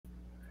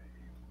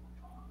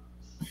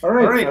All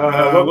right,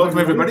 welcome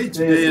everybody.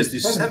 Today is the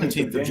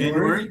 17th of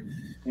January,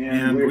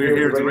 and we're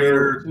here at the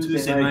regular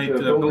Tuesday night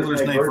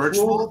Builders Night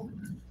Virtual,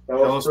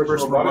 Dallas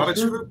Personal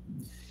Robotics Group.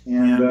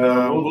 And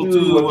we'll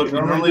do what we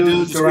normally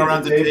do, just go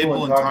around the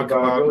table and talk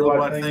about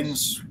robot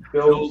things,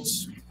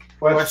 builds,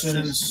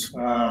 questions,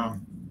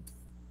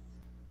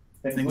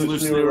 things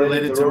loosely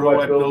related to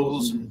robot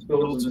builds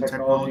and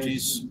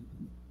technologies,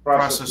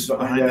 processes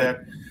behind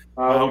that.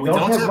 We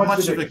don't have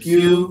much of a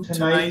queue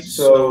tonight,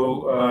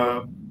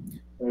 so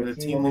the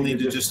team will need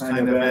to just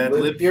kind of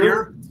ad-lib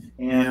here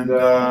and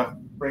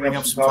bring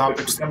up some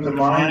topics that come to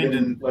mind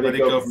and let it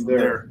go from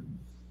there.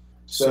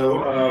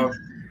 So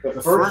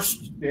the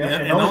first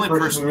and only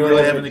person we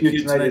really have in the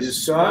queue tonight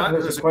is Scott,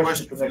 who has a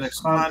question for the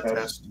next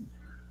contest.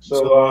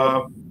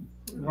 So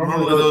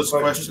normally those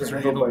questions are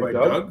handled by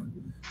Doug,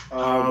 but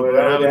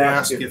I would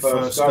ask if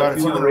Scott, if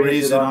you want to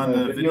raise it on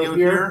the video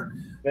here,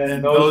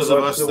 then those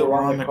of us that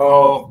were on the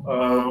call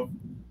a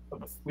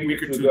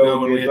week or two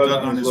ago when we had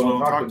Doug on as well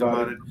and talked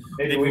about it,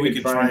 maybe we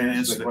could try and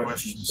answer the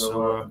question.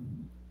 So,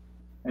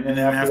 and then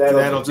after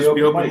that, it'll just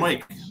be open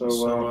mic.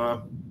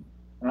 So,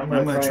 I'm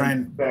going to try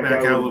and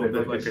back out a little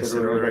bit. Like I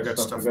said earlier, I got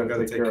stuff I've got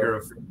to take care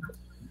of.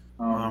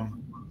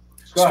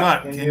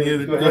 Scott, can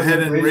you go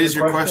ahead and raise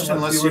your question?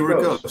 Let's see where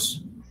it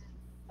goes.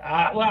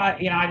 Well,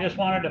 I just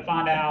wanted to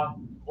find out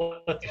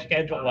what the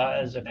schedule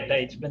was, if the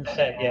date's been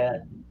set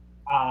yet.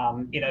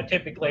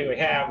 Typically we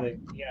have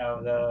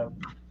the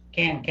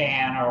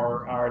can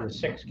or the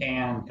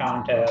 6-can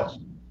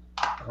contest.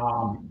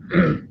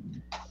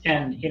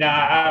 And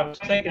I was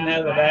thinking the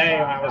other day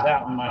when I was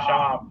out in my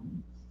shop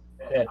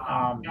that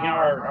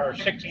our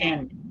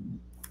 6-can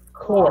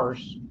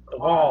course, the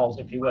walls,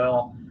 if you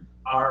will,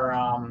 are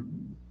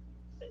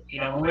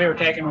when we were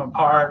taking them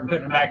apart and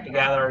putting them back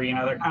together,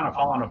 they're kind of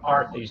falling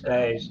apart these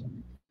days.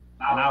 And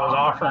I was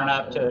offering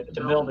up to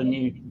build a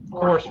new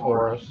course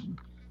for us.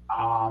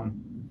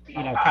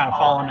 Kind of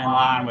falling in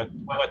line with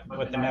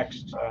what the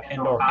next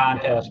indoor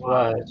contest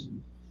was.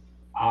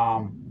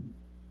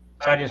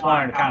 So I just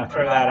wanted to kind of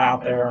throw that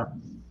out there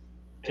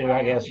to,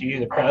 I guess, you,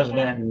 the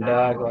president, and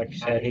Doug. Like you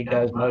said, he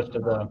does most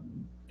of the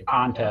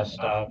contest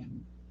stuff.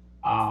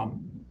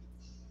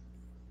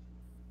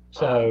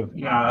 So,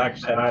 like I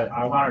said,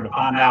 I wanted to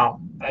find out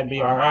if that'd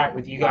be all right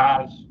with you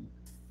guys,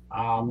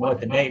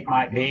 what the date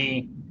might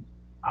be.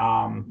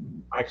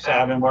 Like I said,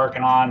 I've been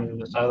working on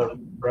this other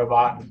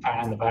robot kind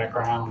of in the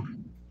background,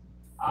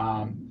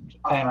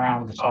 playing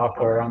around with the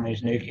software on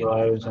these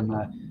Nucleos and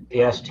the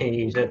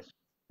STs.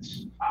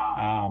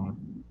 I've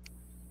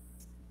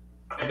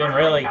been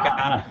really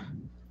kind of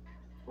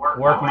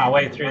working my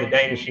way through the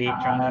data sheet,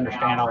 trying to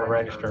understand all the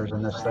registers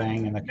in this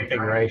thing and the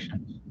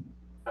configurations.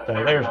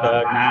 So there's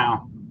Doug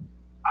now.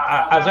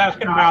 I was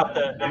asking about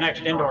the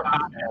next indoor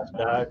contest,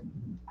 Doug,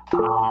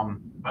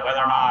 whether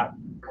or not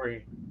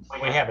we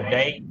have a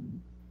date.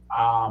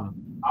 I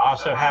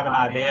also have an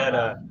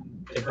idea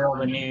to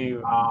build a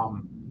new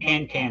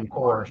can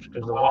course,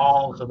 because the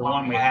walls of the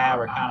one we have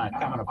are kind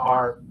of coming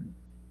apart.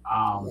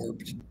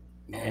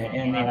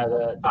 And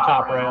the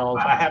top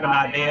rails. I have an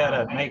idea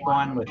to make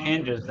one with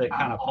hinges that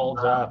kind of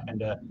folds up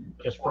into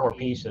just 4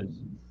 pieces.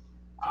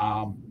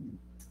 So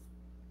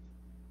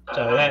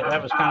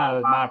that was kind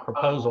of my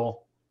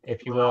proposal,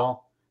 if you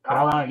will. But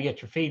I wanted to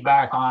get your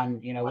feedback on,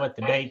 what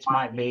the dates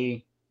might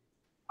be,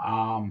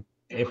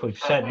 if we've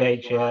set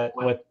dates yet.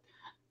 What,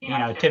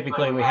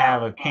 typically we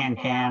have a can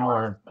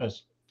or a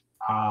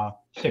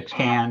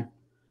 6-can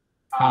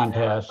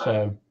contest.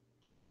 So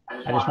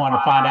I just wanted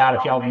to find out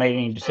if y'all have made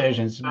any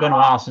decisions. It's been a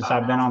while since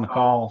I've been on the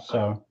call,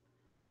 so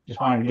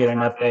just wanted to get an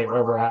update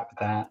where we're at with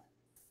that.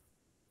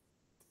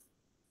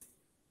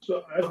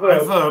 So I've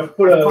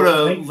put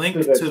a link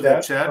to the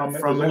chat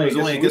from it was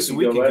only, I guess, a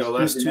week ago.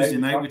 Last Tuesday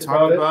night we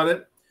talked about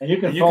it. And you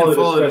can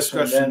follow the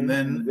discussion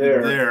then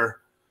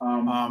there. So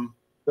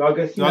I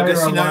guess now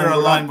you're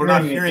online. We're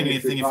not hearing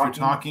anything if you're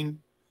talking.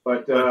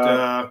 But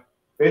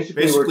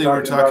basically,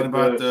 we're talking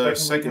about the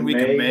second week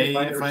of May,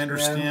 if I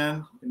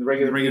understand, in the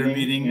regular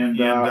meeting.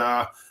 And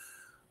I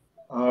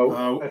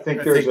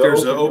think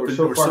there's an open,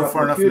 we're so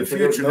far enough in the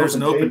future, there's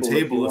an open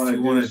table if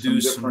you want to do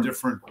some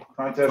different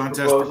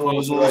contest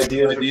proposals,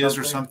 ideas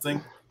or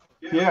something.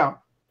 Yeah.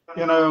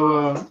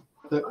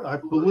 I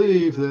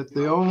believe that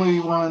the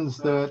only ones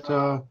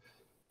that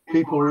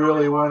people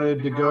really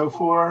wanted to go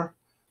for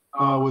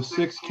was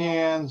 6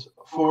 cans,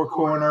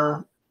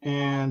 4-corner,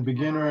 and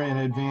beginner and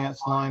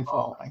advanced line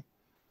following.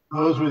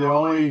 Those were the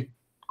only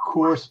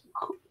course.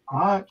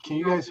 Can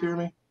you guys hear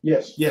me?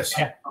 Yes. Yes.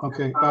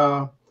 Okay.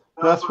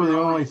 That's were the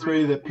only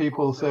 3 that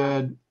people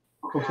said,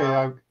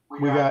 okay,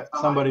 we got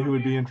somebody who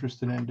would be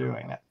interested in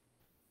doing it.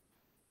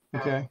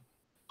 Okay.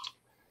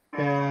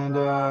 And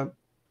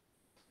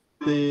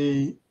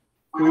we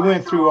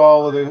went through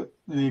all of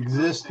the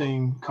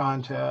existing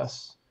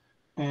contests,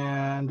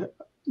 and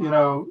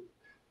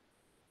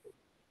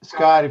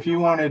Scott, if you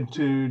wanted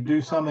to do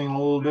something a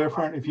little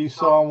different, if you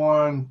saw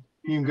one,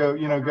 you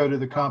can go to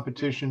the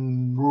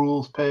competition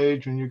rules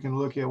page and you can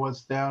look at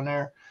what's down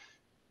there.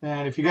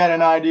 And if you got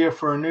an idea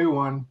for a new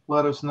one,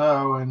 let us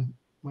know and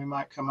we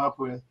might come up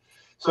with.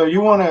 So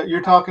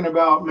you're talking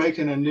about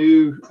making a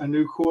new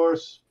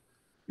course.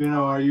 You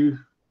know, are you,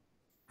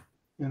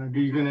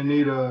 do you going to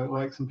need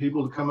like some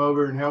people to come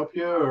over and help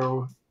you,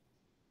 or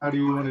how do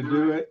you want to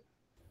do it?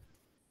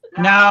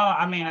 No,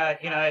 I mean,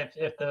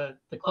 if the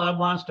club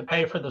wants to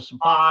pay for the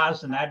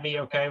supplies, then that'd be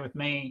okay with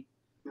me.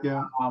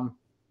 Yeah.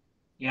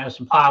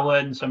 Some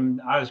plywood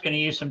and I was going to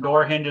use some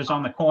door hinges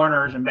on the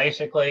corners and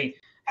basically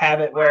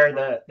have it where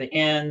the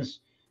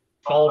ends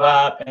fold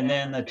up and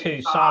then the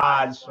two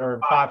sides or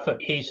 5-foot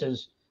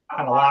pieces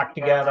kind of lock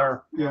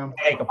together,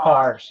 take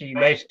apart. So you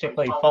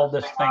basically fold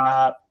this thing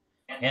up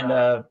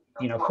into,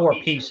 4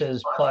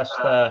 pieces plus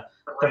the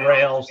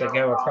rails that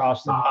go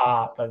across the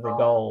top of the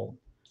gold.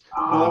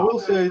 Well, I will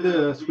say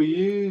this: we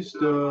used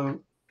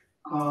on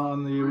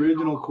the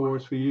original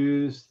course, we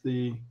used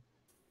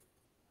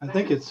I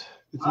think it's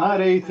not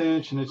 1/8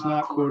 inch and it's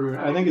not 1/4.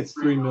 I think it's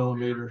 3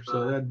 millimeters.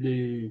 So that'd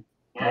be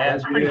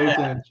it's pretty 1/8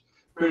 inch,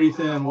 pretty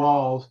thin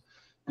walls.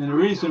 And the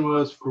reason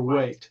was for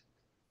weight.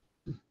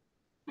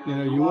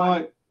 You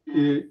want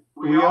it.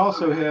 We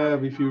also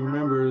have, if you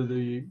remember,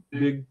 the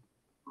big,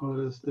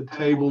 the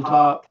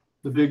tabletop,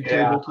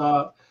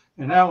 tabletop,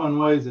 and that one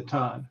weighs a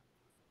ton.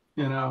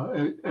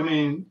 I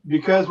mean,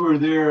 because we're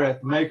there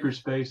at the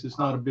makerspace, it's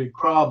not a big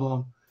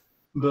problem,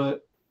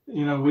 but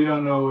we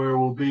don't know where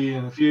we'll be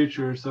in the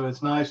future, so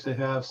it's nice to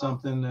have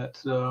something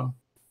that's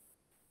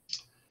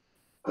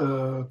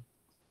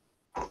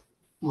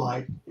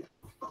like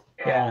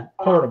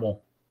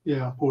portable.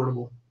 Yeah,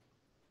 portable.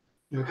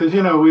 Because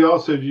we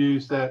also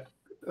use that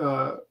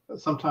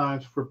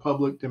sometimes for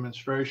public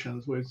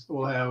demonstrations.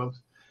 We'll have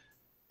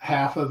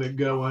half of it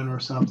going or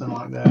something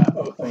like that.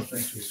 Oh,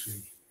 thanks,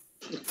 sweet.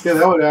 Yeah,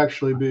 that would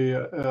actually be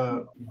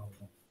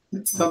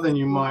something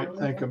you might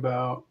think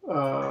about.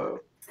 No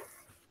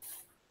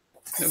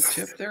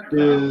tip there.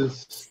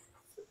 Is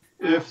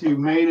if you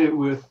made it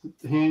with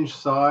hinged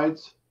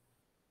sides,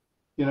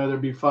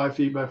 there'd be 5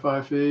 feet by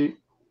 5 feet.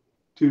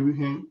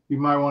 You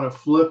might want to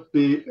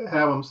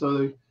have them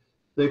so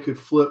they could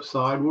flip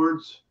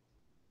sidewards,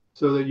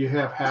 so that you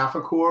have half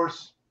a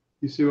course.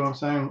 You see what I'm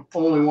saying?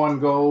 Only one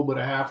goal, but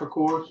a half a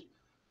course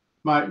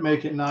might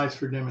make it nice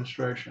for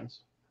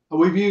demonstrations.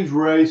 We've used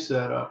Ray's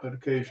setup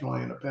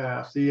occasionally in the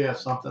past. He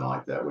has something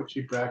like that, which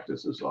he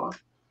practices on.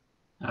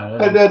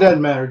 That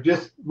doesn't matter.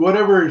 Just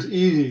whatever is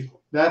easy.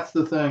 That's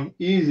the thing.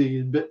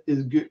 Easy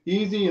is good.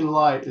 Easy and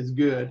light is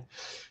good,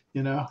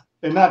 and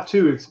not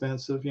too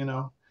expensive.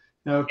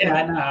 Cut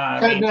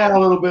down a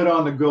little bit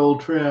on the gold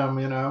trim.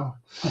 No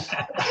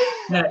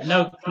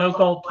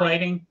gold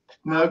plating.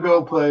 No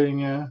gold plating.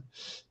 Yeah.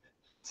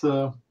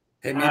 So.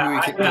 Hey, maybe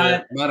we could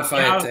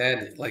modify it to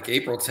add like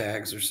April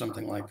tags or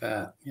something like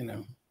that.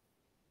 No.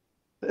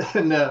 It's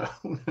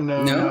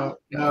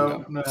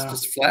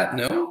just flat.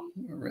 No,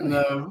 really?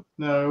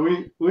 No.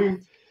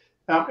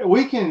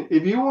 We can,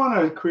 if you want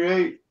to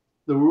create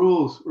the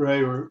rules,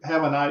 Ray, or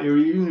have an idea, or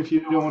even if you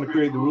don't want to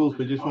create the rules,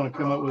 but just want to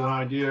come up with an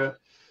idea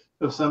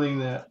of something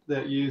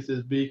that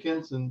uses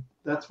beacons, and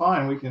that's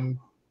fine. We can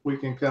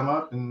come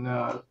up and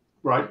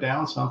write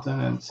down something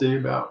and see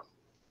about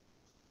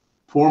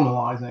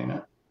formalizing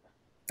it.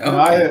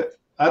 Okay.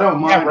 I don't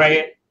mind. Yeah,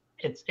 Ray.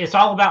 It's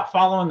all about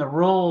following the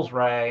rules,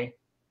 Ray.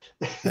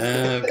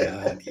 Oh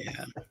God,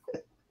 yeah.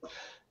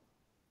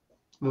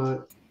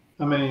 But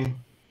I mean,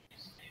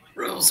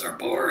 rules are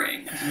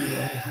boring.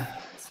 Yeah.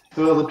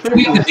 Well, the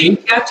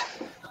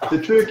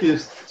trick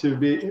is to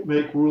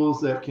make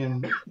rules that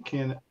can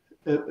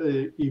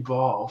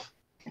evolve.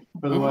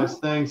 Otherwise,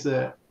 things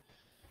that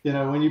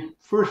when you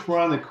first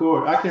run the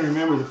course, I can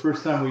remember the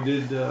first time we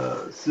did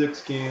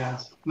 6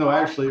 cans. No,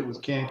 actually, it was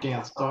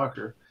can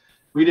stalker.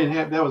 We didn't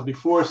have, that was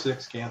before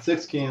 6 cans.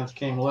 6 cans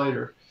came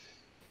later.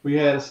 We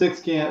had a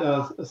 6 can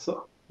at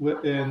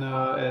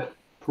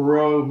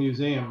Perot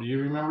Museum. Do you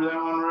remember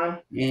that one,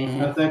 Ray?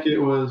 Mm-hmm. I think it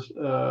was.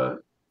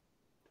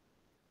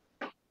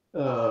 It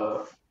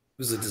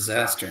was a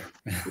disaster.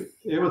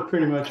 It was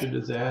pretty much a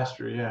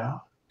disaster, yeah.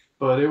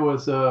 But it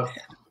was God,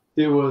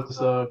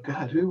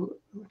 who,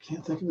 I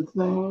can't think of its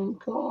name.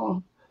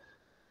 Come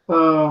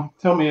on.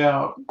 Help me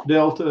out.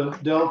 Delta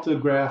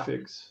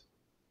Graphics.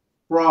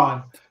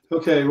 Ron.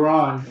 Okay,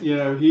 Ron. He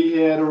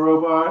had a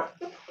robot,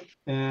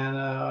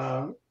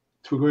 and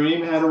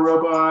Twigream had a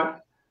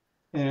robot,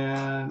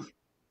 and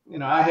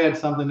I had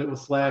something that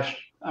was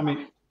slash. I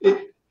mean,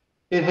 it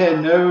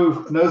had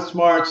no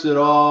smarts at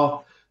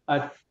all.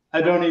 I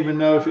don't even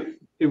know if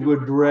it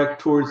would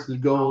direct towards the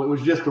goal. It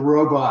was just a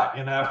robot,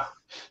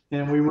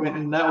 and we went,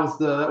 and that was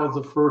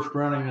the first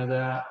running of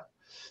that.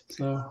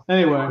 So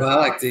anyway. Well, I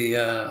like the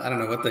I don't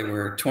know what they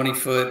were,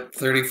 20-foot,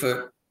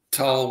 30-foot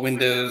tall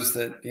windows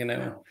that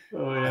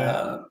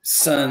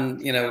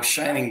sun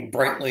shining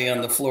brightly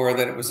on the floor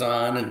that it was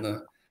on, and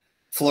the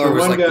floor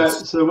was like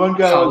this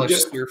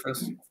polished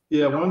surface.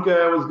 Yeah, one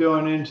guy was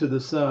going into the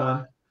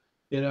sun,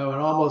 and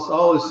almost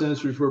all his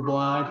sensors were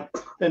blind,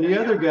 and the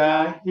other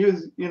guy, he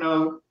was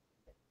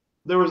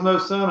there was no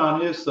sun on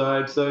his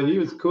side, so he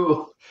was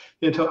cool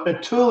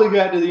until he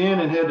got to the end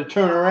and had to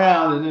turn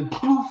around, and then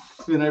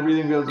poof, and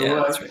everything goes away.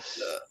 That's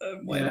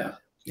right.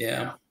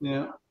 Yeah.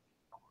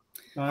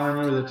 I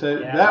remember the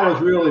table. Yeah. That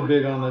was really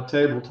big on the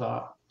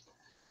tabletop.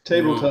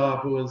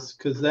 Tabletop was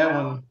because that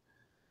one,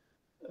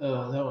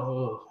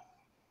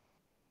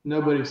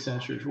 nobody's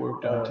sensors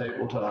worked on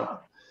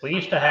tabletop. We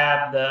used to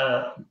have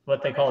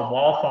what they called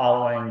wall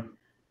following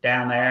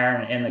down there,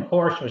 and the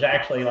course was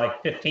actually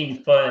like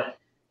 15 foot.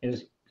 It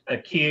was a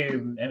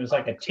cube. It was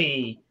like a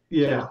T.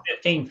 Yeah. So it was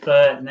 15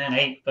 foot and then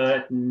 8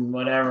 foot and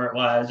whatever it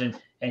was,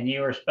 and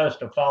you were supposed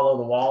to follow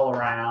the wall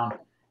around.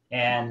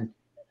 And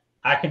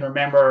I can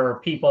remember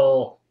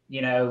people,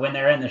 you know, when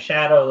they're in the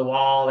shadow of the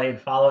wall,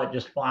 they'd follow it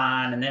just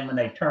fine, and then when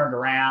they turned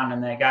around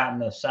and they got in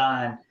the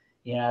sun,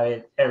 you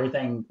know,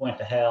 everything went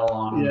to hell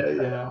on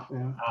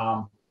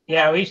them.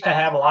 Yeah, we used to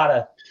have a lot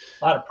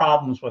of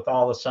problems with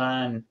all the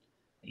sun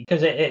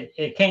because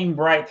it came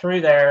right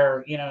through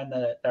there, you know, in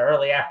the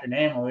early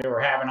afternoon when we were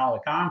having all the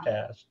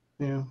contests.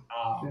 Yeah.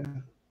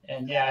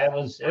 And yeah, it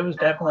was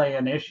definitely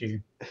an issue.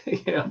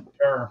 Yeah.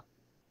 Sure.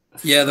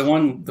 Yeah, the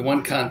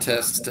one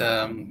contest,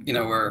 you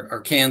know, where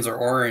our cans are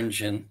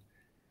orange and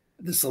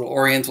this little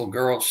Oriental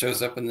girl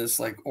shows up in this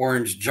like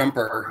orange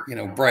jumper, you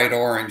know, bright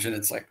orange, and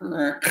it's like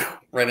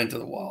right into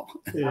the wall.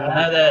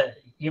 Yeah.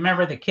 You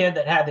remember the kid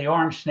that had the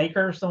orange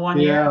sneakers the one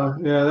year?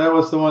 Yeah, that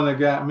was the one that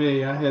got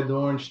me. I had the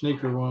orange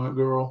sneaker one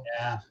girl.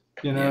 Yeah.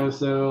 You know,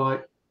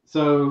 so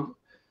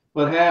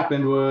what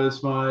happened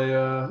was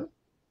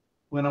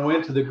when I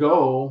went to the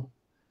goal,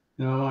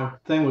 you know, my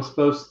thing was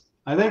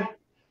I think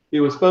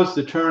it was supposed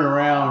to turn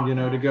around, you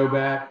know, to go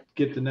back,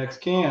 get the next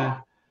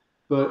can,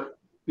 but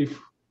the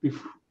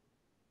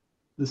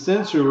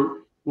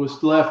sensor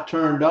was left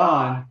turned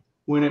on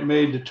when it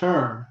made the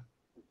turn.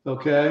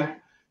 Okay.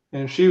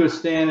 And she was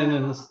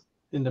standing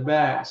in the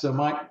back. So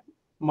my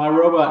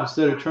robot,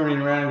 instead of turning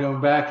around and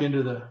going back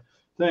into the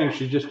thing,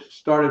 she just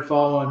started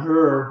following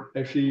her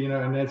as she, you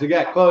know, and as it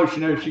got close, you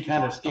know, she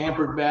kind of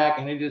scampered back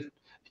and it just,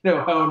 you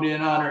know, honed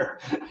in on her.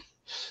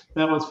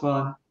 That was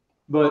fun.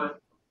 But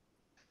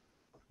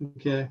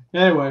okay.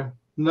 Anyway,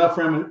 enough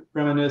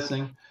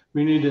reminiscing.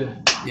 We need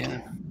to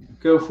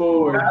go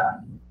forward.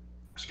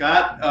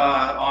 Scott,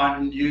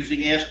 on using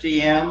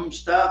STM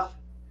stuff,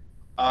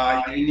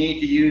 you need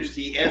to use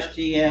the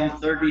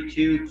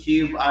STM32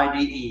 Cube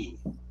IDE.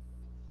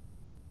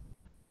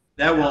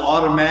 That will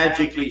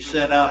automatically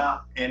set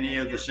up any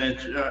of the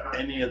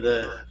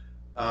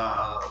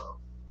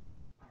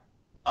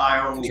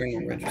IO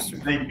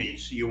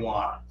thingies you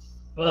want.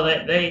 Well,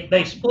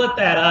 they split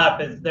that up.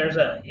 There's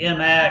a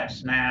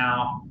MX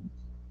now.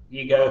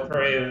 You go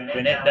through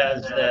and it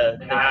does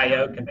the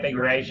IO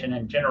configuration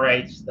and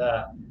generates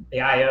the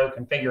IO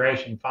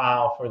configuration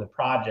file for the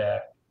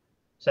project.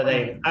 So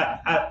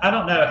I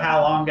don't know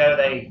how long ago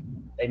they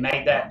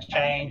made that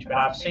change, but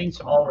I've seen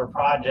some older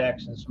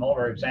projects and some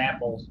older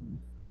examples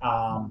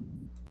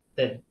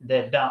that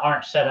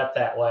aren't set up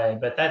that way.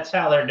 But that's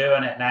how they're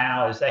doing it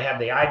now. Is they have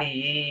the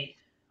IDE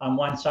on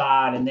one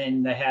side, and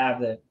then they have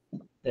the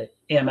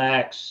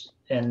MX,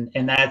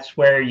 and that's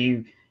where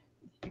you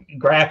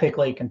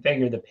graphically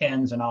configure the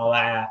pins and all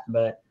that.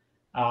 But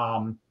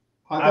I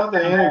thought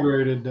they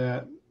integrated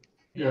that.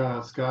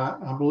 Yeah, Scott,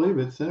 I believe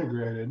it's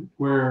integrated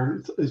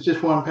where it's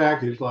just one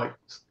package, like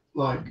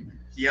I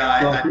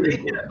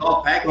think it's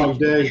all packaged. Like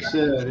Dave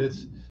said,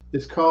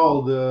 it's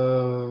called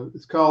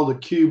the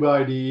Cube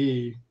IDE.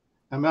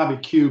 It might be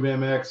Cube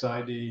MX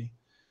ID,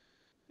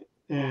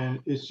 and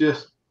it's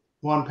just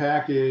one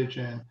package.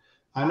 And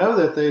I know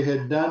that they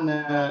had done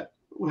that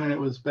when it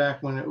was what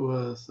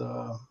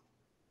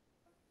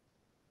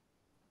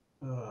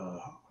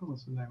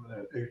was the name of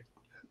that?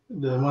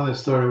 The one that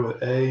started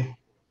with A.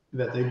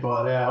 That they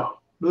bought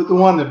out, but the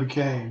one that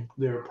became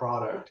their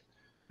product.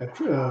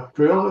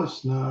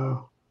 Trillis,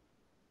 no.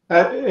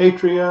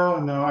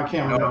 Atria, no, I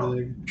can't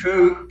remember.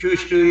 True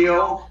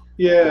Studio.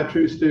 Yeah,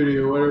 True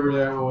Studio, whatever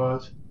that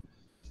was.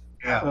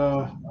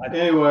 Yeah.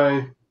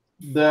 Anyway,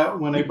 that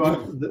when they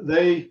bought,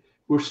 they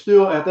were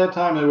still at that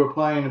time they were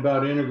playing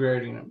about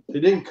integrating them.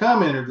 They didn't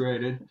come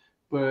integrated,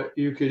 but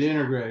you could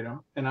integrate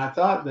them. And I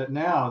thought that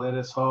now that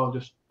it's all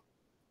just,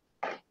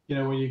 you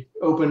know, when you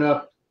open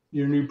up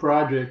your new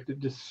project, it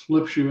just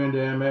slips you into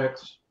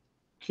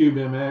Cube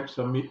MX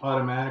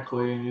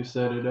automatically, and you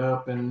set it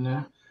up, and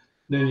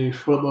then you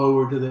flip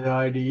over to the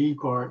IDE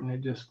part, and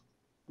it just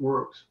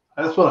works.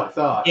 That's what I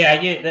thought.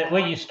 Yeah,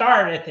 when you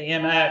start at the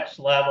MX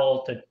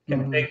level to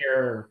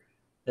configure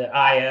the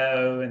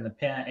IO and the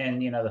pin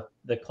and you know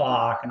the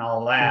clock and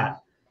all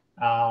that,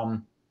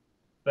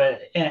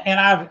 but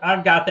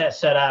I've got that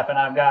set up, and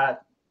I've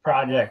got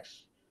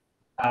projects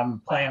I'm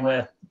playing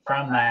with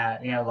from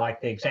that, you know,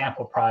 like the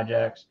example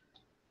projects.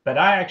 But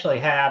I actually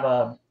have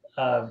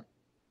a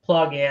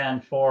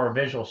plug-in for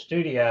Visual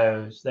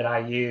Studios that I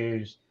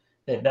use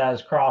that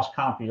does cross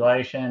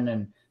compilation,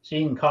 and so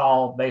you can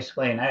call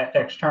basically an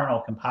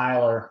external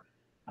compiler.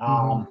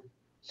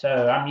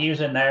 So I'm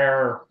using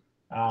their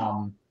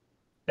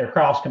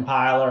cross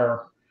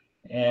compiler,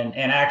 and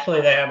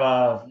actually they have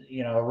a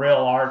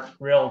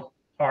real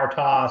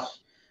RTOS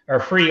or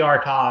free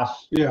RTOS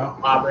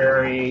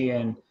library,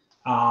 and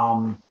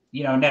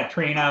you know,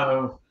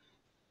 Neutrino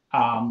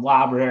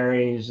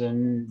libraries,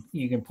 and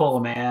you can pull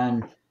them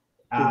in.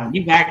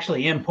 You can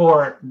actually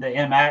import the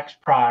MX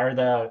or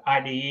the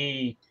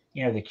IDE,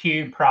 the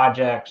Cube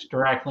projects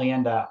directly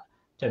into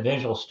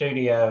Visual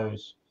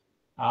Studios.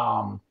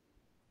 And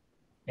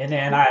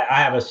then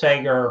I have a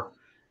Sager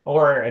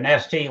or an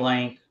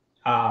ST-Link.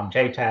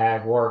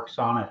 JTAG works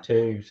on it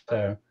too.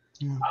 So,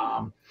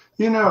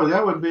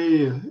 that would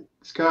be,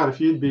 Scott, if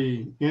you'd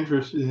be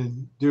interested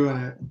in doing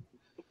it,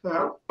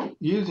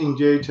 using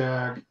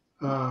JTAG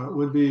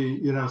would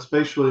be,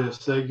 especially a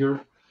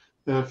Sager,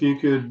 if you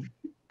could,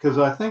 because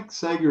I think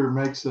Sager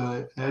makes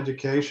an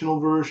educational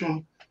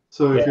version.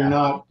 So if you're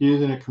not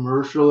using it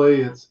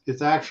commercially,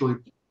 it's actually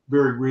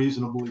very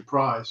reasonably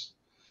priced.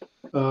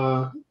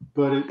 But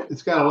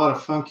it's got a lot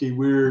of funky,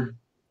 weird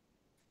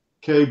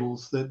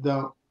cables that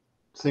don't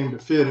seem to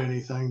fit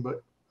anything.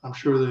 But I'm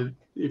sure that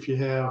if you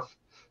have,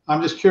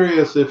 I'm just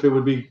curious if you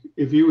would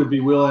be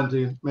willing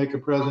to make a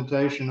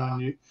presentation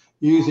on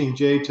using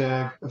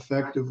JTAG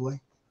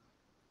effectively.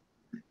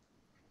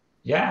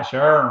 Yeah,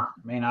 sure.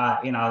 I mean,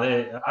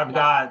 I've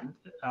got.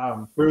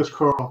 Where's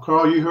Carl?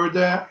 Carl, you heard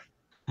that?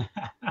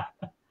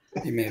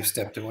 You may have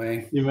stepped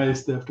away. You may have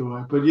stepped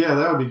away, but yeah,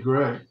 that would be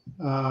great.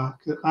 I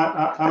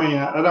mean,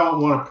 I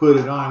don't want to put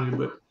it on you,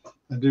 but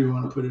I do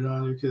want to put it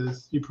on you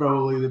because you're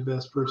probably the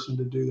best person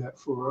to do that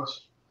for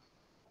us.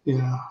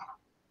 Well,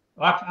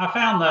 I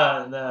found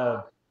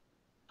the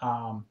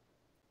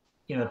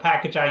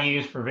package I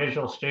use for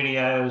Visual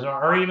Studios,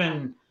 or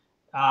even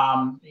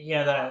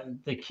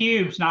the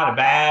Cube's not a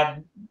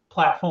bad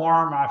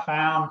platform. I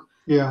found.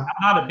 Yeah.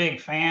 I'm not a big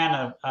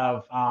fan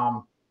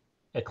of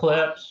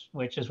Eclipse,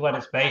 which is what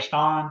it's based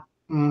on.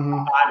 Mm-hmm.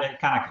 I find it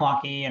kind of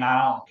clunky, and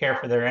I don't care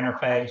for their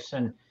interface.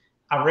 And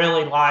I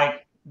really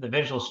like the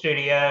Visual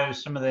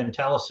Studios, some of the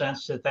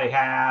IntelliSense that they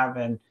have,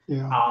 and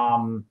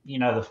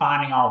the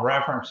finding all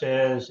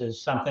references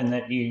is something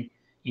that you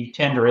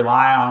tend to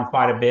rely on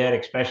quite a bit,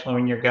 especially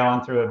when you're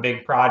going through a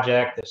big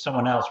project that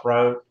someone else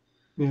wrote,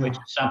 which is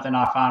something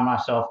I find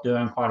myself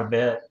doing quite a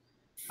bit.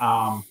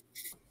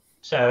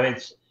 So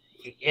it's.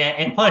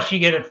 And plus, you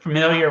get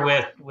familiar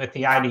with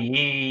the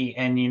IDE,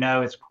 and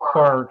its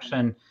quirks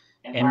and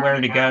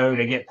where to go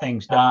to get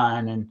things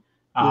done. And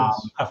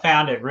I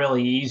found it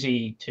really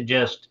easy to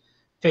just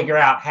figure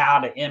out how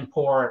to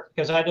import,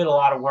 because I did a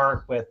lot of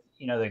work with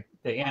the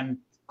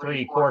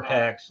M3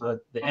 Cortex, the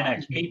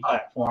NXP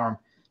platform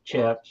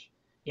chips.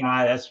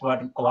 That's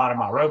what a lot of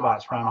my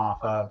robots run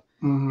off of.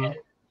 Mm-hmm.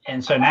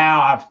 And so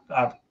now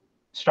I've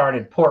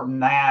started porting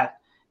that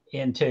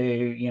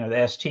into the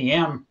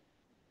STM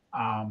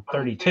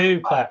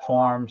 32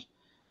 platforms,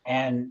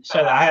 and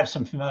so I have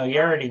some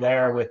familiarity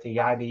there with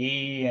the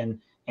IDE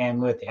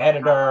and with the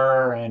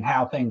editor and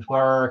how things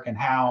work and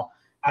how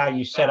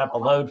you set up a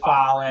load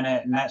file in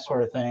it and that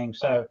sort of thing.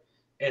 So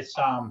it's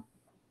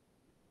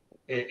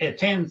it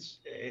tends,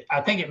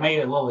 I think it made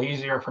it a little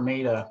easier for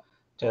me to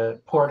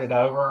port it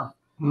over.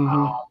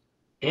 Mm-hmm.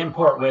 The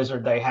import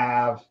wizard they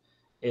have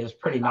is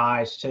pretty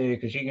nice too,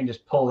 because you can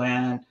just pull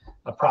in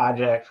a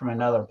project from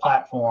another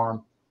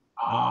platform.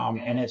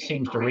 And it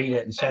seems to read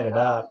it and set it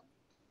up.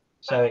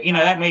 So,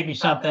 that may be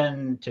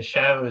something to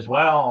show as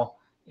well,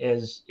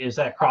 is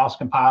that cross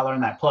compiler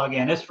and that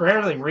plugin. It's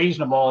fairly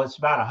reasonable. It's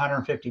about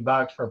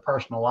 $150 for a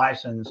personal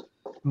license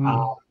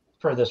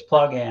for this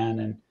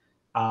plugin.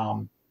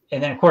 And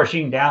then of course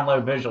you can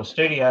download Visual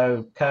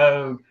Studio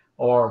Code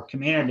or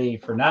Community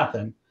for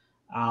nothing.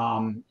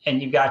 And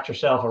you've got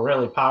yourself a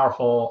really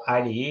powerful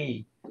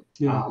IDE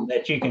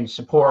that you can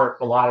support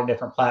a lot of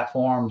different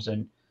platforms.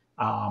 And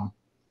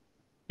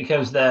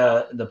because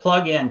the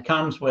plugin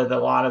comes with a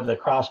lot of the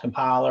cross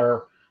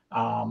compiler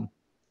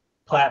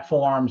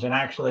platforms and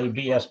actually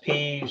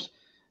BSPs,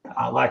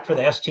 like for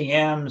the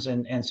STMs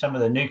and some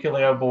of the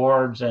Nucleo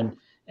boards and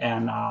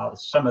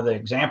some of the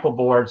example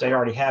boards, they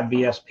already have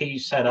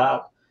BSPs set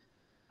up,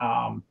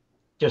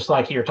 just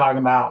like you're talking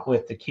about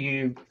with the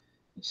Cube.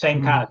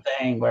 Same kind of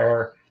thing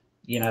where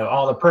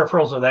all the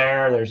peripherals are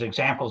there. There's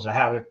examples of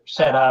how to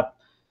set up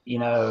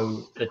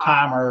the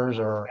timers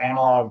or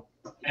analog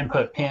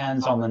input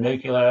pins on the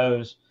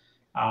Nucleos.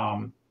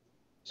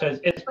 So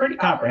it's pretty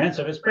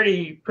comprehensive. It's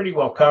pretty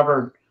well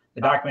covered.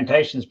 The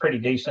documentation is pretty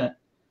decent.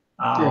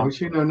 But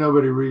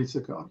nobody reads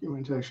the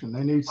documentation.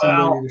 They need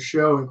somebody to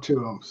show it to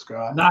them,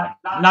 Scott. Not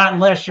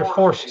unless you're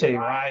forced to,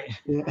 right?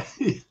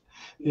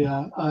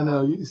 Yeah, I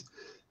know.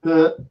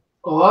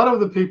 A lot of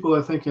the people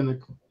I think in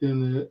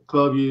the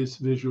club use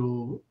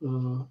Visual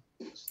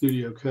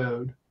Studio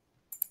Code.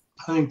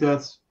 I think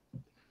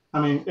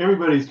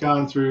everybody's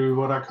gone through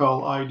what I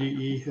call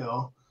IDE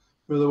hell.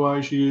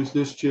 Otherwise, you use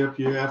this chip,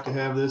 you have to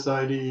have this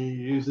IDE.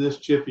 You use this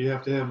chip, you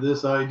have to have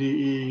this IDE. You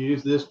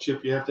use this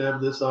chip, you have to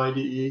have this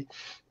IDE.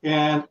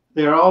 And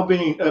they're all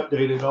being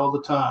updated all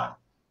the time.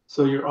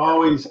 So you're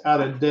always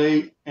out of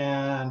date,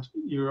 and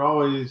you're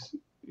always,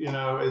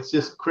 it's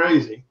just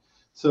crazy.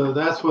 So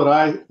that's what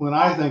when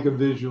I think of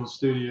Visual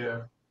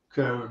Studio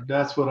Code,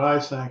 that's what I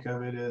think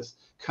of it as,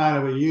 kind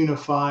of a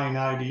unifying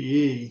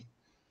IDE.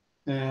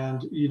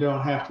 And you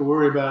don't have to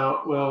worry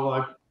about,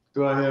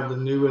 do I have the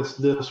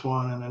newest this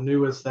one and the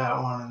newest that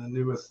one and the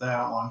newest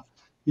that one?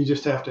 You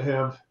just have to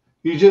have,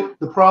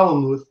 the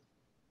problem with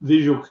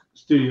Visual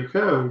Studio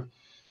Code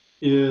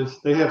is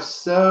they have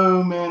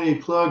so many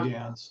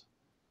plugins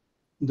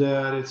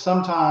that it's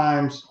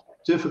sometimes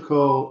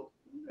difficult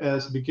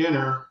as a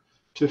beginner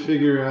to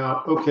figure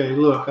out, okay,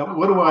 look,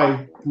 what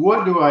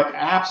do I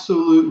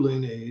absolutely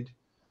need?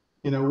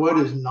 What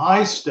is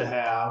nice to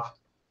have?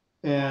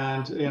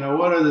 And,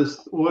 what are these,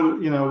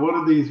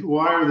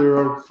 why are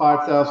there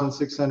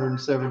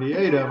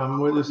 5,678 of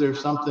them? Is there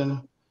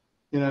something,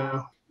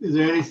 is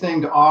there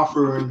anything to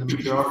offer in the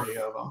majority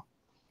of them?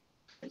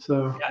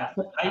 So yeah,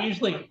 I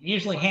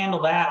usually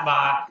handle that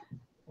by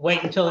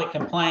wait until it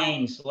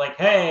complains, like,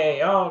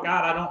 hey, oh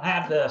God, I don't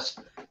have this.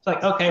 It's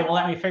like, okay, well,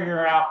 let me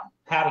figure out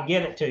how to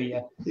get it to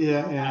you.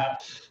 Yeah.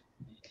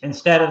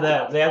 Instead of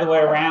the other way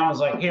around, was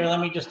like, here,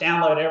 let me just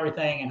download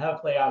everything and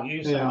hopefully I'll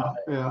use some of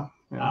it. Yeah.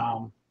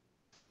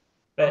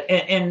 But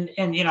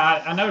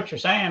I know what you're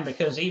saying,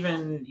 because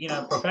even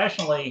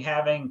professionally,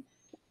 having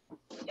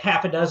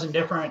half a dozen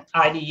different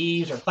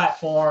IDEs or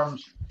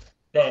platforms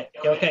that,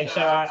 okay,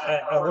 so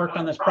I worked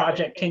on this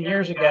project 10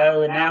 years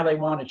ago and now they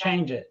want to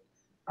change it,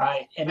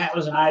 right? And that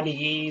was an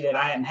IDE that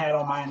I hadn't had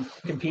on my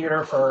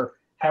computer for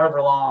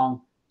however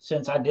long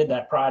since I did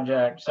that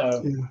project.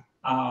 So,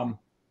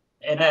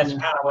 and that's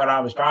kind of what I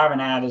was driving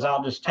at, is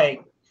I'll just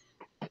take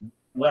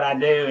what I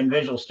do in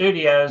Visual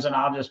Studios and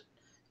I'll just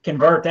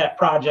convert that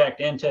project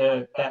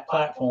into that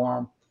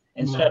platform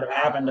instead of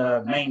having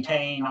to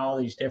maintain all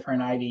these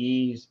different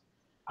IDEs.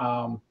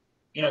 Some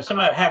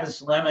of it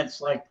has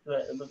limits, like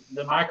the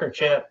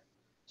microchip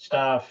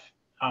stuff.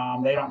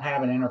 They don't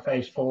have an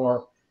interface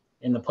for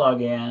in the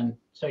plugin,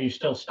 so you're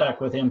still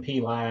stuck with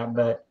MP Lab.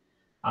 But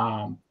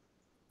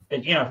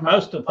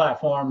most of the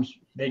platforms,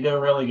 they do a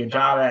really good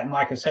job at, and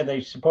like I said,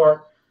 they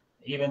support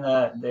even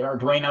the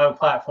Arduino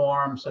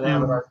platform, so they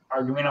have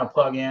Arduino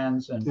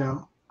plugins, and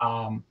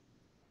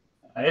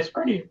it's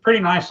pretty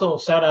nice little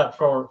setup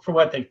for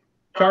what they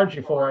charge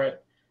you for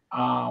it.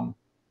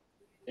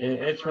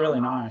 It's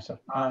really nice.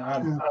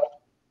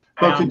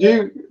 Well, could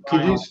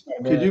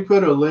you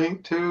put a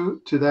link to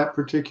that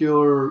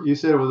particular? You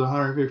said it was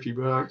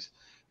 $150.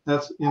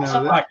 That's something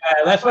like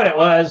that. That's what it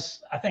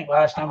was, I think,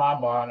 last time I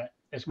bought it.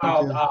 It's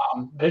called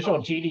Visual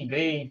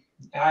GDB.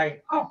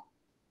 Let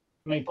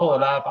me pull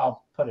it up.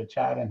 I'll put a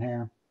chat in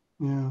here.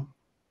 Yeah.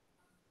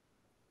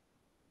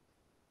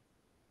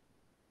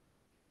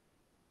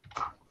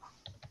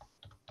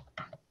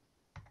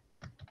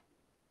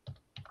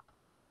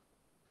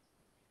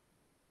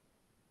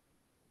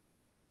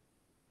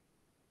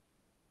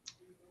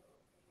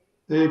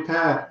 Hey,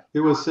 Pat, it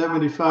was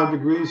 75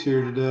 degrees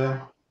here today.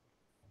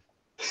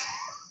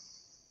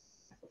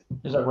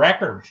 It's a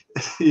record.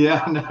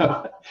 Yeah,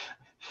 no.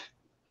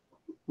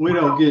 We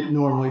don't get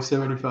normally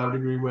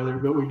 75-degree weather,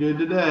 but we did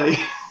today.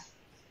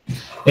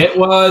 It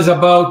was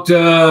about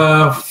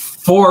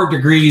 4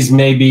 degrees,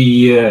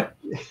 maybe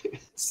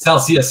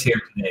Celsius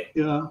here today.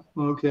 Yeah.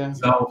 Okay.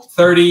 So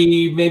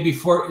 30, maybe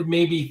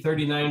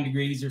 39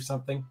 degrees or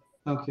something.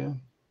 Okay.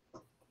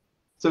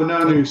 So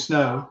no new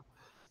snow.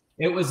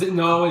 It was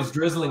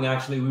drizzling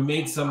actually. We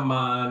made some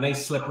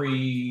nice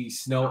slippery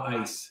snow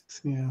ice.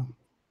 Yeah.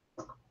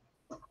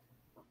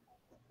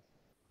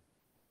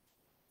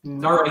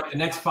 It's all right. The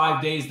next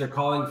 5 days they're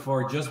calling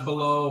for just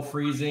below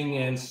freezing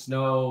and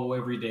snow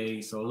every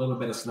day. So a little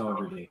bit of snow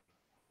every day.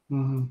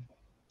 Mm-hmm.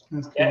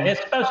 That's cool. Yeah,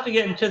 it's supposed to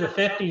get into the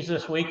 50s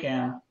this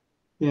weekend.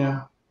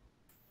 Yeah.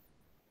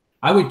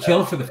 I would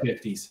kill for the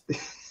 50s.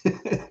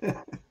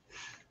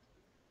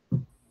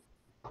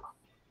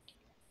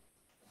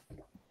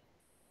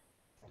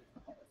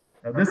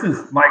 This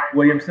is Mike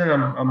Williamson.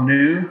 I'm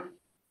new.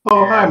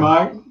 Oh, hi,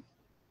 Mike.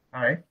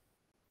 Hi.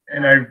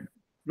 And I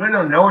really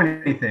don't know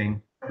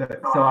anything.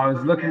 So I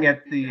was looking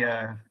at the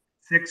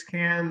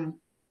 6CAN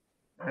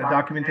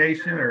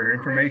documentation or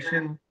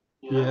information.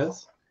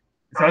 Yes.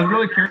 So I was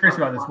really curious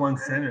about this one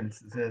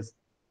sentence. It says,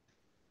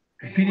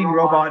 competing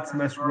robots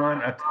must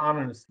run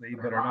autonomously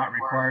but are not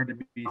required to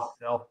be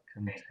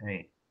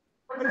self-contained.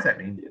 What does that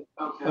mean?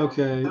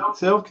 Okay, I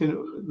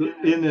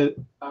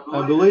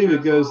believe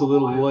it goes a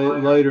little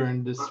later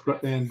and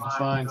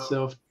defines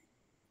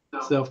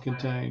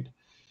self-contained,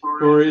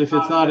 or if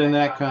it's not in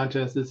that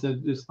context,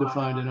 it's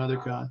defined in other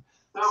con.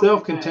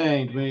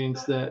 Self-contained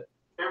means that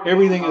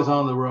everything is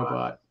on the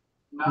robot.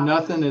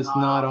 Nothing is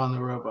not on the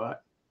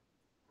robot.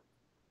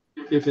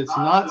 If it's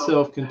not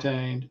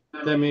self-contained,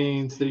 that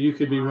means that you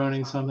could be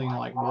running something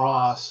like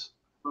ROS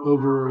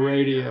over a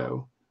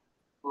radio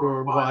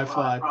or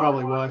Wi-Fi,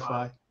 probably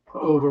Wi-Fi,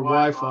 over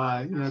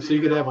Wi-Fi. So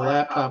you could have a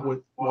laptop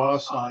with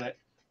ROS on it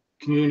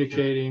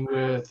communicating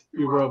with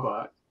your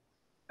robot.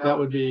 That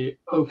would be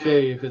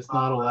okay if it's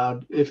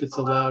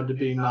allowed to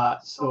be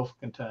not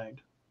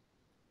self-contained.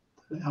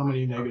 How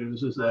many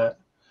negatives is that?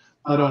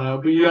 I don't know,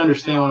 but you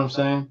understand what I'm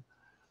saying?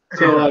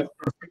 So like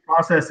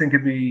processing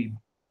could be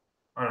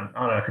on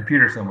a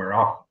computer somewhere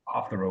off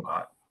the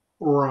robot.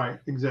 Right,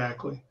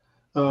 exactly.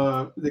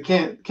 There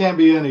can't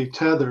be any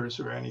tethers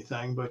or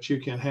anything, but you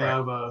can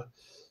have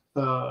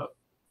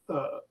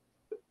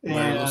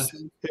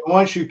And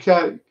once you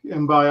cut,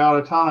 and by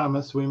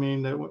autonomous, we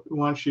mean that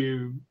once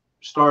you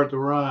start the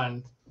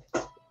run,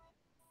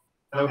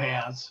 no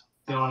hands.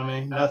 You know what I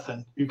mean?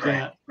 Nothing. You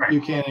can't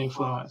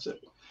influence it.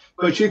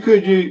 But you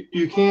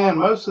can.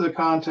 Most of the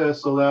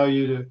contests allow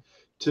you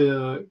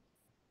to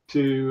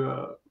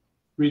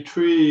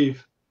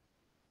retrieve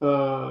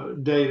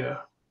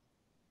data.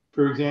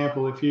 For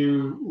example, if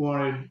you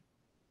wanted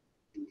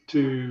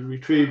to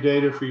retrieve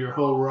data for your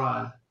whole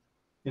run,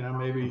 you know,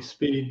 maybe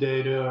speed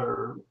data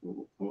or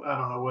I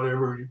don't know,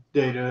 whatever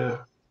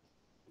data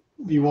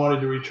you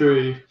wanted to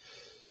retrieve,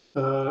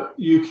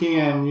 you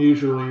can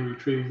usually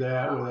retrieve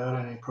that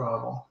without any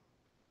problem.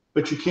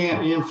 But you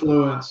can't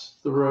influence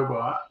the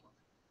robot.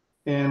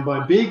 And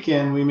by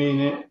beacon, we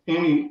mean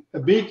a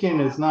beacon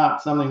is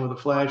not something with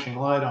a flashing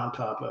light on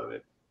top of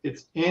it.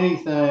 It's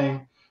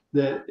anything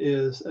that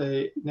is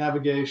a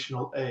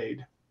navigational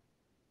aid.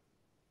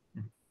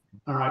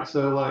 All right,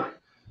 so like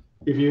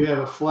if you have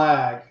a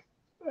flag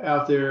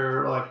out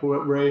there, like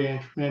what Ray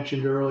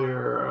mentioned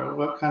earlier,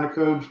 what kind of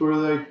codes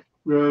were they,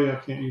 Ray? I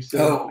can't use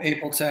that. Oh,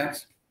 April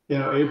tags. You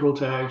know, April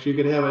tags. You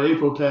could have an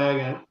April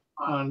tag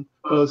on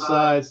both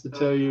sides to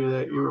tell you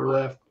that you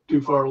were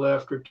too far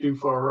left or too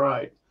far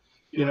right.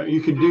 You know,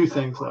 you could do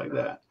things like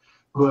that,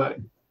 but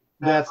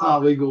that's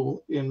not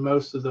legal in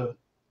most of the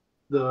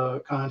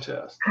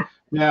contests.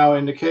 Now,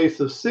 in the case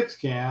of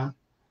 6CAN,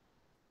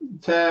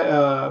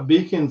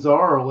 beacons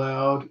are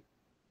allowed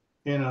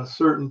in a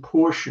certain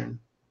portion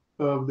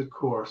of the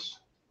course.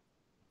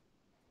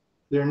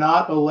 They're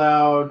not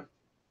allowed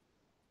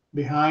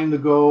behind the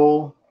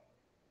goal,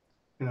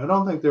 and I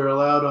don't think they're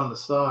allowed on the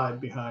side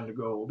behind the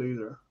goal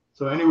either.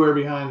 So anywhere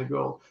behind the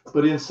goal,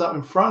 but in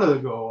front of the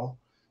goal,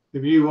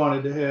 if you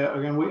wanted to have,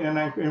 again,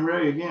 and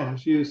Ray again,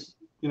 he's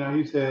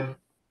had a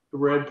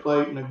red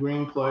plate and a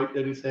green plate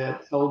that he's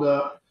had held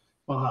up.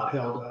 Well, not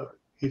held up.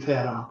 He's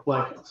had them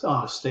like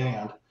on a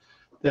stand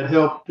that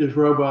helped his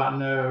robot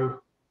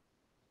know.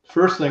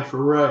 First thing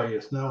for Ray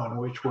is knowing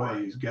which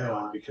way he's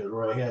going, because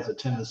Ray has a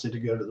tendency to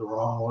go to the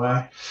wrong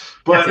way.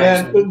 But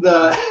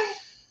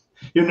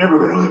you're never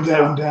going to live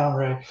that one down,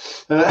 Ray.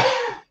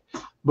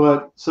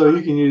 But so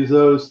you can use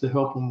those to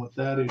help him with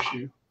that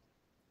issue.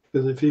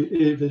 Because if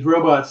his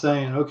robot's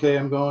saying, okay,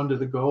 I'm going to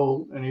the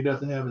goal, and he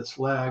doesn't have his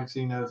flags,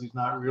 he knows he's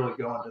not really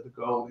going to the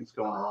goal, he's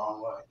going the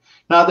wrong way.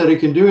 Not that he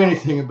can do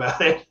anything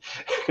about it,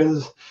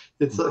 because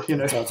it's, you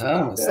know, it's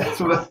autonomous.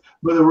 But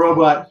the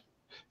robot,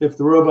 if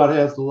the robot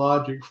has the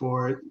logic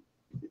for it,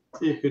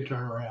 it could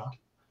turn around.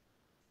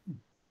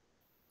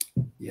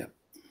 Yep.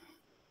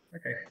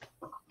 Okay.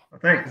 Well,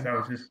 thanks. I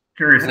was just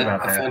curious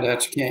about that. I found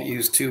out you can't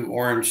use 2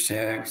 orange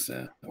tags,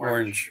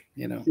 orange,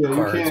 you know. Yeah,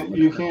 cards,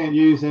 you can't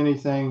use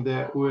anything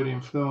that would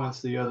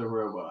influence the other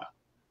robot.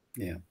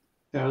 Yeah.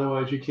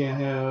 Otherwise, you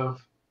can't have,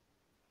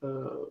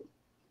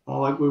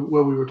 like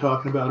what we were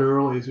talking about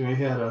earlier, is we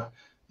had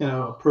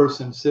a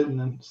person sitting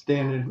and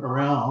standing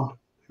around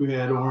who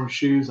had orange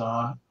shoes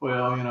on.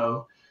 Well, you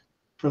know,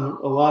 from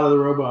a lot of the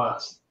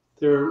robots,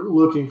 they're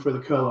looking for the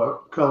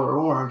color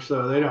orange,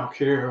 so they don't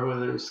care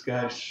whether it's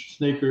guy's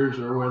sneakers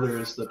or whether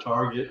it's the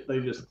target. They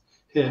just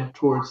head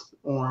towards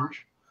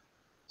orange.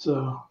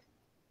 So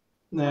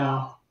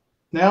now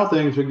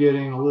things are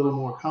getting a little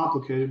more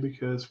complicated,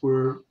 because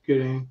we're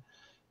getting,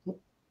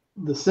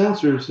 the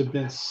sensors have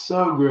been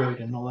so great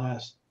in the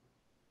last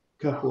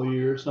couple of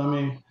years. I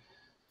mean,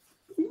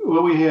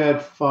 what we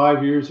had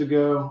 5 years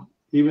ago,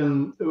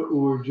 even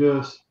were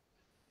just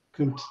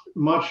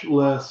much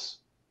less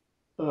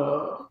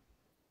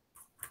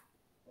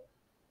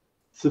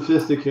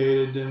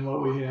sophisticated than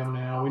what we have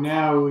now.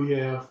 We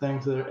have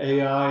things that are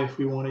AI if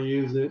we want to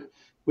use it.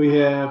 We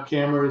have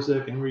cameras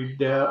that can read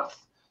depth.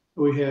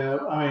 We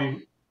have, I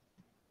mean,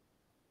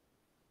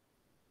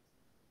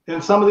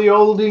 and some of the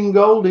oldie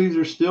goldies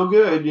are still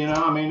good. You know,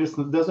 I mean, it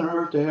doesn't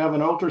hurt to have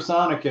an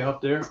ultrasonic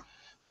out there.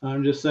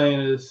 I'm just saying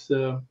it's,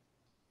 you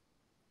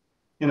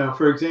know,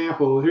 for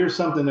example, here's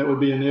something that would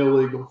be an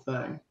illegal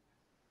thing.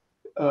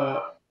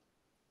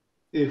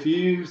 If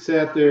you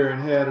sat there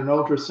and had an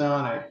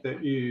ultrasonic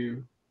that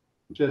you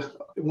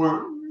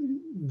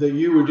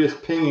were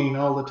just pinging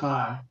all the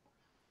time,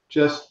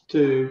 just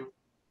to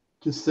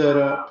set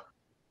up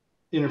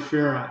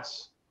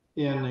interference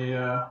in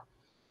the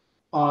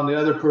on the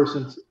other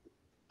person's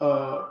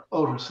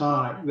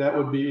ultrasonic, that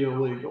would be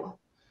illegal.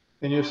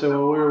 And you say,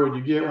 well, where would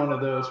you get one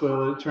of those?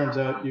 Well, it turns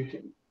out you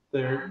can.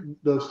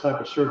 Those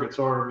type of circuits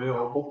are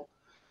available.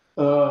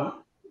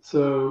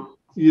 So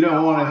you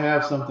don't want to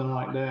have something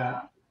like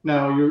that.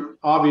 Now,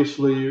 if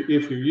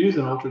you're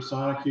using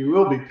ultrasonic, you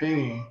will be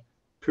pinging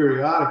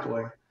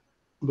periodically,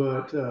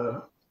 but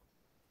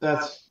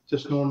that's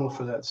just normal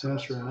for that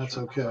sensor, and that's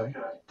okay.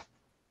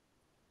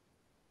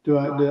 I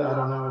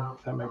don't know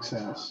if that makes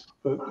sense,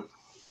 but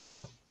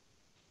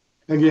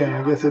again,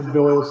 I guess it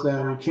boils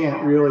down, you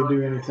can't really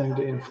do anything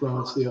to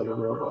influence the other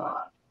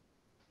robot,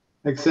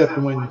 except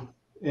when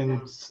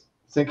in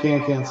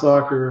can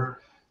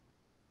soccer,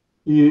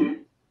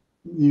 you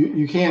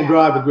can't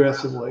drive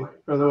aggressively.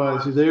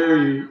 Otherwise,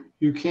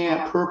 you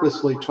can't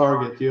purposely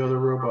target the other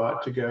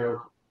robot to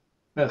go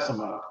mess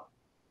them up.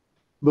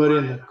 But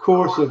in the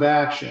course of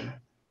action,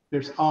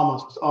 there's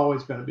almost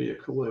always going to be a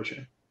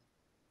collision,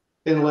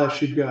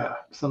 unless you've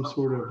got some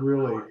sort of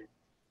really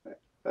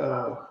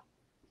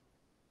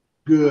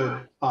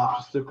good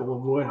obstacle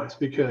avoidance,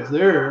 because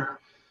there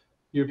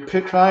you're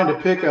trying to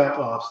pick up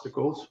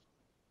obstacles.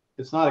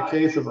 It's not a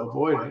case of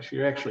avoidance.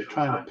 You're actually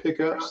trying to pick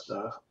up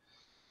stuff.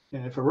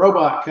 And if a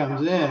robot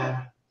comes in,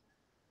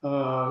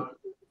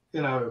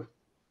 you know,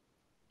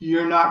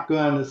 you're not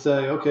going to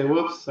say, okay,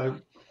 whoops,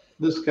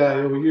 this guy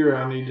over here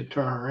I need to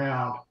turn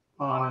around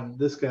on, and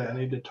this guy I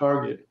need to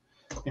target.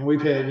 And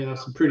we've had, you know,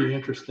 some pretty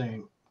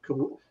interesting,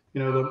 you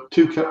know, the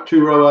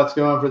two robots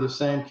going for the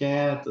same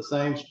can at the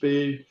same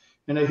speed,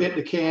 and they hit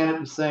the can at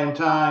the same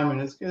time,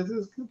 and it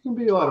can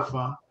be a lot of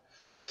fun.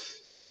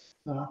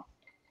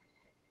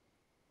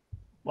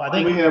 Well, I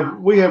think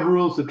we have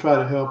rules to try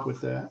to help with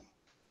that.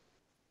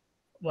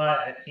 Well,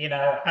 you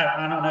know,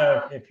 I don't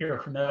know if you're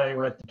familiar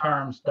with the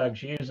terms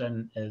Doug's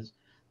using. Is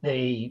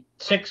the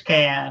 6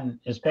 can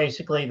is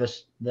basically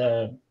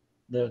the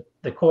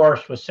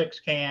course with 6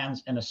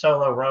 cans and a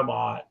solo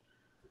robot.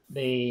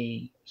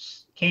 The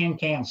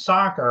can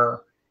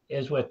soccer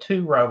is with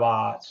 2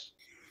 robots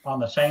on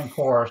the same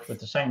course with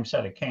the same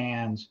set of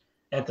cans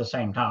at the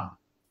same time.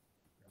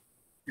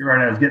 You're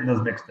right. I was getting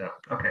those mixed up.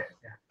 Okay.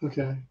 Yeah.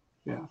 Okay.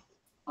 Yeah.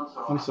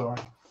 I'm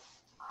sorry.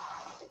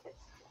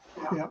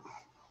 Yeah.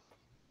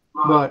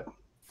 But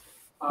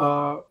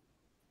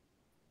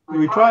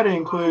we try to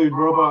include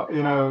robot,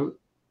 you know,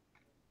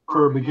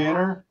 for a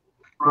beginner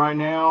right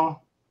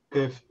now.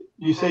 If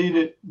you say you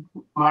did,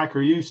 Mike,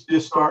 are you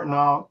just starting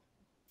out?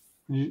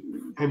 Do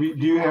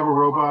you have a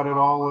robot at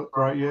all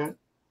right yet?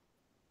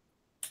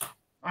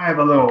 I have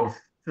a little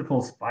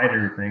simple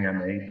spider thing I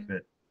made,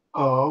 but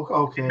oh,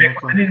 okay.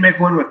 I need to make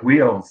one with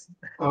wheels.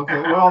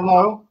 Okay. Well,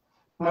 no.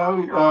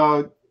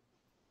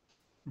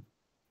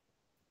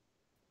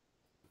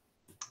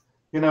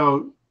 You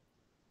know,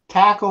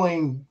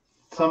 tackling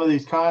some of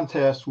these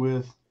contests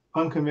with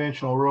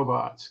unconventional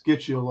robots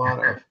gets you a lot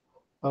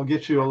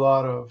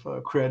of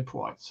cred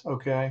points.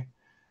 Okay,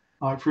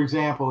 like for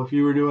example, if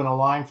you were doing a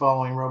line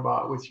following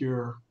robot with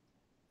your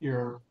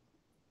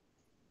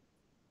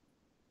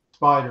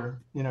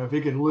spider, you know, if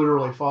it could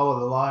literally follow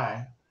the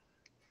line,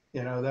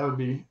 you know, that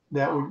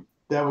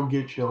would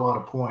get you a lot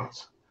of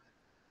points.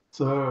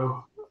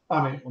 So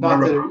I mean,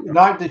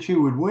 not that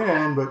you would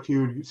win, but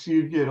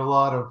you'd get a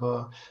lot of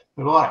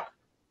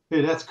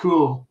hey, that's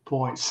cool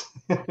points.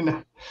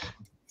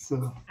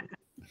 so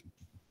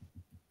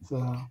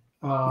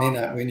may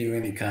not win you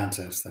any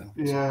contest though.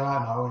 Yeah,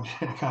 I know, win you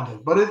any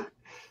contest, but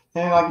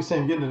and like you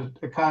say, getting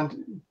a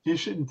contest, you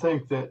shouldn't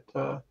think that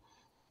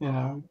you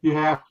know, you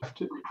have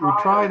to. We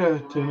try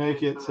to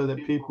make it so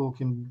that people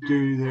can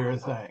do their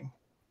thing.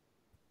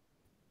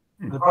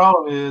 The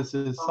problem is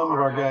some of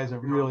our guys are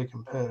really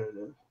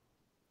competitive.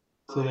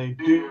 So they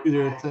do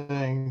their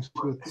things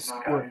with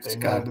what they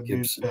know to be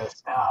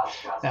best.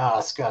 No,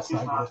 Scott's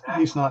not good.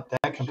 He's not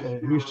that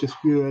competitive. He's just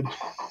good.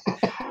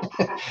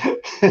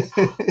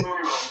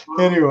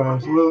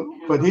 Anyways,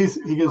 but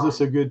he gives us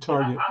a good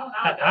target.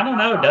 I don't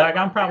know, Doug.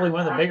 I'm probably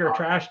one of the bigger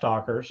trash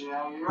talkers.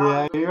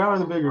 Yeah, you are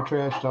the bigger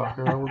trash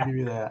talker. I will give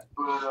you that.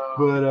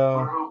 But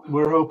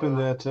we're hoping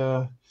that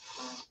to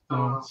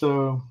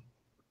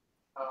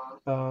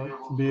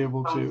be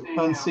able to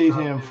unseat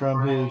him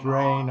from his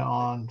reign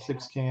on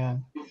 6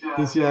 can.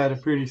 He's got a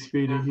pretty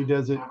speedy. He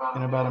does it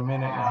in about 1.5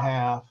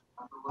 minutes,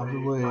 I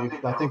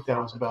believe. I think that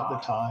was about the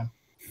time.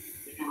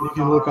 You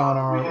can look on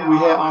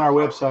our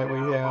website.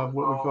 We have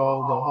what we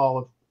call the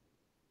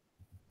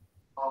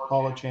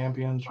Hall of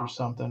Champions or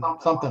something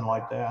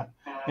like that,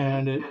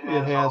 and it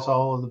has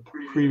all of the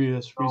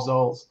previous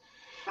results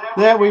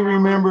that we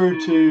remember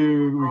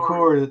to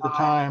record at the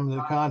time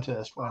the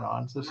contest went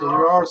on. So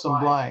there are some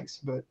blanks,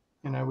 but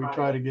you know, we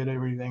try to get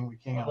everything we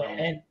can.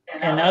 And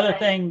another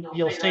thing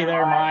you'll see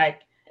there, Mike,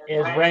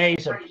 is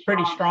Ray's a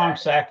pretty strong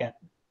second.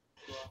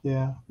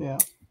 Yeah.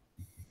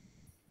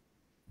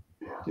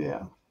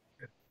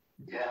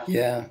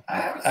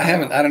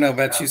 I don't know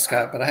about you,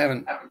 Scott, but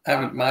I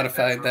haven't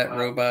modified that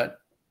robot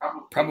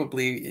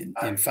probably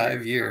in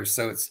 5 years.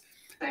 So it's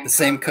the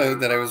same code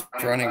that I was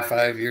running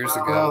 5 years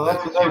ago. Well,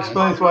 that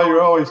explains why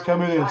you're always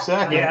coming in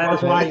second. Yeah,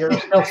 that's why you're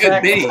still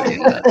second. Could be.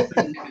 Yeah.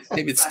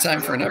 Maybe it's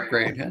time for an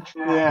upgrade, huh?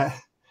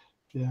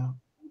 Yeah.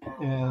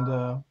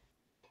 And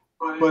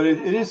but it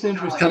is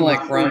interesting. Kind of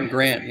like Ron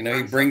Grant, you know,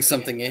 he brings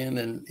something in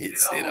and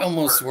it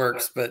almost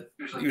works, but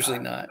usually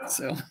not.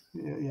 So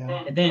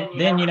yeah. And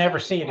then you never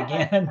see it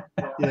again.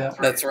 Yeah,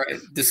 that's right.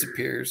 It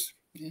disappears.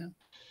 Yeah.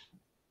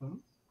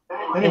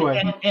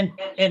 Anyway, and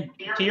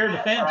to your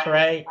defense,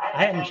 Ray,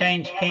 I hadn't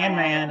changed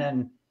CanMan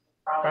in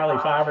probably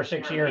 5 or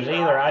 6 years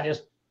either. I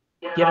just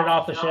get it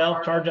off the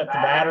shelf, charge up the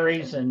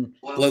batteries, and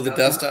blow the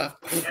dust off.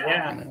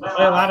 Yeah. You know.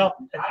 Well,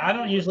 I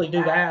don't usually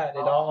do that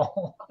at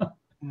all.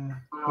 Yeah.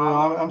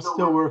 Well, I'm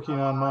still working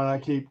on mine. I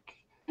keep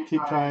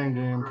trying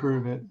to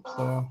improve it.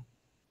 So,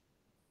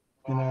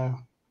 you know,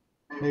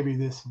 maybe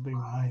this will be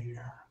my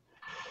year.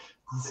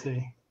 Let's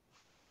see.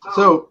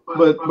 So,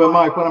 but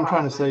Mike, what I'm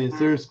trying to say is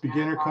there's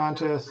beginner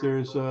contests,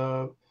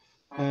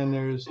 and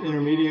there's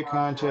intermediate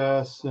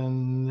contests,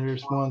 and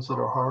there's ones that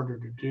are harder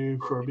to do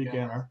for a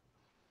beginner.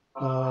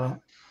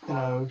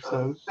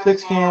 So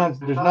 6 cans,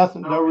 there's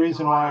no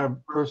reason why a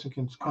person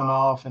can come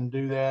off and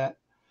do that,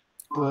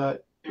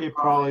 but it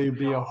probably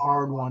be a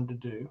hard one to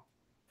do.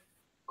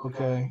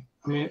 Okay.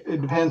 I mean,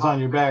 it depends on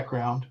your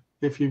background.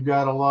 If you've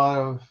got a lot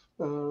of,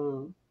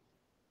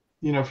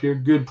 if you're a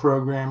good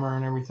programmer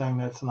and everything,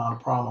 that's not a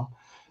problem.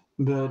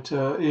 But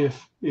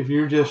if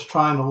you're just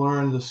trying to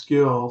learn the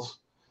skills,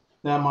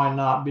 that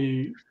might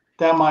be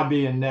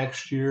a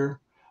next year,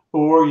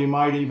 or you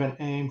might even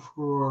aim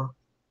for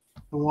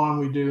the one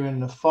we do in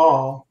the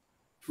fall,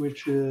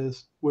 which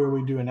is where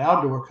we do an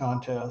outdoor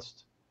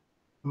contest,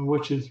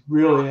 which is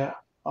really a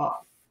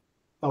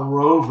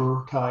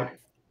rover type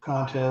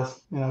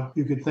contest.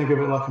 You could think of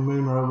it like a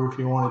moon rover if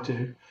you wanted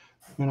to,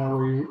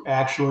 where you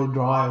actually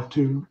drive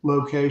to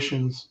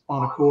locations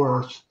on a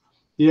course.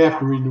 You have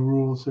to read the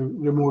rules.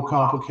 They're more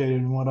complicated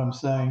than what I'm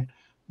saying.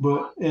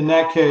 But in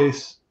that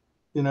case,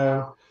 you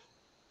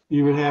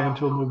would have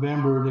until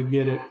November to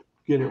get it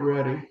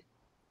ready,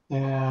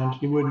 and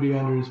you wouldn't be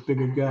under as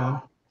big a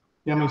gun.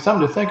 I mean,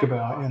 something to think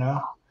about,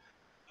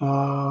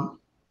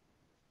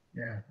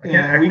 Yeah, I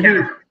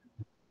can't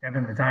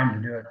having the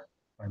time to do it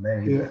by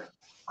May.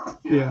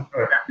 Yeah. So I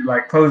have to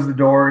like close the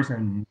doors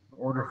and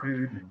order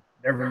food and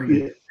never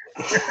leave.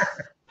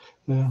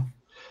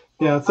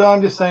 Yeah. So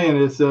I'm just saying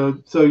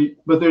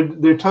but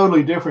they're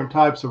totally different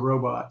types of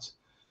robots.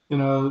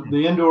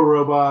 The indoor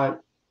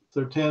robot,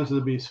 there tends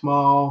to be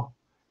small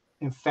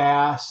and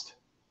fast,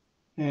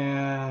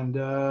 and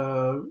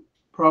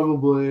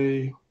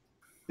probably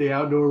the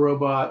outdoor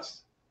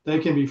robots, they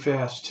can be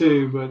fast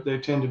too, but they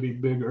tend to be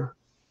bigger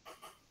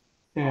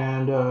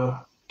and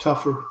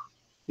tougher.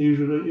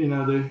 Usually,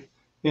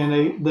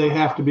 they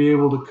have to be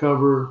able to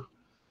cover,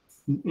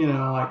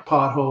 like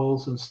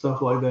potholes and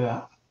stuff like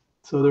that.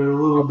 So they're a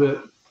little bit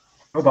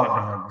robot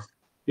dogs.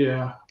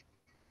 Yeah.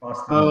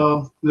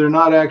 They're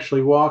not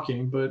actually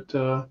walking, but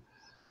the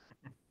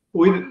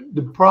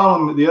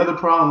other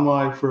problem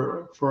like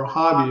for a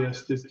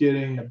hobbyist is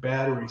getting a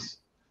battery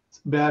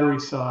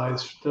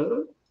size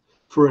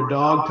for a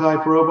dog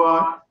type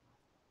robot.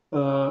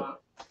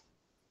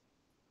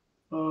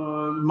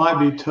 Might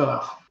be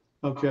tough.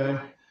 Okay.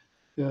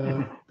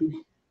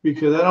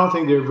 Because I don't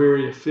think they're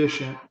very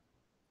efficient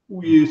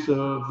use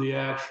of the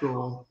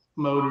actual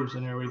motors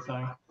and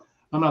everything.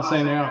 I'm not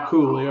saying they're not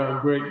cool. They are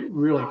great,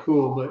 really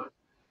cool, but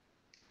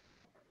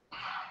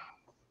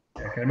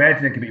I can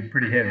imagine it can be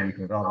pretty heavy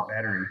with all the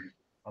battery,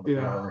 all the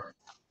power.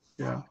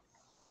 Yeah.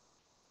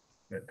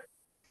 But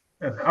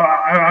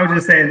I was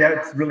just saying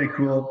that's really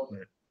cool,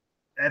 but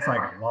that's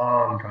like a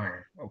long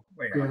time. Oh,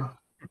 wait.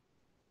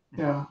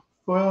 Yeah.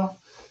 Well,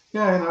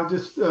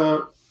 just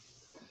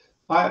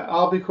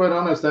I'll be quite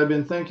honest. I've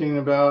been thinking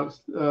about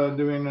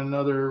doing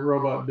another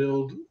robot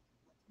build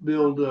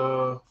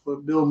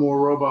more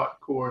robot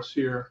course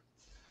here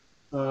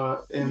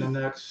in the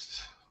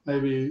next,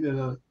 maybe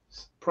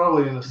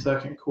probably in the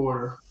second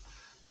quarter.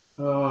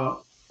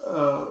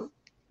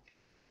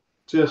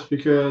 Just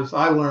because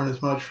I learn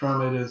as much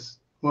from it as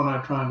when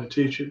I'm trying to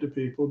teach it to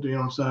people. Do you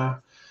know what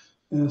I'm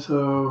saying? And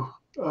so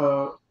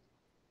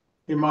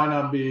it might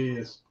not be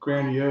as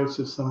grandiose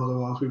as some of the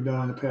ones we've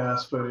done in the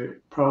past, but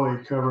it probably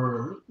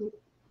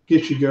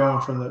get you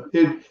going from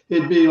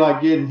it'd be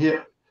like getting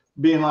hit,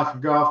 being like a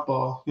golf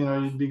ball.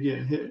 You'd be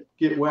getting hit,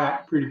 get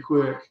whacked pretty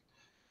quick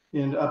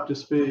and up to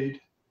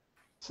speed.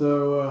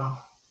 So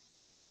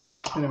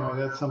anyway,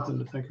 that's something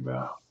to think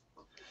about.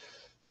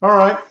 All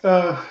right.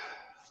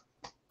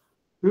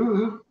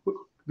 Who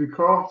did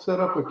Carl set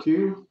up a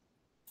queue?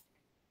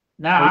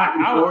 No,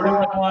 I was the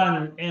only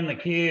one in the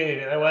queue.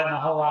 There wasn't a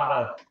whole lot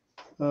of.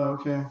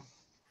 Okay.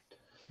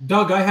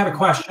 Doug, I had a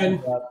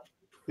question.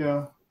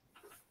 Yeah.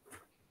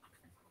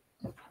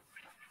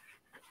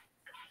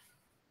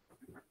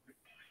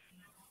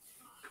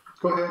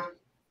 Go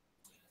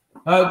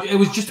ahead. It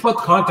was just about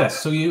the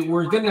contest. So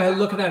we're going to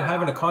look at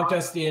having a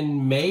contest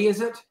in May,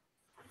 is it?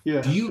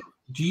 Yeah. Do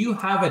you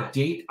have a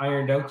date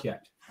ironed out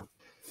yet?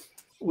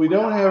 We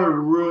don't have a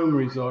room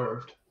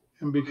reserved,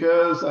 and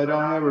because I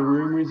don't have a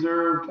room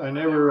reserved, I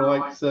never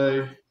like to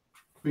say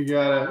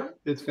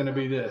it's going to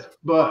be this.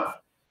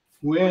 But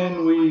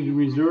when we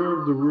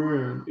reserve the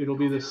room, it'll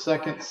be the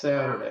second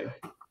Saturday.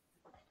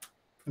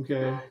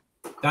 Okay.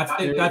 That's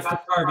the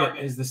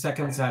target, is the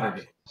second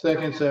Saturday.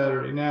 Second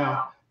Saturday.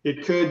 Now,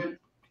 it could,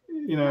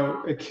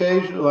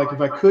 occasionally, like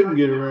if I couldn't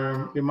get a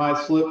room, it might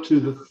slip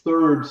to the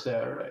third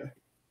Saturday.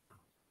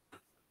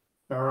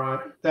 All right.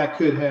 That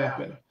could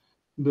happen.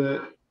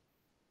 But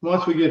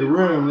once we get a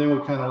room, then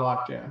we're kind of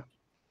locked in.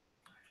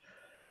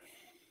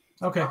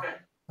 Okay.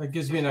 That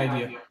gives me an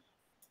idea.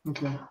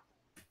 Okay.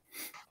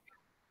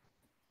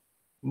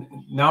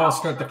 Now I'll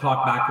start the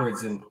clock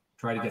backwards and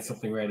try to get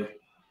something ready.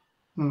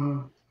 Mm-hmm.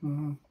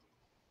 Mm-hmm.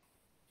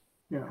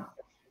 Yeah.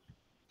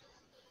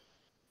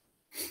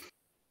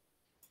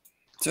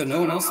 So no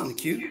one else in the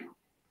queue?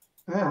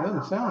 Yeah, it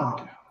doesn't sound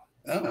like it.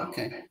 Oh,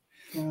 okay.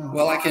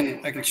 Well, I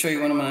can show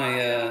you one of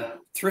my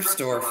thrift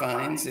store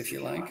finds if you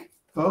like.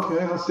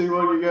 Okay, let's see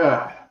what you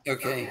got.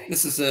 Okay,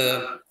 this is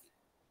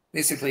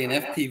basically an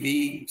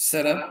FPV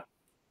setup.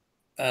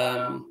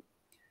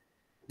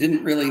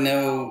 Didn't really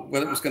know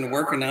whether it was going to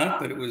work or not,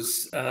 but it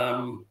was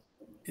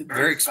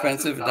very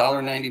expensive,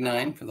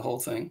 $1.99 for the whole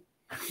thing.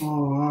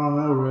 Oh, I don't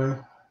know, Ray.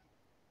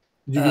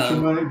 Did you get your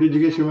money? Did you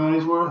get your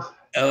money's worth?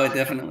 Oh, I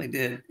definitely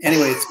did.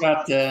 Anyway, it's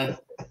got the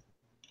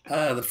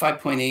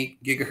 5.8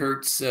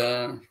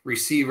 gigahertz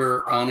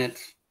receiver on it.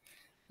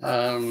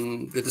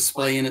 The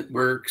display in it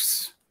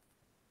works.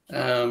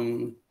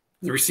 The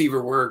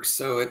receiver works,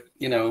 so it,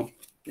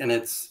 and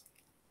it's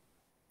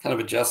kind of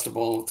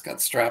adjustable. It's got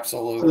straps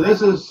all over. So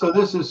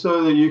this is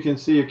so that you can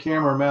see a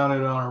camera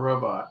mounted on a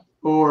robot,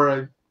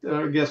 or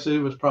I guess it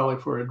was probably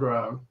for a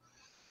drone.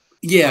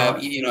 Yeah,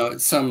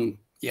 some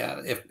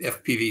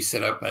FPV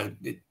setup.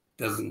 It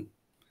didn't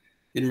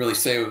really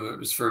say whether it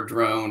was for a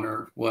drone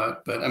or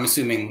what, but I'm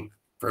assuming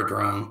for a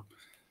drone.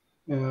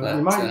 Yeah,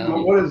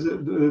 what is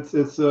it?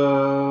 It's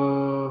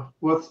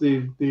what's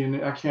the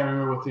I can't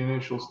remember what the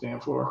initials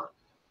stand for.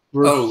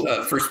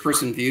 First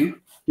person view.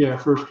 Yeah,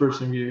 first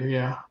person view.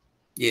 Yeah.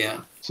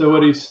 Yeah. So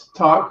what he's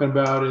talking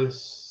about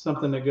is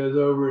something that goes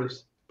over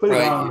his put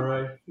it on,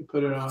 right? You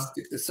put it on.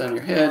 Stick this on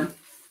your head.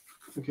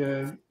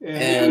 Okay.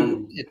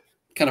 And it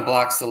kind of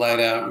blocks the light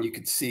out, and you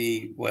can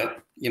see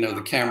what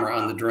the camera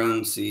on the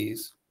drone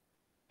sees.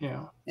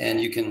 Yeah.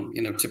 And you can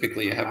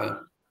typically have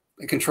a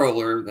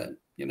controller that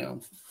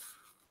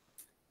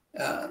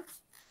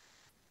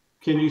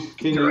can you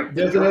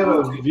does it have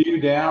a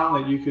view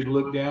down that you could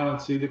look down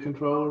and see the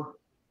controller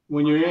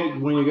when you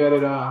got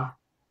it on?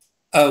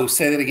 Oh,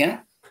 say that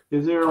again.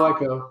 Is there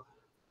like a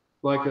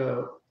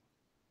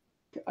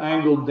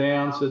angled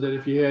down so that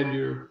if you had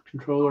your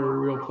controller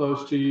real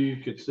close to you,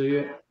 you could see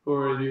it,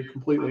 or are you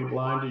completely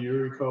blind to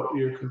your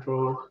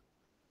controller?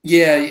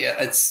 Yeah,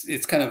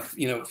 it's kind of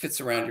it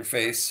fits around your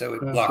face, so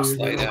it blocks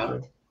light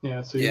out.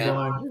 Yeah, so you're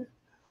blind.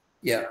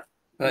 Yeah,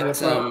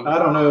 but I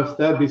don't know if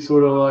that'd be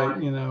sort of like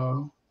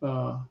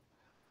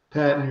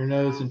patting your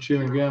nose and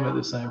chewing gum at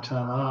the same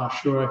time. I'm not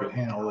sure I could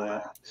handle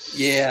that.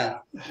 Yeah,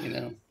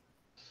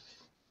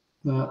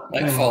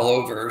 might fall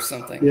over or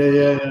something.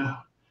 Yeah.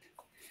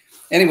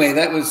 Anyway,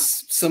 that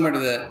was similar to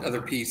the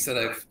other piece that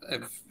I've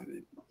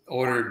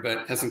ordered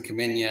but hasn't come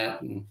in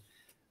yet. And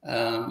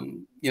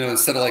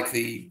instead of like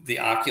the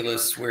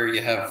Oculus where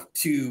you have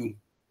two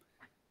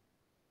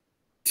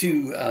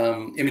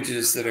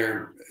images that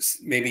are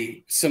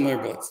maybe similar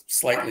but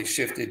slightly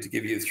shifted to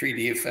give you a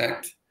 3D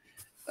effect,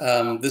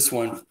 this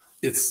one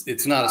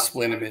it's not a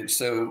split image.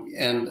 So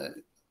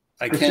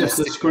I can't. It's just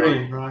the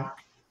screen, right?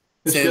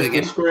 It's Say just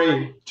the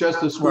screen,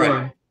 just the screen.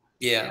 Right.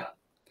 Yeah.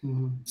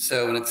 Mm-hmm.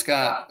 So, and it's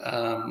got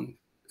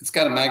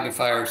a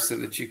magnifier so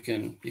that you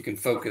can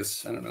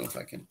focus. I don't know if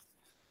I can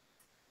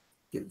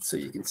get so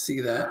you can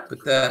see that,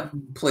 but that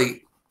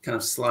plate kind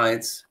of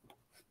slides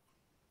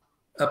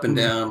up and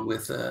down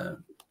with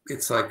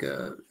it's like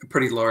a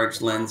pretty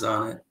large lens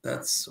on it.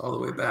 That's all the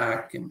way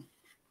back and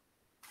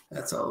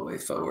that's all the way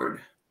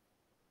forward.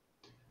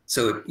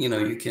 So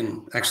you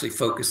can actually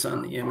focus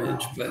on the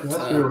image. But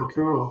that's really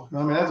cool.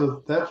 I mean,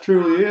 that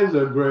truly is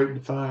a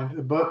great find.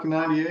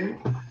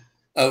 $1.98.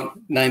 Oh,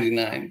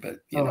 99, but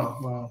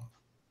wow.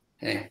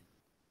 Hey.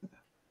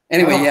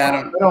 Anyway,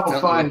 I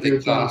don't find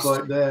good things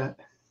like that.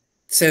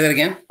 Say that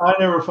again? I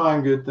never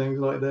find good things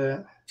like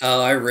that. Oh,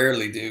 I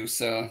rarely do.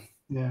 So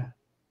yeah.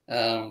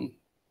 And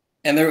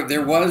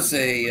there was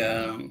a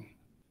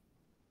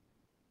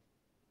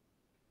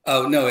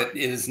oh no, it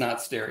is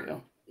not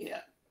stereo.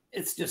 Yeah.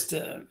 It's just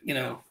a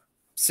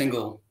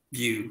single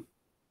view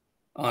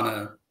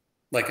on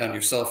on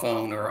your cell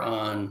phone or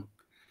on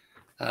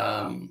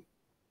an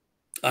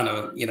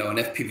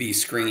FPV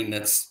screen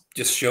that's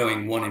just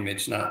showing one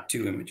image, not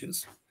two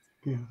images.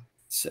 Yeah.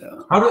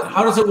 So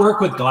how does it work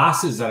with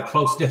glasses at a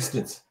close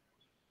distance?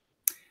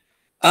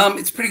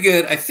 It's pretty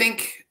good. I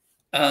think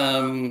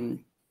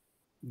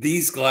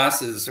these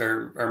glasses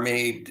are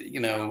made,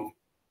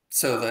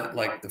 so that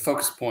like the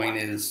focus point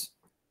is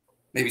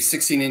maybe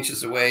 16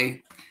 inches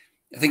away.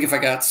 I think if I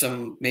got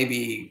some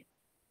maybe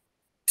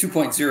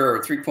 2.0 or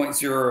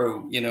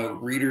 3.0,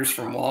 readers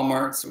from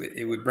Walmart, so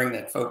it would bring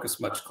that focus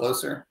much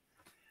closer.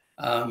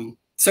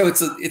 So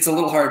it's a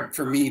little hard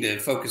for me to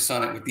focus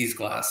on it with these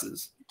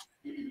glasses,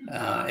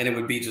 and it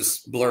would be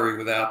just blurry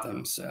without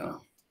them.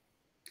 So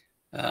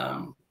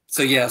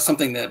yeah,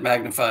 something that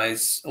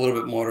magnifies a little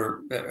bit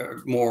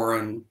more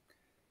and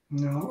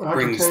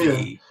brings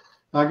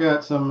I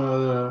got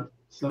some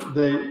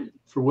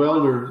for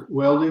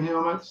welding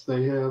helmets.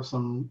 They have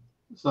some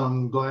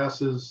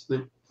glasses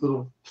that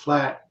little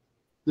flat.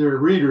 They're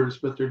readers,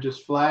 but they're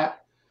just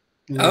flat.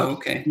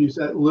 Okay. Use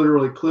that,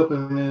 literally clip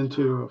them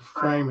into a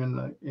frame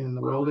in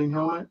the welding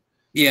helmet.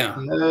 Yeah.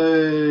 And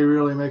they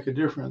really make a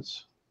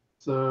difference.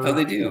 So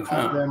they do.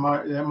 Huh?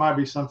 That might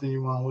be something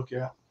you want to look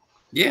at.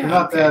 Yeah. They're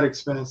not that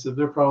expensive.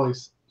 They're probably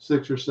 $6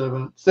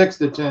 to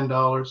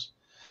 $10.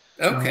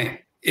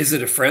 Okay. Is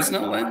it a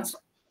Fresnel lens?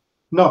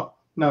 No.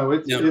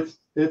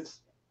 It's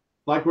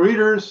like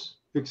readers.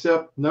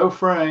 except no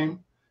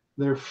frame.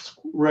 They're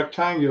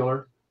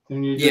rectangular,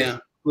 and you just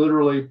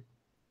literally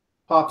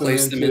pop them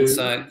place into, them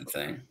inside the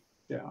thing.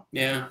 Yeah.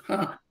 Yeah.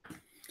 Huh.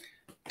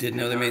 Didn't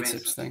know they made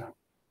such thing.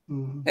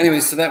 Mhm. Anyway,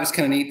 so that was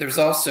kind of neat. There's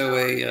also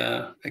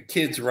a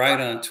kid's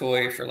ride-on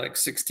toy for like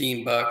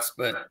 $16,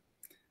 but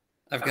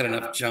I've got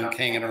enough junk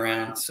hanging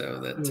around so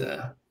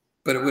that.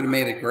 But it would have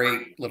made a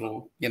great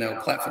little,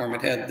 platform.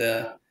 It had,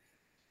 I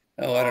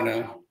don't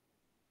know,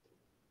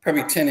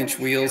 probably 10-inch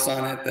wheels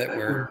on it that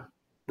were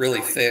really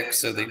thick,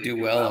 so they do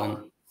well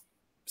on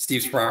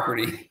Steve's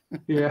property.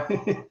 Yeah.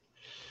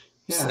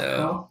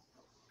 So,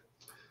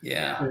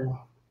 yeah.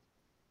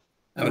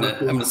 I'm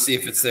gonna see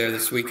if it's there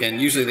this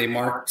weekend. Usually they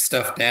mark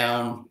stuff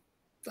down.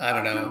 I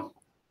don't know.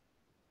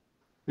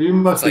 You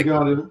must be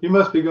going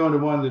to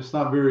one that's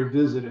not very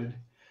visited.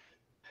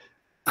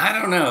 I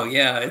don't know.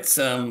 Yeah, it's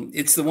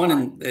the one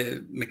in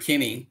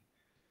McKinney.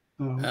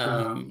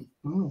 Oh,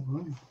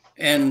 okay.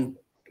 And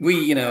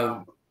we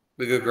go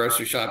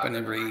grocery shopping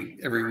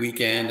every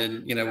weekend,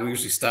 and we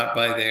usually stop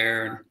by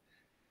there.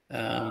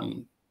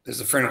 And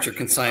there's a furniture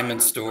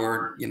consignment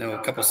store, a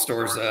couple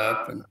stores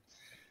up, and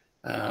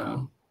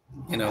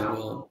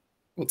we'll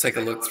take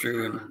a look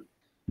through and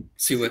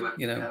see what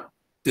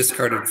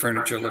discarded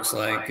furniture looks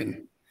like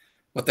and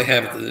what they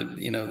have at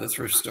the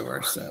thrift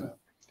store. So,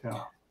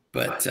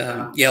 but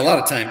a lot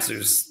of times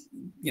there's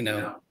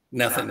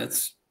nothing.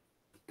 It's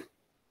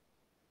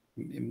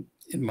in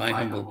my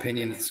humble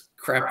opinion, it's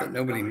crap that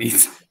nobody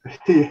needs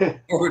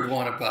or would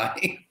want to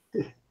buy.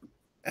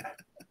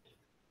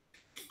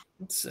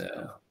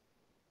 So,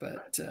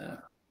 but so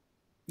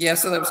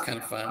that was kind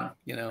of fun,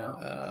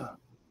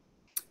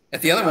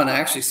 At the other one, I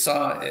actually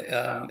saw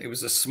it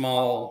was a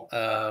small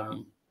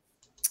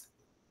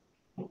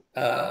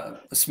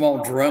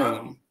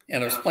drone,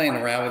 and I was playing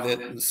around with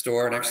it in the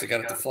store, and actually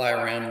got it to fly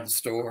around in the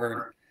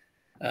store.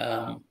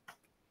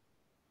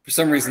 For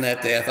some reason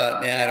that day, I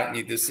thought, I don't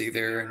need this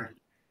either.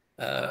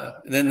 And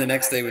then the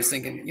next day, I was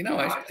thinking,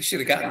 I should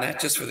have gotten that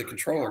just for the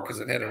controller, because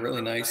it had a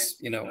really nice,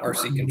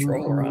 RC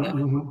controller on it.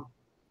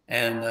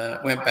 And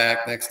went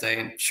back next day,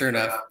 and sure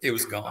enough, it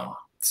was gone.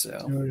 So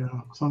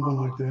something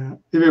like that.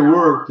 If it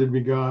worked, it'd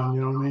be gone.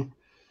 You know what I mean?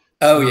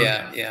 Oh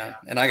yeah.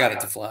 And I got it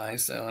to fly.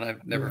 So, and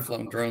I've never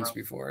flown drones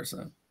before.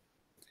 So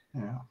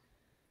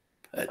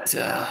But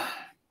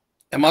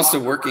I'm also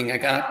working. I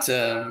got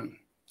kind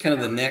of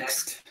the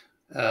next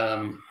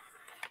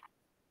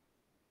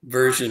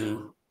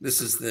version. This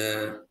is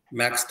the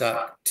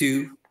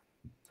Max.2,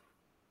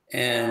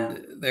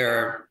 and there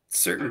are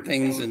certain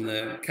things in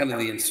the kind of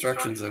the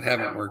instructions that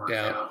haven't worked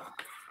out.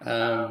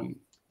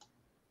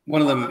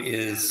 One of them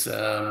is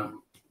I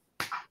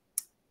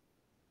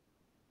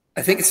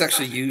think it's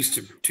actually used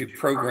to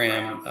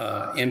program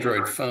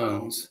Android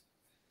phones.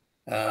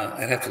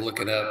 I'd have to look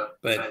it up,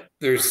 but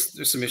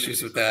there's some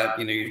issues with that.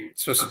 You're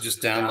supposed to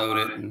just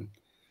download it and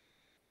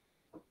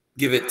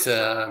give it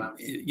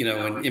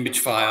an image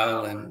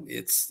file, and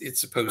it's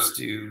supposed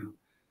to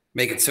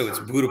make it so it's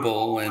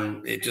bootable,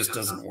 and it just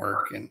doesn't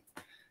work. And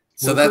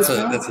so that's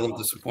a little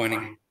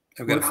disappointing.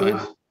 I've got to find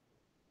it.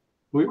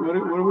 What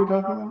are we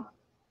talking about?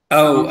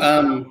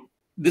 Oh,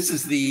 this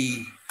is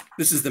the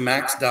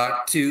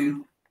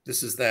Max.2.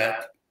 This is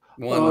that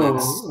one.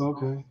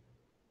 Okay.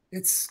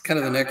 It's kind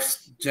of the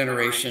next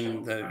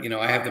generation.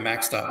 I have the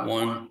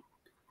Max.1,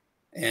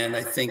 and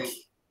I think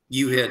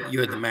you had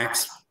the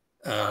Max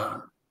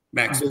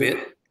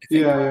Bit.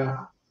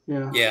 Yeah.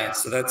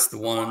 So that's the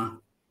one,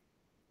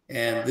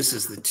 and this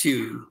is the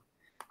 2,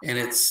 and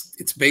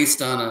it's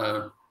based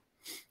on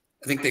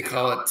I think they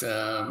call it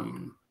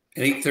an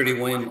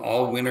 831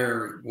 all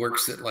winner,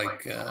 works at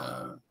like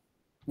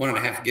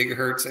 1.5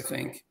 gigahertz, I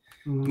think.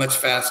 Much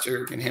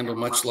faster, can handle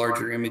much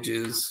larger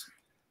images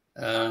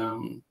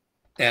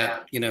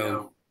at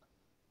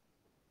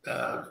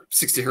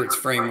 60 hertz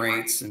frame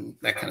rates and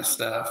that kind of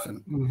stuff.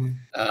 And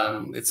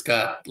it's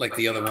got, like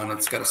the other one,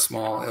 it's got a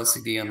small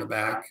LCD on the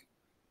back.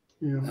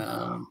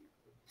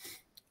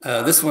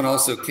 This one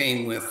also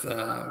came with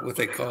what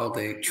they called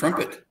a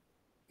trumpet,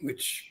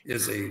 which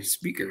is a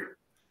speaker.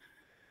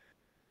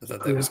 I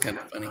thought that was kind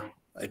of funny.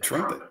 A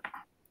trumpet.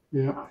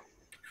 Yeah.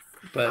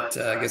 But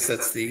I guess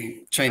that's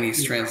the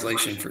Chinese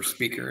translation for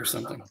speaker or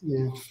something.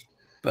 Yeah.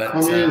 But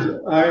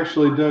I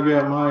actually dug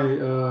out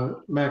my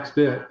Max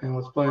Bit and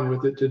was playing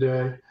with it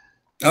today.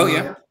 Oh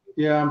yeah.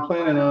 Yeah, I'm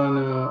planning on.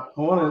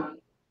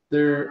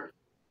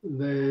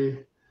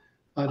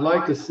 I'd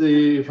like to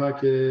see if I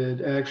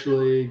could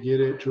actually get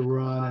it to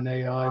run an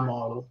AI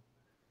model.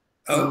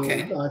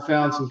 Okay. I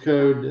found some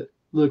code that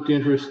looked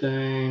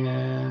interesting,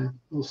 and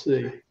we'll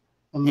see.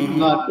 I'm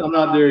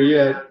not there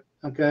yet.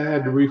 Okay, I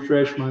had to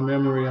refresh my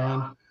memory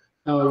on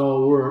how it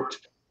all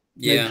worked.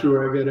 Yeah. Make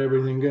sure I got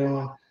everything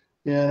going.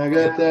 Yeah, and I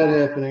got that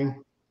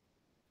happening.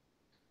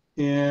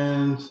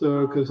 And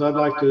so, because I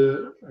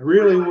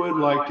really would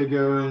like to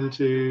go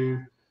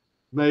into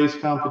base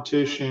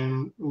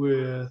competition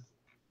with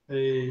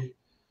a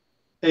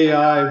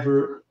AI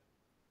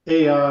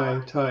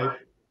type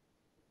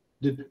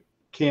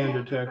CAN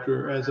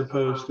detector as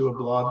opposed to a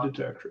blob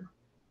detector.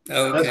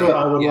 Okay. That's what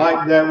I would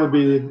like.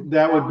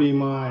 That would be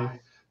my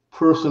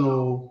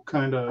personal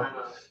kind of,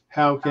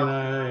 how can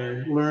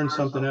I learn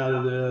something out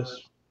of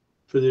this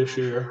for this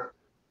year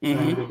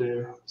thing to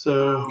do.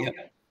 So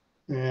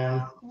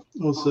yeah,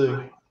 we'll see.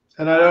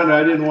 And I don't know,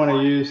 I didn't want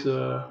to use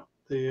the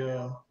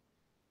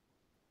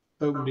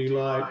OpenD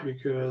Lite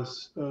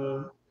because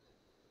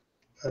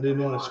I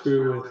didn't want to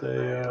screw with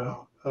a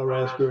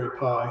Raspberry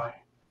Pi.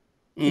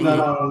 Not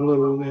on a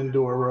little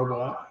indoor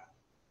robot.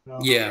 No.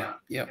 Yeah.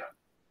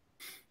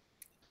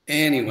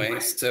 Anyway,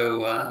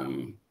 so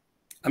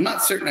I'm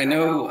not certain. I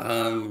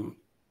know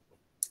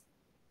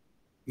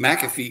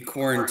McAfee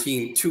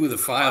quarantined 2 of the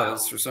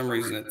files for some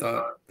reason. It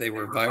thought they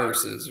were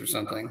viruses or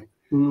something.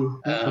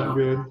 That's not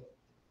good.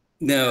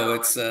 No,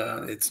 it's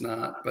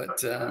not. But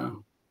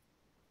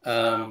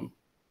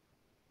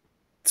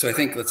so I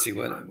think, let's see,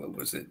 what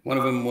was it? One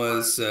of them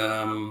was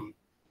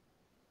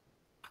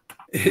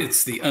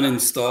it's the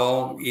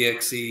uninstall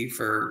exe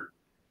for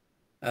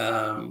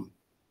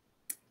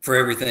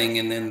everything,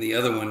 and then the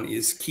other one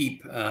is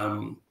keep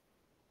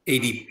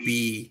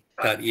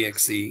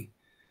adb.exe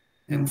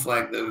and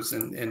flag those,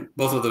 and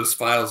both of those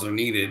files are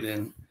needed,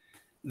 and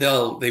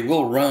they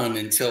will run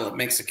until it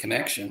makes a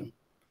connection.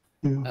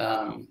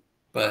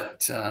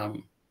 But I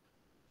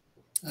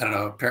don't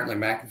know. Apparently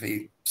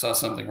McAfee saw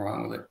something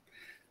wrong with it.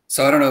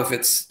 So I don't know if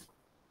it's,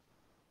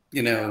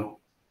 that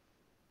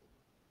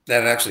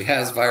it actually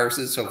has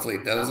viruses. Hopefully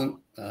it doesn't.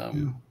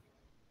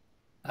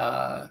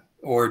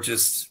 Or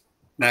just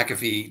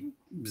McAfee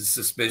is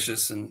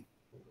suspicious and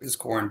is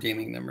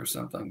quarantining them or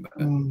something. But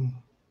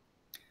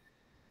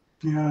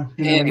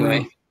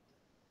anyway.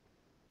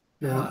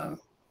 Yeah.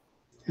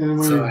 And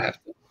when so you're I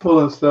have to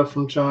pulling stuff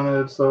from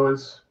China, it's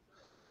always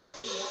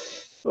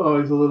a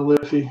little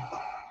iffy.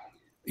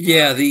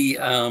 Yeah, the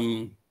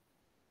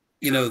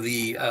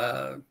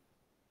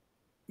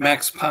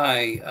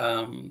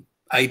MaxPi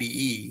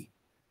IDE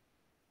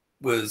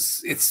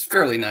it's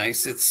fairly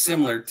nice. It's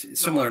similar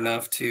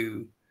enough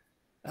to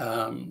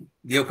the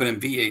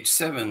OpenMV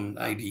H7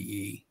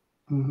 IDE.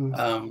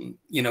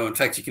 In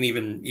fact, you can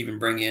even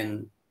bring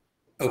in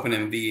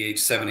OpenMV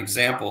H7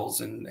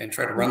 examples and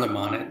try to run them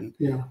on it. And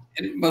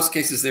in most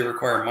cases, they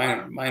require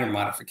minor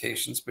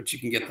modifications, but you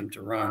can get them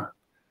to run.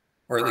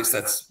 Or at least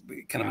that's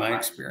kind of my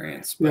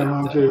experience. But,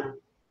 mine too.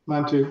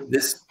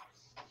 The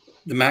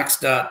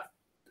MaxDoc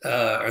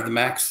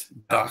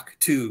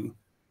 2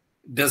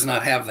 does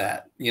not have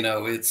that.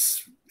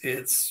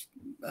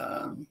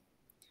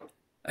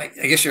 I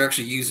guess you're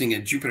actually using a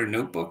Jupyter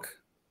notebook.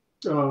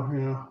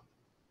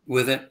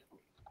 With it.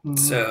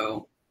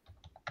 So,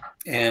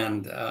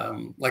 and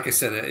like I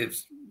said,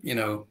 it's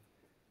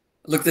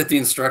looked at the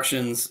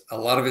instructions. A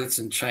lot of it's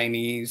in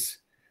Chinese.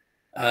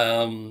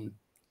 In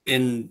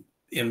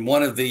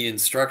one of the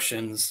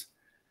instructions,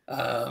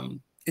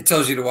 it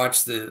tells you to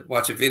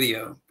watch a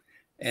video,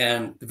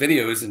 and the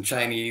video is in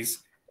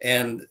Chinese,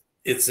 and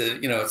it's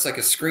it's like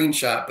a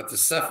screenshot, but the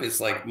stuff is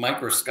like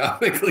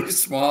microscopically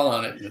small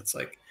on it, and it's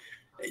like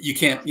you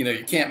can't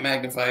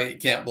magnify it, you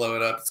can't blow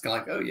it up. It's kind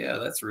of like, oh yeah,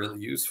 that's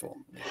really useful.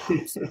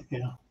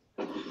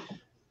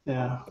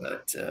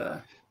 But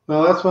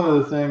well, that's one of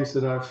the things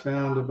that I've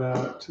found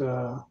about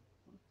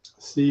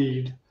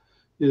Seed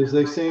is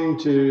they seem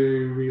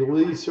to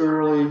release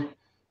early,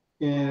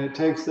 and it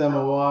takes them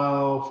a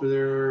while for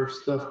their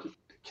stuff to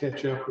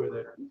catch up with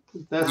it.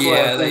 That's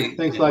why I think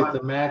things like the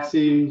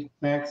Maxi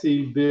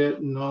bit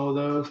and all of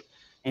those,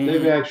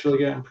 they've actually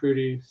gotten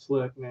pretty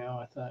slick now,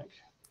 I think.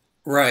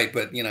 Right,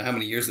 but how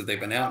many years have they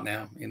been out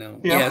now?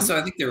 So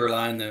I think they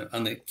rely on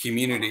the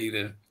community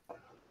to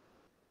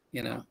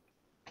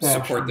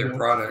support their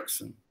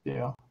products, and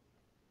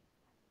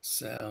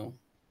so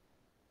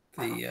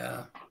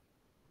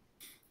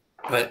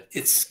but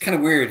it's kind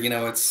of weird,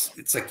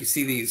 it's like you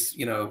see these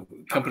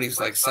companies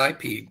like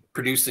SciPe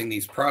producing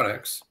these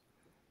products,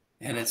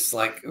 and it's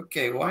like,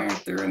 okay, why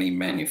aren't there any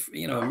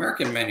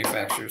American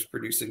manufacturers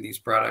producing these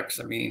products?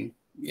 I mean,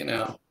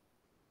 Yeah,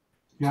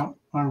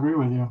 I agree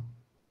with you.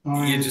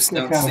 You just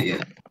don't see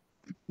it.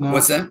 No,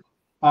 what's that?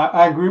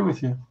 I agree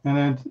with you,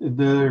 and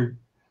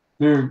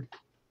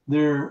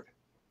they're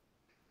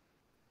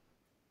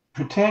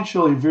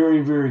potentially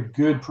very, very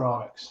good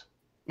products.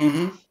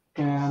 And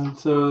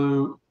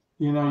so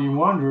you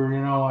wonder,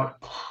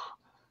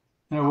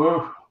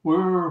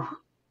 where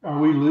are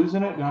we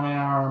losing it? I mean,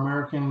 our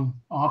American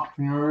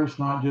entrepreneurs,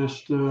 not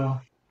just,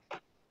 or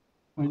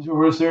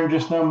is there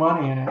just no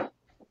money in it?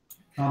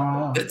 I don't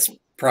know. That's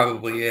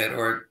probably it,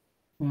 or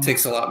it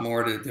takes a lot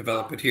more to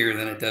develop it here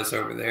than it does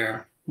over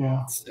there.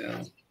 Yeah.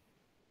 So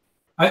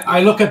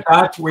I look at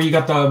that where you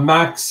got the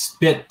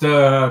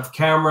MaxBit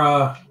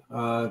camera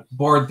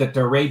board that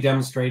Ray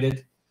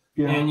demonstrated,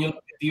 and you look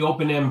at the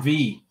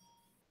OpenMV,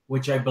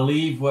 which I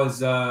believe was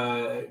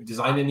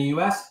designed in the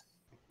US.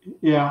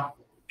 Yeah.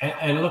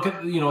 And look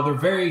at, they're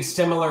very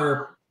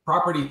similar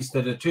properties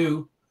to the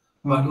two,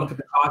 but look at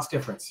the cost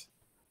difference.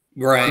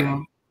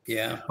 Right.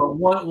 Yeah. But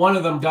one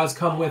of them does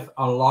come with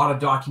a lot of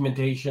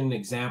documentation,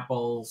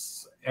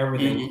 examples,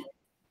 everything.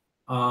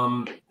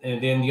 And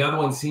then the other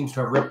one seems to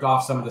have ripped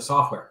off some of the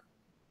software.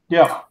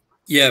 Yeah.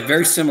 Yeah,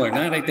 very similar.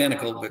 Not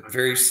identical, but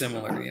very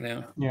similar, you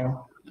know. Yeah.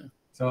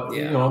 So,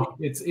 Yeah. you know,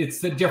 it's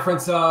the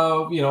difference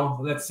of, you know,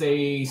 let's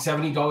say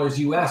 $70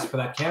 US for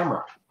that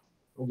camera,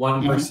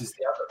 one versus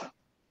the other.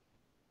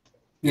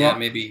 Yeah,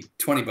 maybe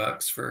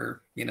 $20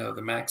 for, you know,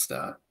 the Max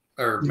Dot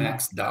or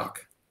Max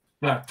Dock.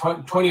 Yeah,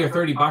 20 or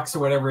 $30 or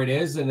whatever it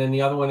is, and then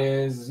the other one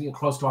is, you know,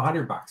 close to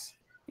 $100.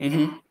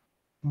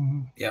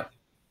 Yeah.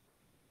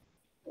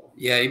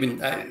 Yeah,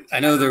 even I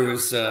know there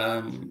was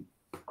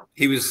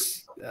he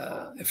was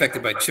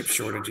affected by chip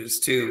shortages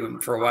too,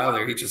 and for a while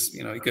there he just,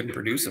 you know, he couldn't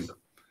produce them.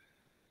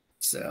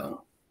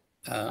 So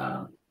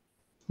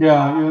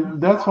yeah,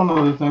 that's one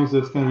of the things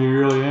that's going to be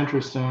really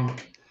interesting.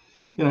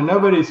 You know,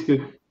 nobody's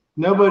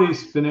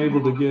been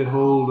able to get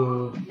hold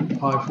of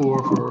Pi 4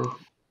 for a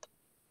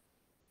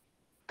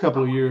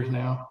couple of years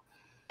now.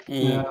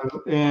 You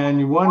know, and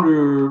you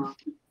wonder,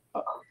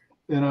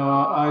 you know,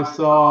 I'm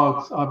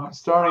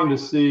starting to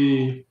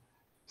see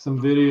some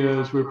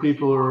videos where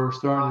people are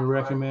starting to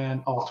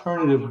recommend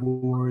alternative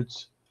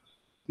boards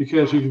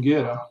because you can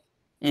get them.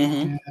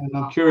 And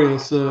I'm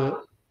curious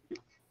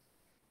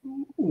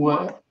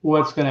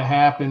what's going to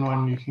happen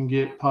when you can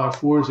get Pi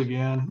 4s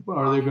again.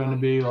 Are they going to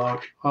be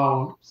like,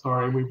 oh,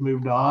 sorry, we've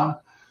moved on?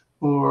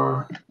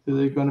 Or is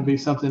it going to be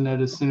something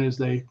that as soon as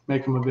they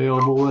make them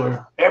available,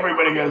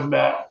 everybody goes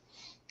back?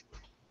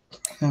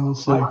 And we'll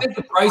see. I think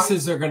the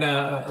prices are going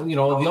to, you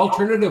know, the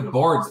alternative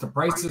boards, the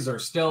prices are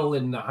still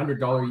in the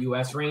 $100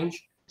 US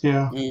range.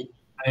 Yeah.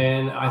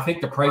 And I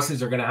think the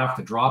prices are going to have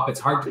to drop. It's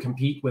hard to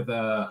compete with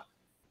a,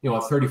 you know,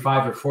 a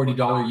 $35 or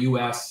 $40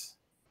 US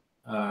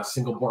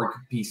single board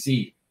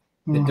PC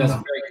that does a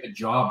very good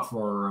job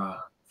for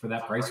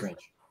that price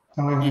range.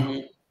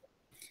 And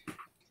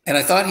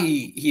I thought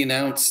he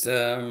announced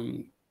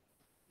the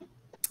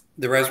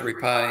Raspberry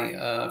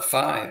Pi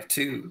 5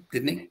 too,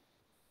 didn't he?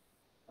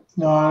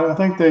 No, I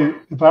think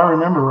if I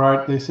remember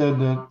right, they said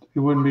that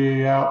it wouldn't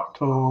be out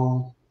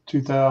till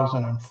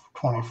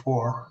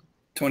 2024.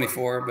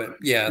 24, but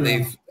yeah,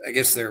 I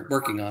guess they're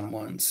working on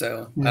one.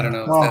 So Yeah. I don't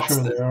know Well, if that's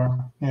I'm sure they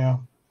are. Yeah.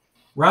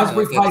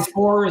 Raspberry Pi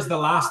 4 is the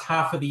last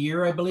half of the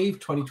year, I believe,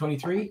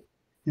 2023.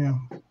 Yeah.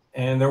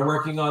 And they're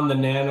working on the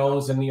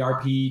Nanos and the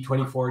RP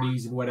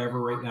 2040s and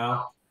whatever right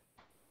now.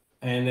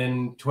 And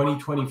then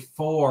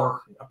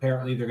 2024,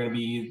 apparently they're going to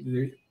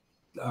be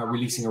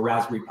releasing a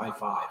Raspberry Pi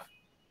 5.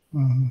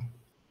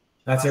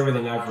 That's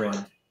everything I've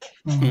read.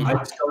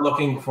 I'm still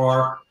looking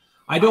for,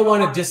 I don't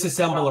want to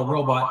disassemble a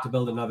robot to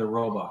build another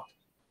robot.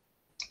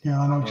 Yeah,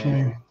 I know what you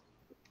mean.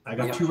 I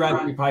got 2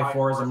 Raspberry Pi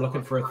 4s. I'm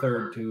looking for a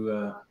third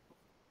to.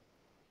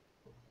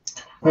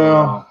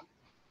 Well,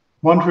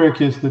 one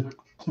trick is to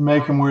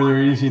make them where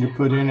they're easy to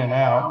put in and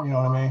out. You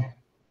know what I mean?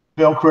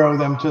 Velcro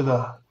them to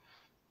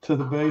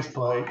the base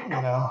plate, you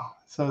know,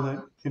 so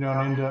that you don't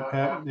end up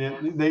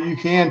that you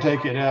can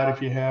take it out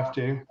if you have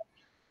to.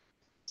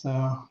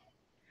 So,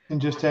 and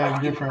just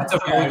have different.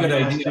 That's a very good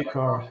idea. SD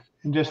cards,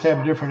 and just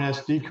have different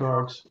SD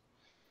cards,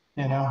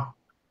 you know.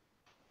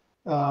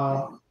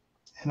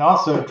 And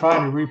also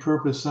trying to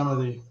repurpose some of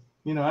the,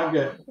 you know, I've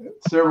got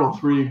several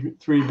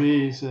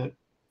 3Bs that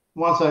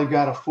once I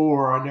got a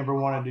 4, I never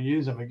wanted to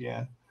use them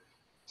again.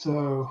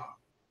 So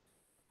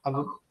I'd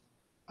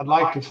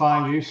like to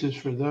find uses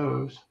for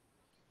those.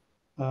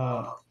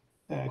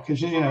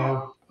 Because, you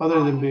know,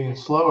 other than being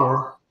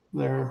slower,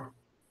 they're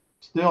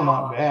still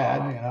not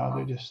bad. You know,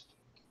 they're just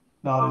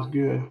not as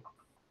good.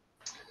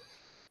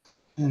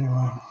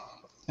 Anyway,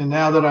 and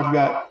now that I've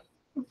got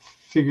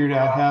figured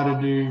out how to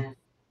do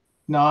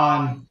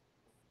non-fan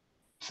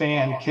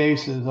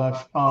cases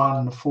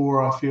on the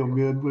 4, I feel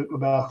good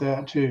about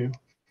that too.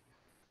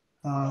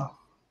 Don't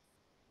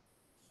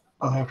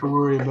have to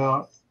worry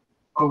about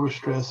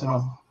overstressing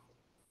them.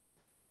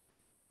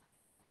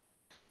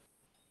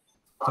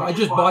 So I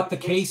just bought the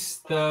case,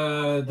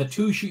 the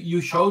 2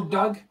 you showed,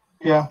 Doug.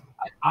 Yeah.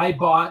 I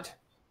bought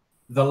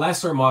the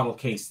lesser model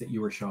case that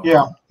you were showing.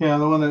 Yeah, yeah,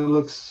 the one that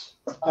looks.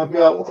 I've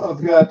got. I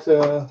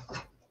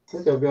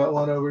think I've got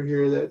one over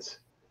here.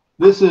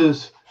 This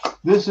is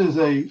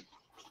an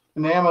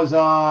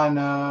Amazon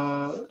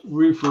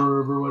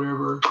refurb or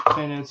whatever,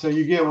 and so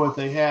you get what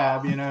they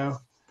have, you know.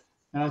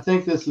 And I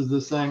think this is the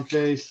same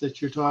case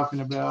that you're talking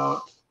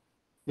about,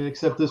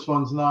 except this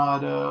one's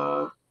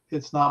not.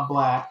 It's not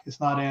black. It's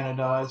not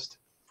anodized.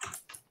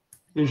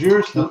 Is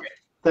yours?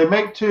 They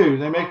make 2.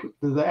 They make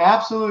the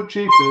absolute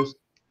cheapest.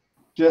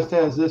 Just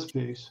has this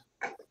piece.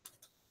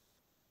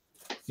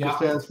 Yeah.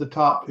 Just has the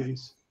top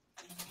piece.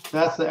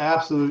 That's the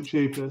absolute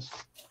cheapest.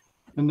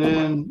 And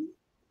then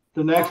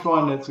the next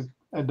one that's $1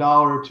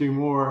 or $2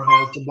 more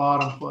has the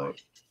bottom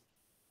plate.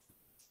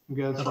 It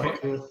goes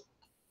like this.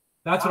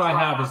 That's what I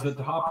have, is the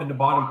top and the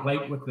bottom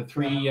plate with the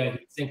 3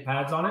 heatsink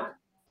pads on it.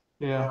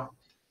 Yeah.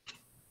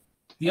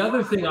 The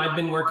other thing I've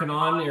been working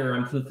on, or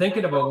I'm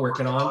thinking about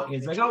working on,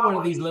 is I got one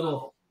of these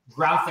little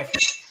graphic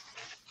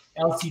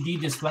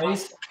LCD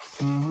displays,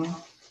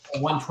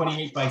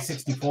 128 by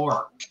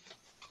 64.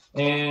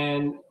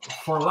 And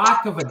for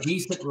lack of a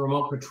decent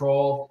remote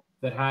control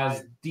that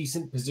has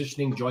decent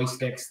positioning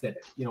joysticks that,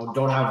 you know,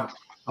 don't have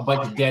a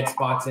bunch of dead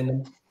spots in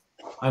them,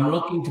 I'm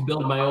looking to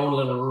build my own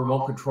little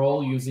remote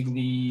control using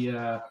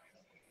the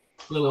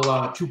little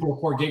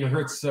 2.4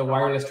 gigahertz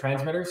wireless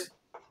transmitters.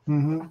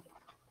 Mm-hmm.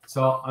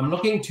 So I'm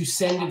looking to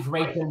send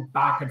information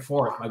back and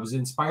forth. I was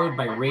inspired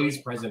by Ray's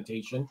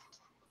presentation.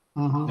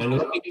 Mm-hmm. And I'm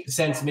looking to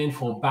send some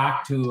info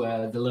back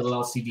to the little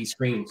LCD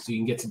screen so you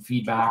can get some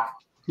feedback.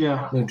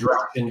 Yeah.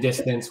 Direction,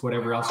 distance,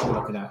 whatever else you're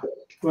looking at.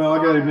 Well, I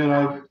got to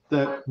admit,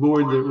 that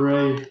board that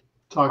Ray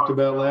talked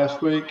about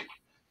last week,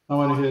 I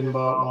went ahead and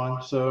bought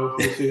one. So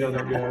we'll see how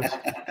that goes.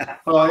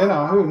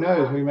 Well, who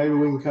knows? Maybe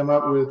we can come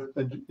up with,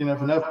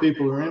 if enough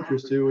people are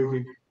interested, we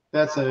could.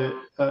 That's a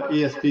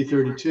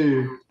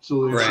ESP32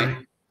 solution. Right.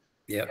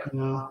 Yep.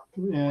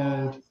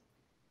 And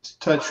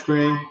touch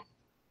screen.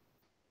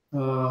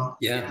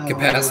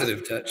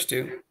 Capacitive touch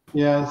too.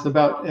 Yeah, it's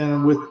about,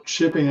 and with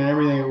shipping and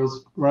everything, it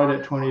was right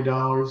at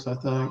 $20, I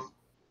think.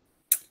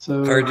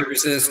 So hard to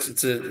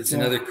resist. It's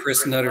another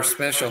Chris Nutter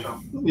special.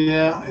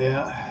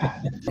 Yeah.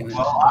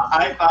 Well,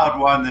 I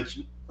found one that's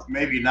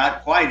maybe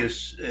not quite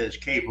as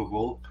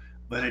capable,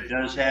 but it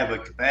does have a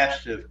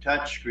capacitive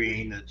touch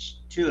screen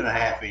that's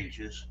 2.5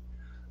 inches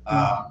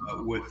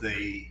with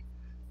the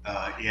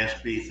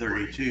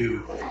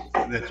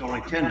ESP32 that's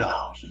only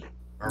 $10.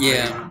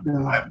 Yeah.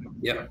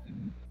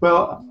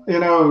 Well,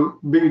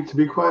 to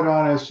be quite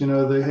honest,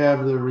 they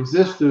have the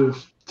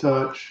resistive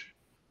touch,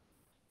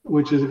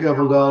 which is a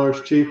couple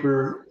 $dollars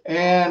cheaper.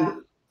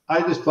 And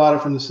I just bought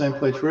it from the same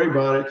place Ray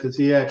bought it because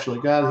he actually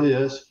got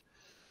his.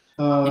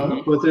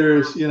 But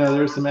there's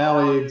some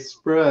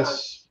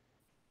AliExpress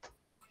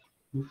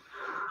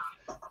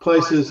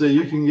places that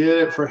you can get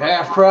it for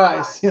half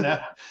price. I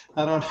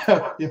don't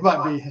know. It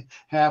might be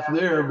half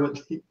there,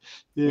 but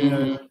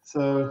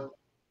so.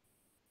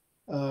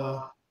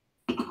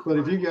 But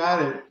if you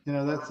got it,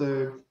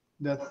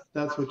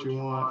 that's what you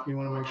want. You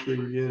want to make sure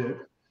you get it.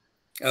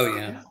 Oh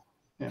yeah.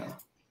 Yeah.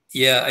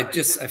 Yeah. I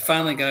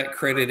finally got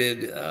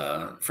credited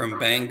from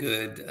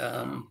Banggood.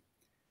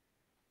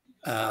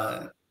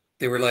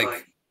 They were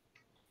like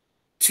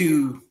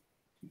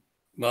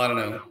I don't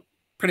know,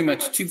 pretty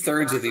much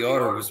 2/3 of the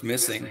order was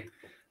missing.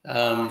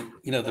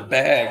 The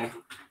bag,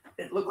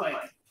 it looked like,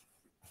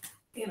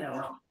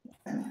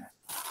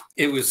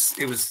 it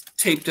was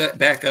taped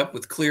back up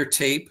with clear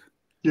tape.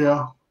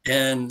 Yeah.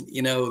 And,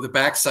 the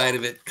backside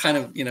of it kind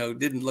of,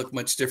 didn't look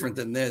much different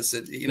than this.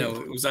 It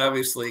was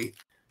obviously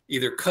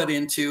either cut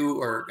into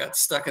or got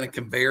stuck in a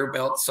conveyor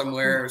belt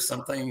somewhere or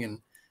something. And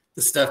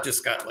the stuff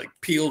just got like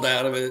peeled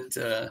out of it.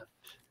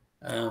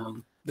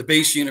 The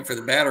base unit for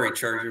the battery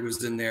charger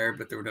was in there,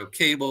 but there were no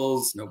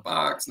cables, no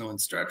box, no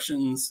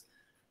instructions.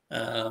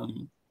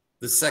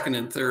 The second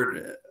and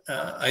third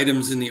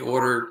items in the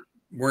order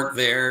weren't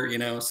there,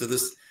 so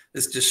this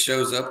just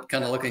shows up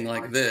kind of looking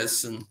like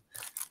this. And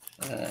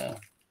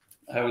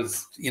I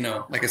was,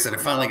 like I said, I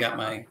finally got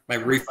my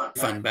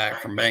refund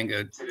back from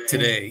Banggood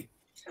today,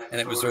 and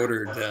it was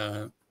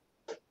ordered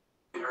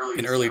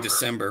in early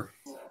December.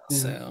 Yeah.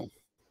 So,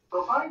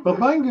 but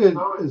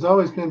Banggood has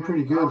always been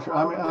pretty good.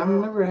 I've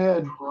never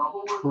had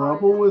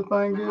trouble with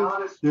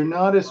Banggood. They're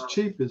not as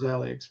cheap as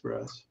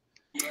AliExpress.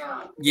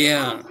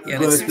 Yeah.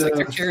 And it seems like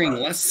they're carrying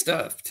less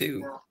stuff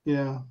too.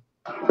 Yeah.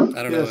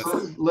 I don't know.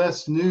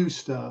 Less new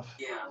stuff.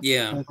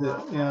 Yeah.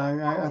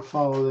 I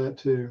follow that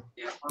too.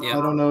 Yeah.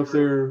 I don't know if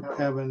they're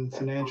having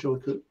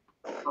financial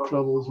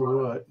troubles or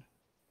what.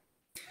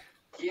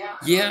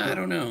 Yeah, I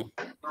don't know.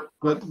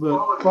 But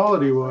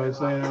quality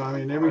wise,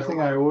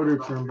 everything I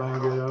ordered from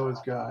Banggood I always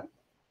got.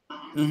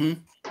 Mm-hmm.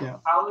 Yeah.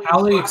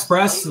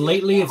 AliExpress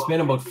lately, it's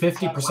been about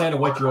 50% of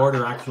what you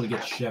order actually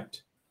gets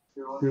shipped.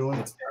 Really?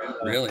 It's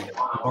Really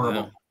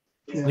horrible.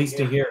 Yeah. At least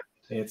to hear.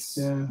 It's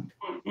Yeah.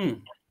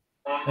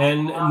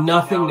 And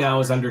nothing now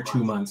is under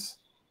 2 months.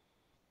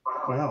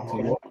 Wow. So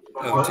it you'll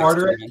takes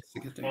order 2 it, months to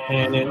get there.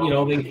 and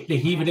then, they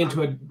heave it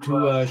into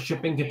a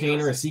shipping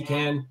container, a sea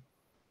can,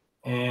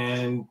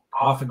 and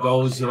off it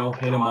goes, in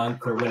a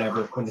month or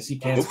whatever when the sea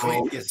can's Hopefully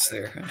full. it gets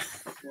there.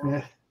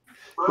 Yeah.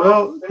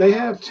 Well, they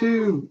have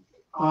two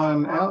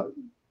on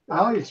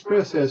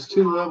AliExpress has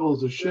 2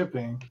 levels of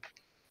shipping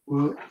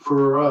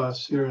for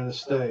us here in the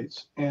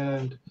States,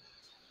 and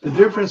the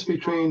difference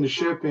between the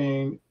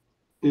shipping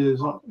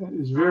is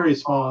very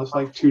small. It's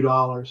like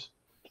 $2.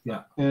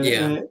 Yeah.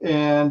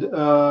 And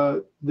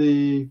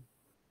the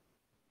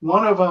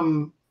one of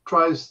them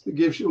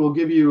will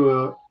give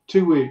you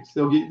 2 weeks.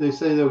 They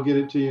say they'll get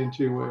it to you in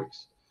 2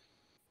 weeks,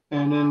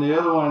 and then the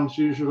other one's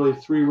usually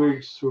 3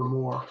 weeks or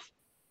more.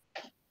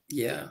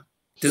 Yeah.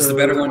 Does the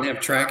better one have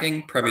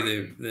tracking?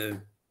 Probably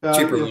the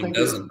cheaper one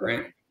doesn't,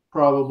 right?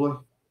 Probably.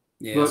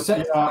 Yeah. But,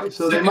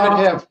 so they might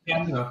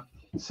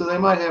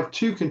have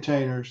 2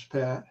 containers,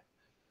 Pat.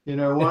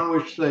 One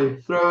which they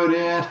throw it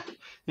in,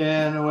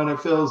 and when it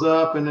fills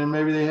up, and then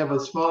maybe they have a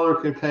smaller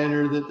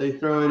container that they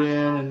throw it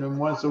in, and then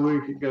once a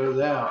week it goes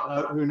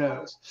out. Who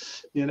knows?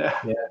 Yeah.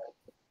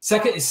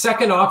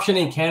 Second option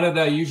in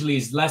Canada usually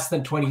is less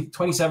than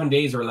 27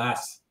 days or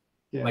less.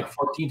 Yeah. Like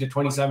 14 to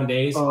 27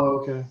 days.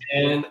 Oh, okay.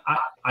 And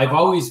I've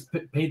always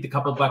paid the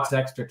couple bucks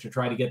extra to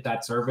try to get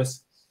that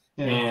service.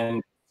 Yeah.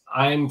 And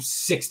I'm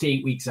 6 to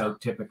 8 weeks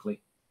out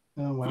typically.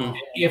 Oh, wow.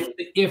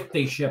 If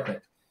they ship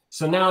it.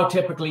 So now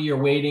typically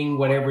you're waiting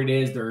whatever it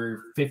is,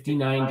 they're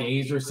 59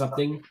 days or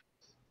something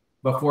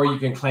before you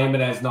can claim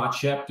it as not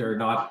shipped or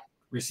not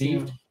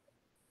received.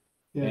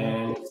 Yeah.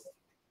 And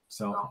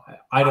so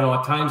I don't know.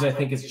 At times I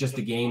think it's just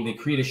a game. They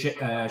create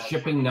a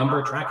shipping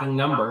number, tracking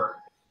number,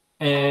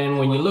 and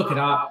when you look it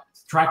up,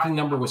 tracking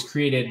number was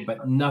created,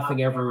 but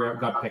nothing ever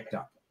got picked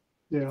up.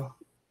 Yeah,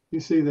 you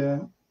see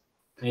that.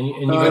 And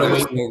you gotta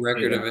there's wait. no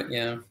record of it.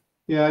 Yeah.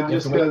 Yeah, I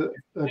just got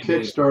a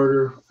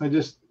Kickstarter. I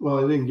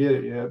didn't get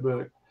it yet,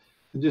 but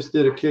I just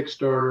did a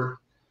Kickstarter,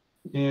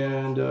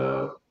 and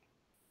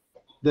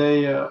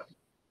they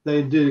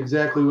did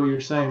exactly what you're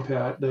saying,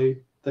 Pat. They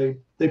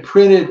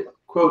printed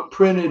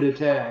a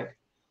tag,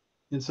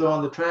 and so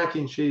on the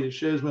tracking sheet it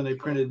shows when they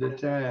printed the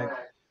tag,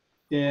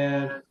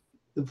 and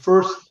the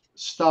first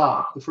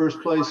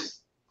place,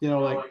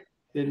 like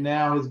it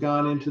now has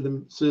gone into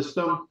the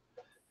system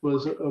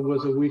was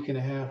a week and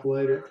a half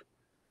later.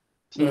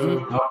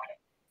 So.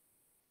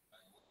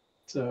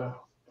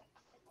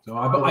 So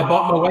I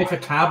bought my wife a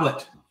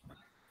tablet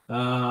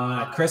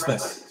at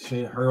Christmas.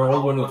 Her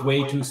old one was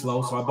way too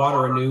slow, so I bought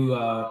her a new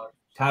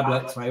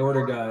tablet. So I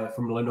ordered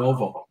from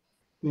Lenovo.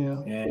 Yeah.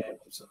 And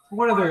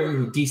one of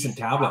their decent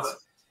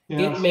tablets. Yeah.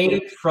 It made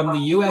it from the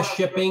U.S.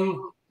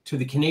 shipping to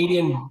the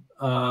Canadian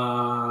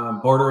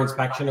border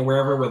inspection or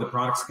wherever where the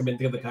products come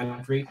into the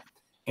country,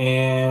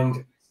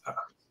 and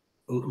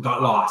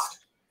got lost.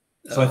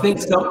 So I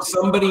think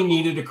somebody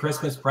needed a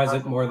Christmas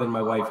present more than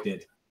my wife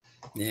did.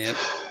 Yeah.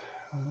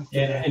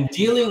 And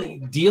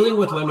dealing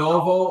with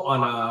Lenovo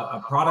on a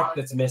product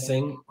that's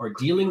missing, or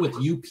dealing with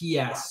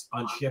UPS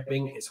on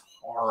shipping, is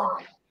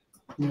horrible.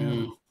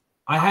 Yeah.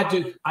 I had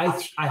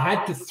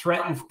to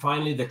threaten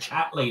finally the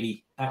chat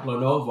lady at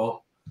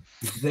Lenovo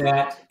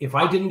that if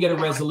I didn't get a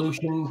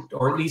resolution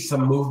or at least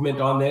some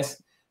movement on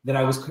this, that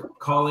I was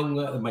calling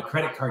my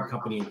credit card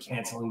company and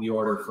canceling the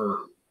order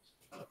for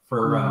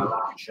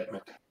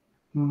shipment.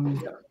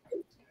 Mm.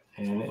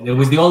 And it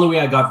was the only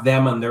way I got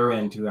them on their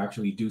end to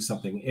actually do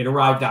something. It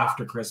arrived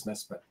after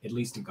Christmas, but at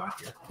least it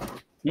got here.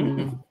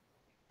 Mm.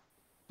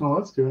 Oh,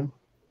 that's good.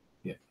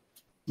 Yeah.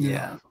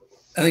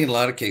 I think in a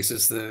lot of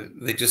cases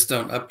they just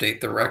don't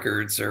update the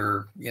records,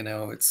 or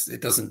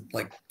it doesn't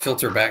like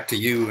filter back to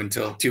you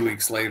until 2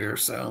 weeks later.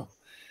 So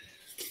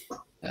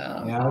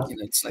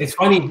it's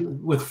funny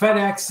with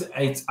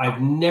FedEx.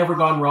 I've never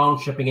gone wrong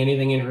shipping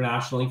anything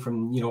internationally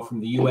from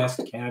the US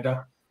to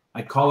Canada.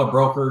 I call a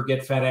broker,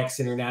 get FedEx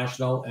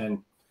International, and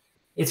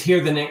it's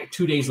here the next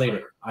 2 days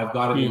later. I've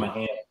got it in my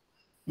hand.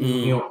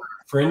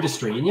 For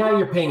industry, and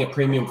you're paying a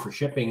premium for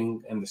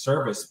shipping and the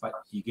service, but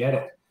you get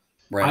it.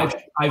 Right.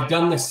 I've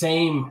done the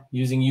same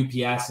using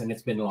UPS, and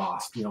it's been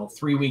lost.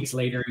 3 weeks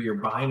later, you're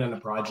behind on a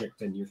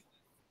project, and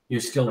you're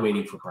still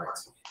waiting for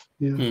parts.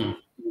 Yeah.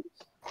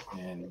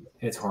 And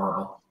it's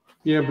horrible.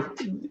 Yeah,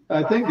 but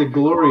I think the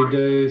glory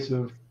days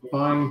of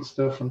buying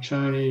stuff from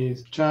China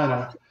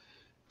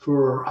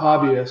for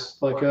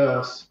hobbyists like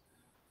us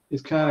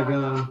is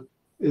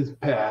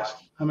past.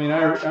 I mean,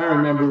 I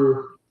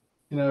remember,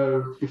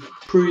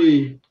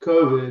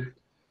 pre-COVID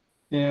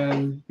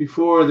and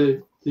before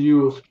the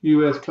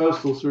U.S.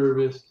 Postal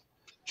Service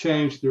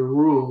changed their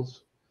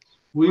rules,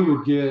 we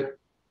would get,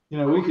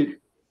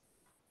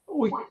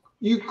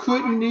 you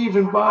couldn't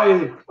even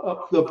buy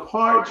the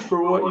parts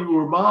for what you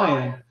were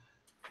buying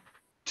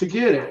to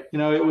get it.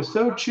 It was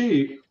so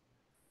cheap,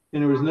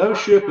 and there was no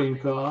shipping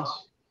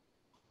costs.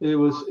 It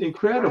was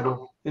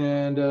incredible,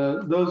 and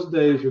those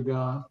days are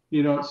gone.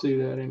 You don't see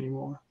that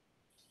anymore.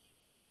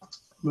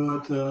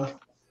 But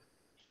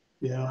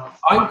yeah,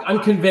 I'm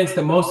convinced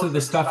that most of the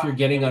stuff you're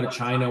getting out of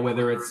China,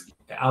 whether it's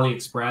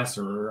AliExpress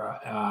or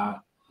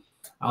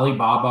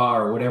Alibaba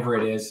or whatever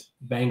it is,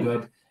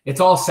 Banggood, it's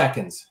all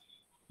seconds.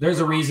 There's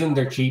a reason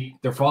they're cheap.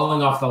 They're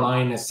falling off the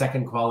line as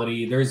second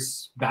quality.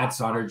 There's bad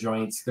solder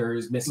joints.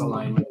 There's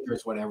misalignment.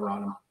 There's whatever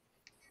on them.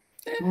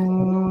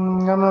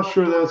 I'm not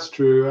sure that's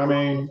true. I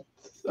mean,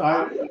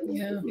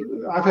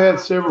 I've had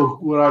several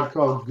what I'd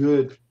call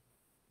good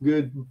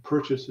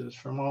purchases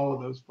from all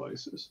of those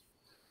places.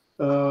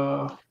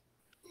 I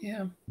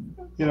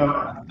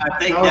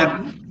think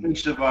that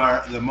piece of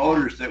the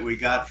motors that we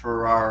got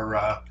for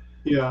our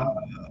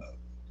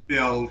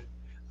build,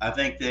 I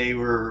think they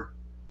were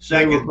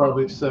seconds. They were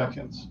probably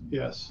seconds.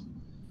 Yes.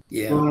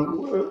 Yeah.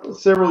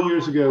 Several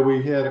years ago,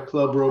 we had a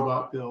club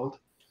robot build,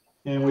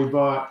 and we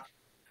bought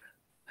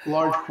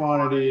large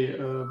quantity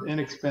of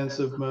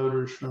inexpensive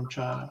motors from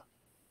China.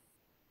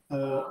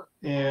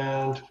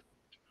 And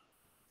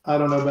I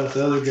don't know about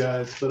the other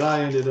guys, but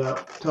I ended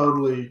up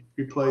totally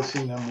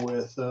replacing them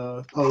with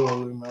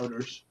Pololu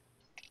motors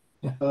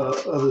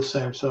of the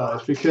same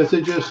size, because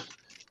the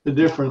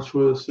difference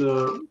was,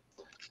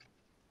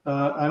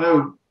 I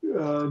know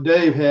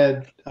Dave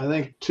had, I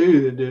think,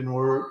 2 that didn't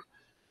work,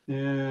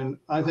 and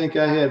I think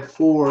I had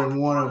 4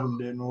 and one of them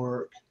didn't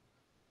work.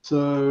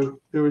 So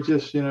there was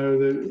just,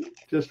 there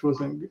just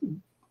wasn't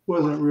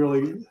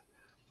really.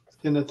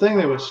 And the thing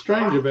that was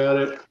strange about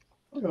it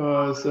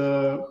was,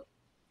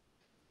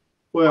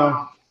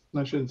 well,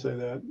 I shouldn't say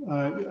that.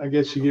 I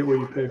guess you get what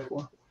you pay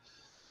for.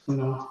 You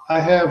know, I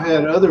have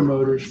had other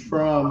motors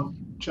from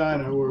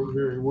China work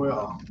very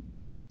well,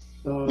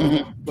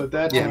 but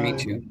that Yeah, time, me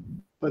too.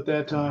 But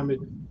that time,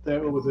 that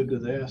was a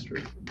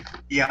disaster.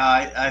 Yeah,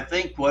 I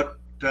think what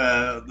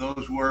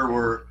those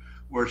were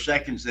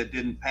seconds that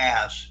didn't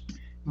pass,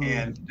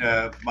 and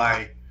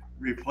by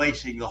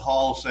replacing the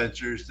Hall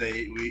sensors,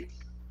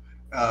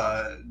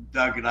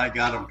 Doug and I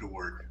got them to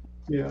work.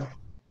 Yeah,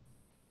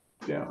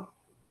 yeah.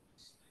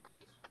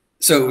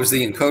 So it was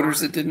the encoders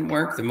that didn't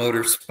work. The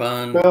motor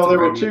spun. Well, there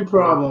were two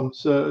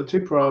problems.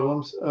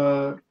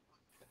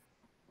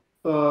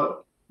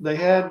 They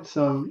had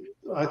some.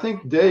 I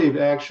think Dave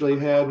actually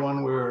had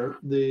one where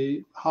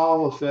the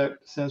Hall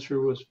effect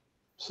sensor was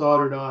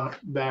soldered on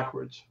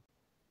backwards.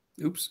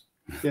 Oops.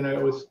 You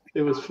know,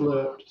 it was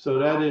flipped, so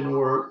that didn't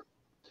work.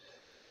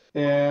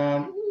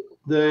 And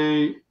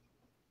they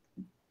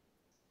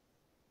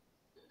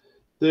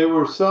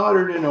were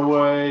soldered in a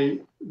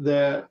way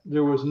that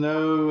there was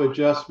no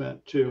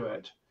adjustment to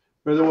it.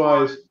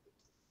 Otherwise,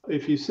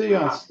 if you see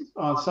on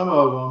some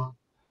of them,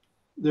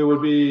 there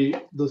would be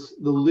the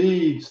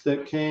leads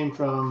that came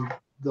from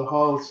the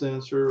Hall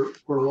sensor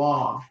were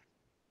long.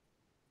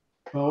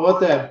 Well, what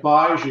that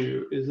buys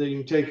you is that you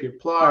can take your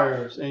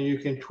pliers and you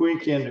can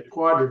tweak into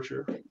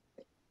quadrature.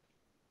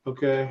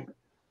 Okay,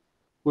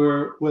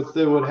 where what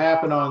would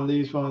happen on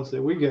these ones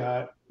that we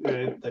got,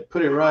 they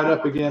put it right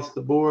up against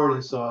the board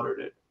and soldered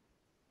it.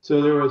 So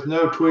there was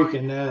no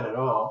tweaking that at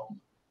all.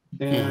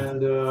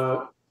 And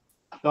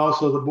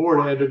also the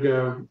board had to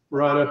go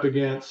right up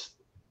against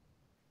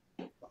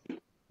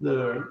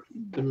the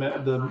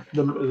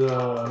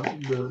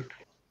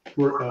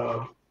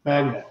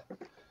magnet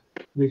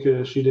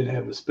because she didn't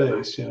have the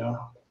space, you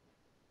know.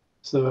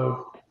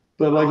 So,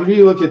 but like if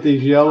you look at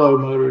these yellow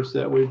motors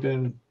that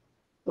a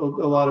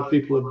lot of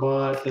people have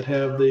bought that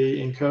have the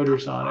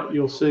encoders on it,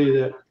 you'll see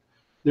that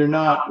they're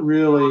not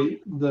really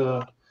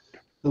the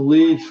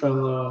leads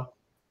from the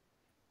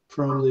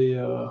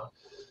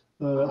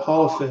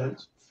Hall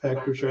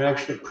effectors are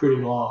actually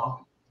pretty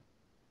long,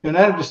 and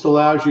that just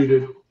allows you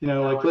to, you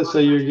know, like let's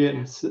say you're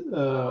getting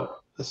a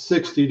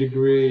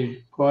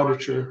 60-degree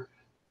quadrature,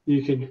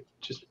 you can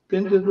just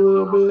bend it a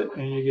little bit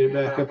and you get it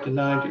back up to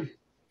 90.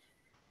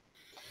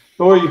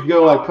 Or you can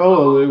go like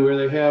Pololu, where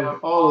they have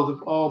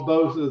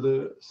both of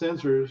the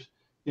sensors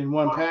in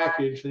one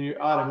package, and you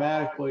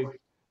automatically,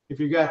 if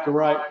you've got the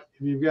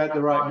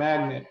right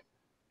magnet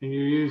and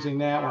you're using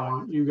that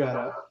one,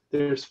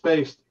 they're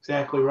spaced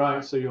exactly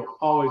right, so you'll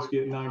always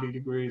get 90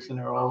 degrees, and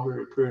they're all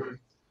very pretty.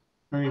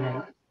 Or, you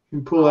know,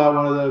 you pull out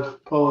one of those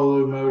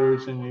Pololu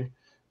motors and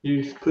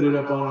you put it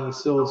up on an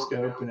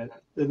oscilloscope, and it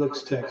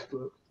looks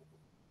textbook.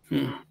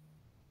 Yeah.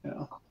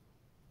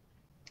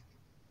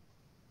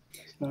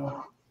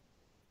 So.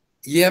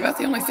 Yeah, about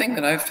the only thing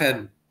that I've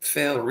had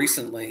fail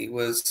recently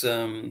was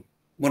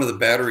one of the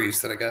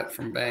batteries that I got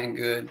from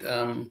Banggood.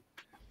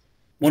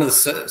 One of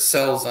the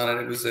cells on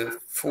it was a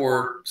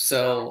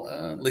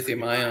 4-cell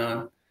lithium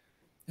ion,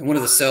 and one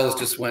of the cells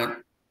just went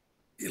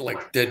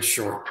like dead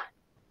short.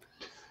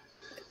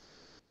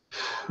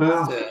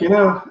 Well, you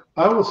know,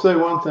 I will say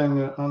one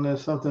thing on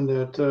this, something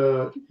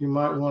that you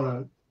might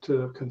want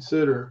to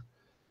consider.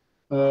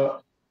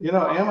 You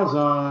know,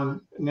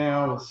 Amazon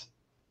now is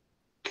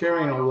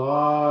carrying a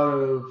lot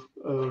of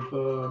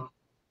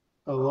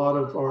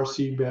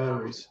RC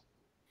batteries,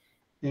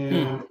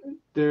 and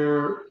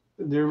they're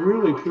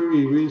really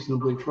pretty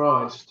reasonably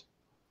priced.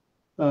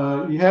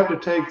 You have to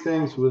take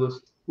things with a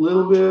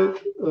little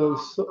bit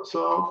of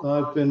salt.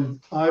 I've been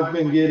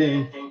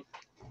getting.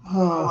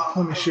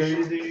 Let me show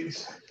you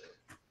these.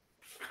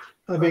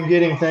 I've been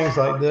getting things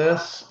like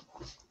this.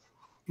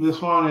 This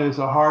one is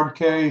a hard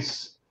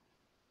case,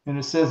 and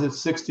it says it's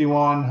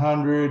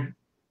 6100.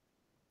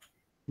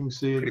 You can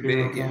see it Pretty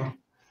here. big, yeah.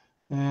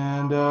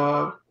 And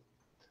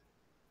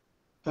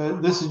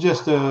this is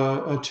just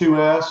a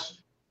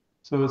 2S,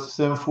 so it's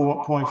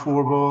 7.4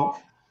 volt.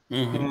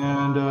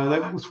 And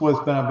that was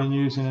what I've been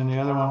using in the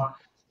other one.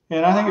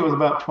 And I think it was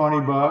about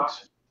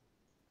 $20.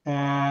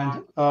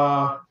 And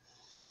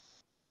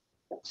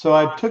so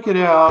I took it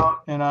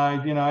out and I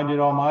did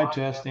all my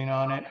testing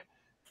on it.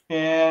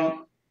 And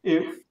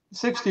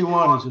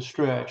 61 is a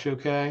stretch,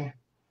 okay?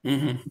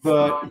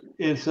 But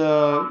it's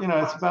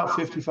it's about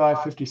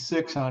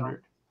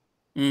 5,600.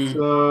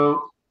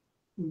 So,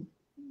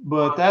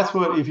 but that's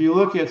what, if you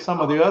look at some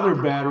of the other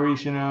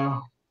batteries, you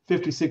know,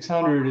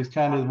 5,600 is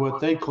kind of what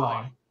they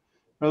claim.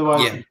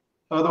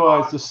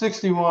 Otherwise, the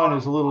 61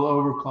 is a little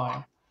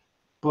overclaim.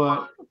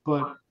 But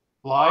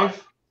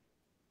life,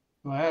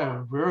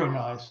 wow, very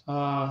nice.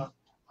 I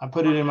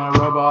put it in my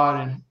robot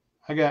and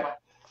I got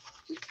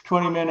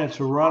 20 minutes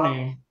of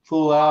running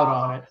full out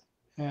on it,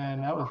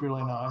 and that was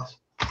really nice.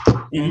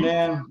 And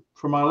then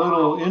for my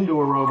little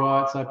indoor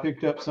robots, I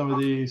picked up some of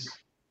these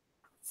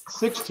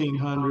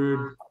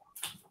 1,600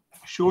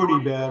 shorty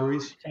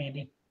batteries,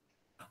 and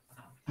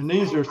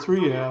these are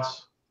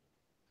 3S.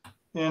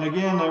 And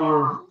again, they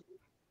were,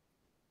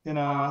 you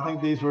know, I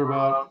think these were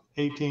about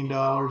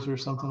 $18 or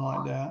something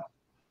like that.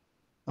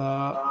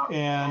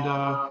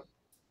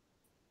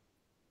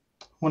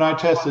 when I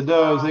tested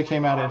those, they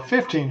came out at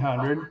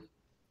 1,500.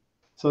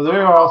 So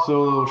they're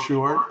also a little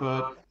short.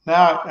 But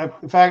now,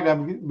 in fact,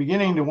 I'm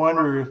beginning to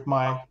wonder if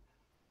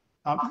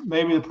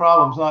maybe the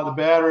problem's not the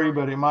battery,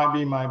 but it might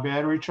be my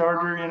battery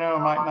charger. You know, it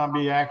might not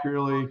be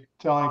accurately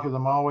telling because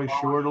I'm always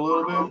short a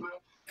little bit.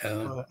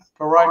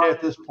 But right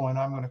at this point,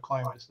 I'm going to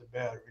claim it's the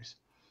batteries.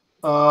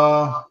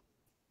 But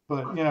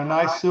you know,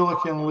 nice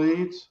silicon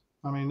leads.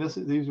 I mean,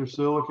 these are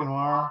silicon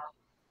wire,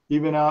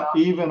 even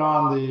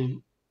on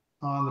the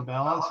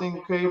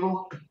balancing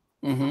cable.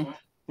 Mm-hmm.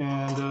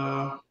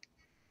 And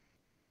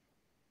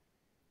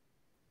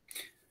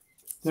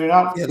they're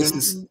not. Yeah,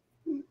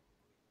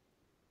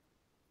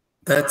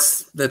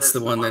 that's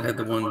the one that had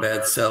the one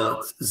bad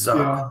cell. It's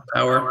ZOC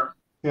power.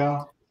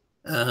 Yeah.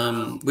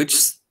 Which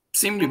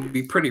seemed to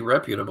be pretty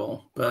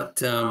reputable,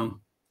 but you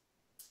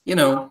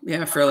know,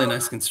 yeah, fairly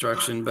nice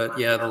construction. But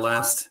yeah, the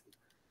last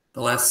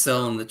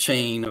cell in the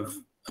chain of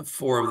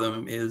 4 of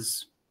them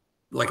is,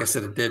 like I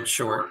said, a dead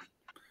short.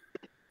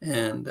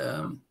 And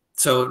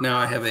so now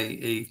I have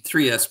a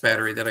 3S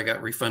battery that I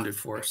got refunded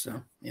for.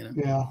 So, you know.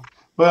 Yeah.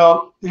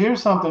 Well,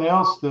 here's something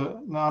else.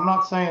 Now, I'm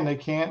not saying they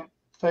can't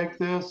fake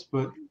this,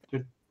 but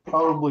it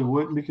probably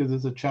wouldn't because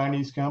it's a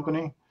Chinese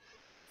company.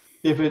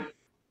 If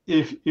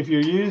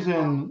you're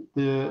using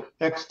the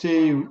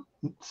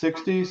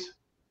XT60s,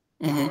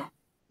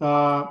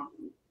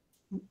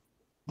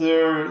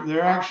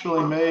 they're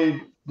actually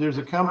made. There's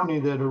a company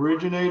that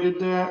originated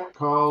that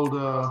called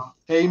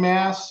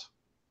AMAS,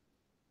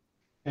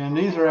 and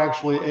these are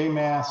actually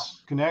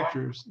AMAS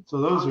connectors. So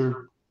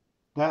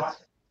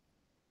that's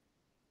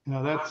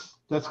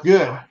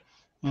good,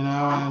 you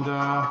know. And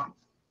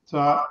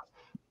so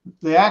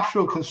the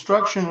actual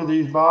construction of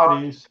these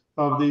bodies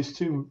of these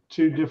two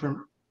different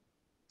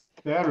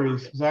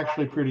batteries is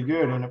actually pretty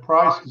good, and the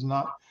price is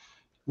not.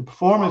 The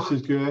performance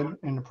is good,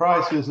 and the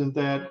price isn't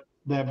that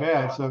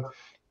bad. So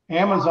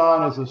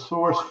Amazon as a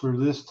source for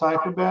this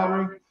type of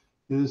battery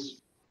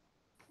is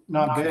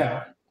not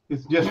bad.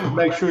 It's just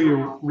make sure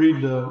you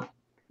read the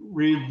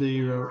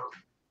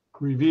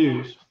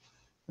reviews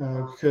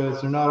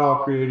because they're not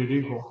all created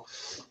equal.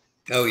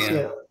 Oh yeah,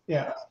 so,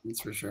 yeah,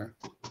 that's for sure.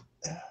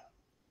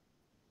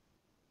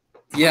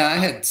 Yeah, I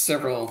had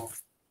several of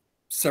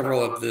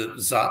the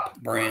ZOP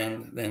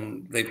brand,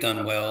 and they've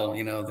done well.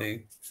 You know,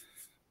 they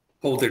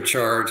hold their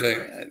charge.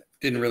 I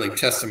didn't really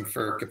test them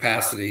for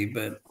capacity,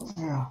 but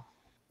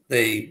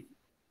they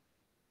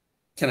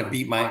kind of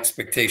beat my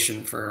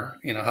expectation for,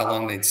 you know, how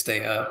long they'd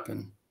stay up.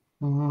 And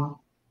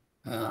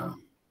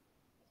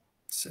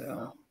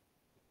so.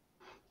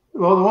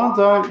 Well, the ones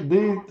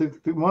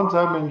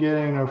I've been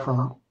getting are from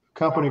a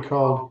company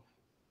called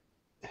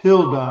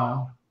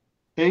Hilldow,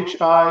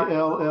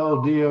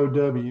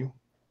 HILLDOW.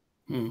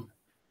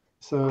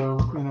 So,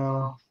 you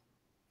know,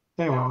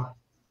 anyway.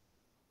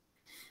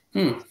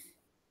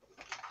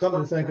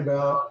 Something to think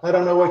about. I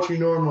don't know what you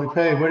normally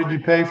pay. What did you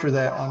pay for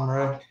that one,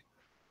 Ray?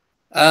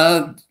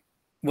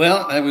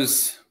 Well, I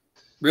was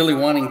really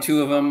wanting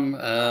 2 of them.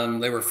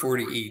 They were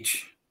 $40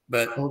 each,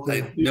 but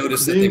I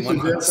noticed that they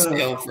went on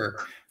sale for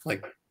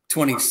like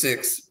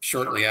 $26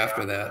 shortly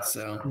after that.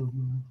 So,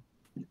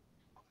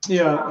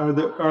 yeah, are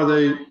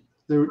they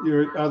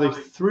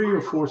 3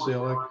 or 4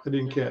 cell? I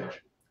didn't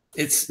catch.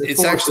 It's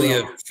actually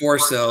a 4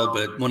 cell,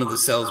 but one of the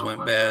cells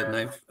went bad,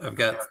 and I've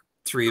got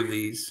 3 of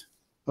these.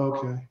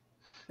 Okay.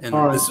 And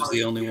this was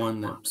the only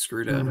one that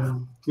screwed up.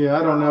 Yeah,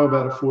 I don't know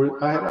about a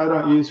 4. I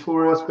don't use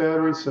 4S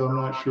batteries, so I'm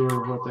not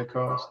sure what they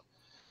cost.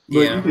 But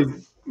yeah,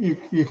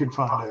 you could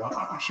find out.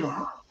 I'm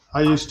sure.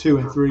 I use 2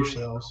 and 3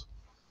 cells,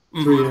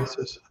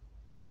 3Ss.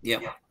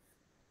 Yeah.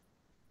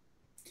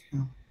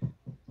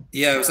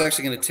 Yeah, I was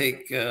actually going to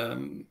take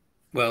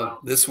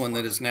this one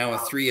that is now a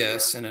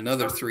 3S and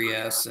another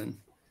 3S and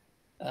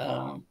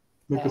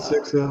make a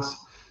 6S.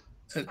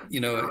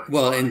 You know,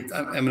 well, and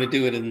I'm going to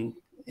do it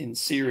in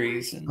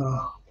series, and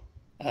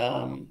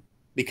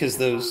because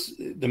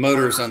the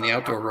motors on the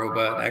outdoor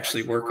robot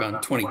actually work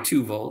on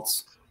 22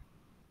 volts,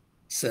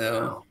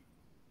 so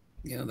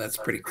you know that's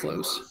pretty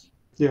close.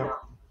 Yeah,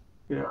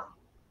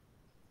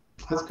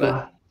 that's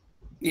good.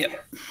 Yeah.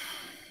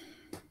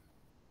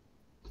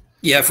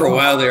 For a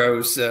while there, I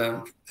would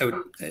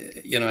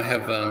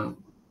have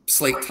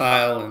slate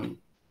tile and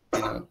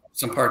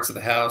some parts of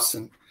the house,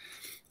 and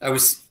I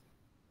was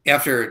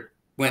after it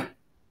went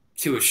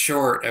to a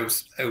short, I would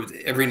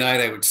every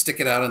night I would stick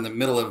it out in the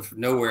middle of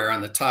nowhere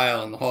on the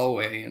tile in the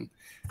hallway, and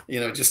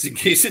just in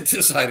case it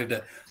decided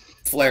to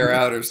flare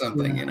out or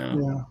something.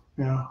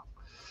 Yeah.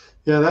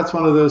 That's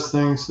one of those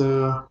things.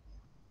 You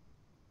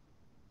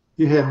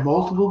had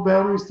multiple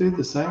batteries do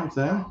the same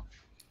thing?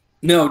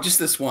 No, just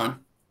this one.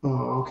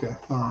 Oh, okay.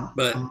 All right.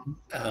 But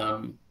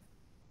I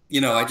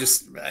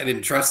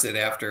didn't trust it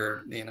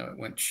after it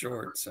went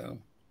short. So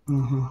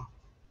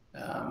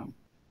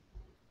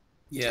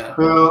yeah.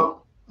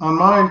 Well, on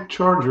my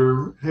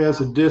charger, it has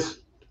a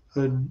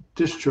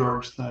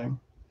discharge thing,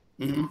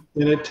 and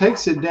it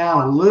takes it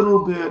down a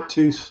little bit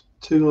too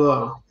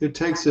low. It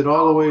takes it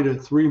all the way to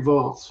 3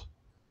 volts,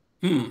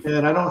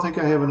 And I don't think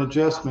I have an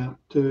adjustment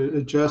to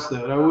adjust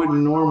that. I wouldn't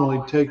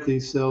normally take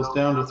these cells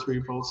down to 3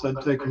 volts.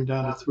 I'd take them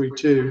down to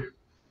 3.2.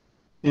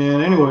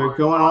 And anyway,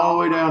 going all the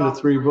way down to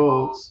 3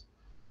 volts,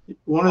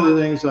 one of the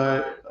things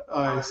so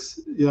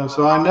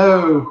I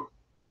know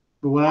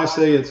when I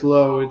say it's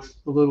low, it's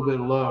a little bit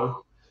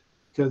low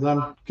because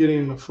I'm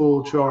getting the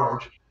full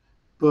charge.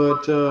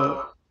 But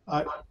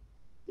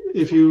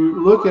if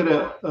you look at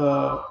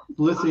a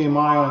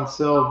lithium-ion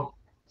cell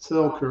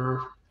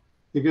curve,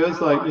 it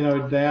goes like,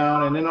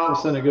 down, and then all of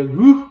a sudden it goes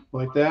whoop,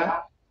 like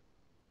that.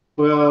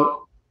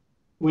 Well,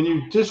 when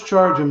you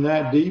discharge them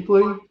that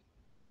deeply,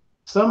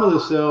 some of the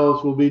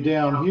cells will be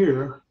down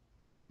here,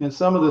 and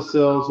some of the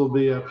cells will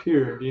be up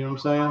here. Do you know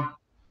what I'm saying?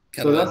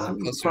 So that's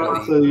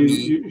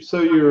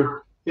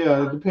you're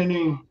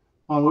depending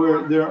on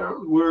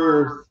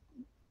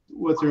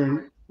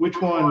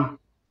which one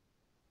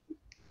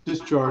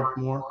discharged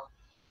more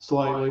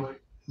slightly.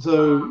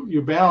 So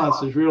your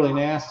balance is really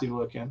nasty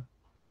looking.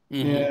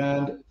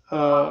 And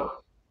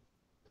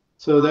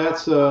so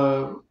that's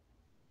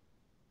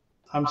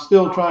I'm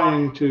still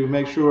trying to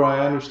make sure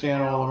I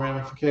understand all the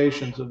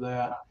ramifications of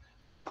that.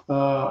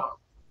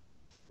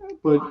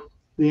 But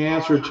the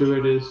answer to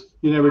it is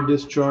you never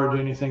discharge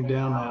anything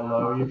down that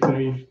low. You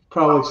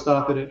probably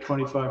stop it at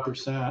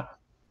 25%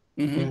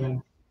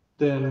 and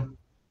then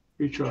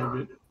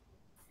recharge it.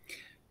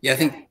 Yeah, I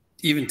think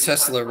even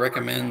Tesla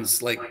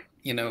recommends, like,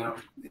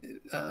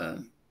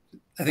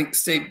 I think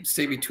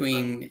stay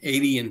between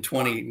 80 and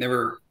 20.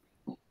 Never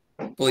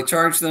fully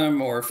charge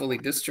them or fully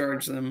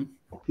discharge them.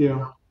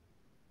 Yeah.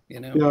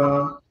 Yeah.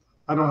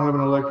 I don't have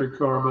an electric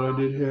car, but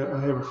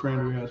I have a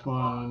friend who has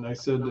one, and they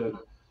said that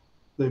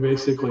they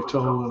basically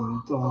told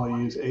them to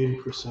only use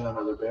 80%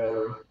 of the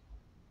battery.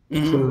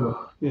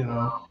 So,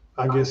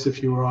 I guess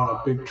if you were on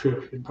a big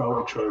trip, you'd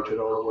probably charge it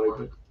all the way.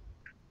 But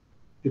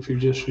if you're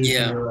just using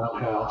it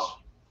around house.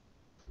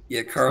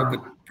 Yeah, Carl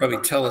could probably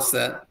tell us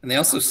that. And they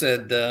also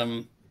said,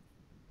 too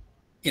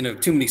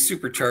many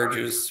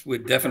superchargers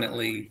would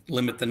definitely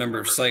limit the number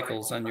of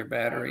cycles on your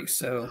battery.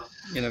 So,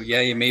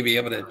 you may be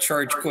able to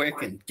charge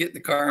quick and get in the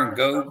car and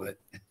go, but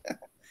I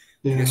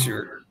guess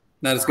you're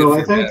not as good. Well,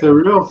 I think the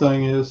real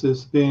thing is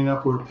being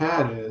up where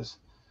Pat is.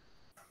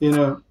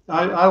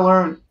 I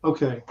learned,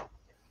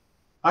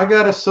 I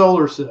got a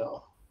solar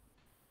cell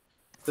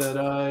that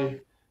I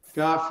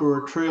got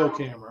for a trail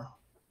camera,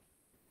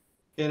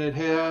 and it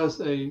has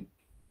a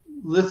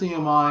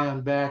lithium-ion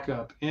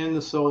backup in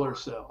the solar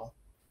cell.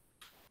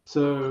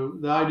 So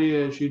the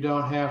idea is you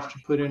don't have to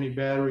put any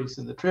batteries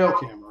in the trail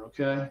camera,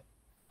 okay?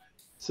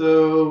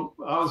 So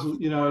I was,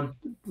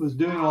 was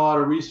doing a lot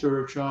of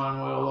research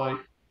on,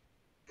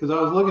 because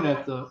I was looking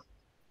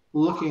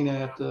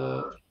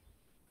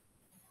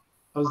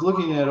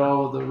at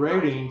all of the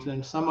ratings,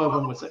 and some of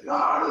them would say,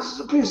 "Oh, this is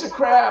a piece of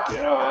crap,"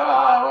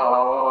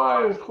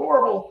 it's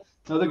horrible.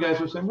 Other guys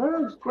would say,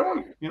 "Well, it's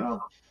great,"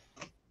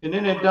 And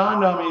then it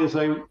dawned on me as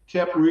I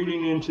kept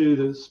reading into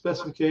the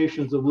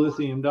specifications of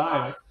lithium.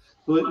 Do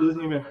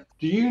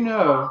you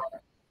know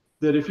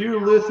that if you're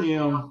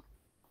lithium,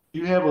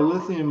 you have a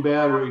lithium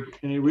battery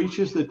and it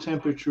reaches the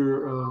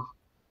temperature of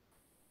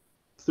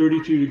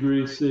 32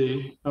 degrees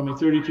C,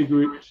 32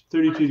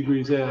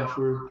 degrees F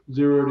or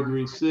 0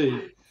 degrees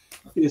C,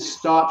 it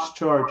stops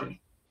charging.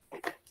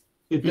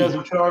 It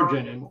doesn't charge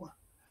anymore,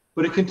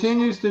 but it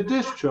continues to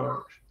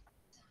discharge.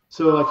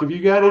 So like if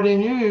you got it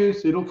in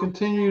use, it'll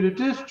continue to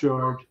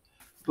discharge,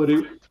 but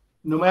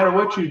no matter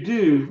what you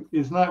do,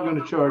 it's not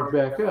going to charge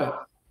back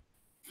up.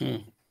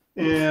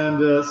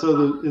 And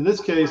so in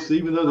this case,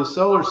 even though the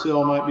solar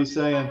cell might be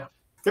saying,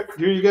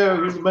 "Here you go,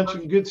 here's a bunch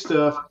of good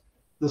stuff,"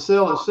 the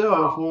cell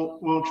itself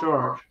won't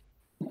charge.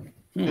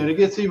 And it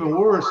gets even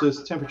worse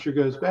as temperature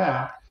goes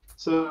back.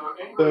 So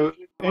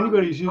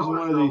anybody's using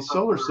one of these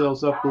solar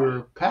cells up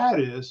where Pat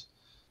is,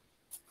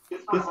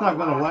 it's not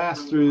going to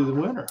last through the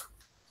winter,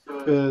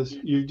 because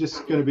you're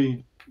just going to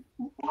be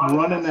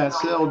running that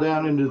cell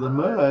down into the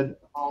mud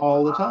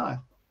all the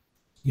time.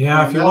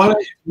 Yeah, if you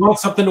want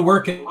something to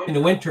work in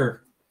the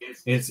winter,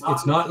 it's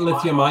not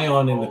lithium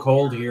ion in the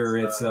cold here.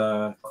 It's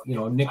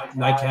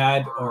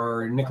NiCad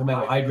or nickel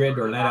metal hydride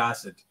or lead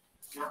acid.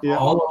 Yeah,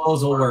 all of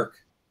those will work.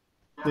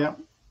 Yeah,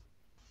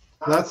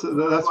 that's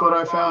what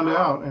I found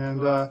out, and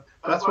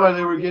that's why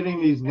they were getting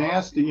these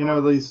nasty,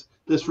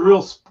 this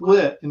real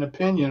split in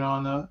opinion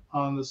on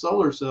the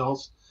solar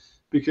cells,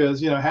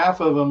 because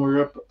half of them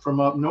were from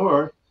up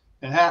north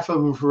and half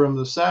of them from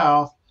the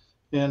south.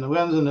 And the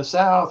ones in the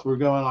south were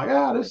going like,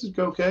 this is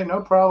okay, no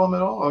problem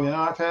at all.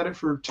 I've had it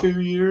for 2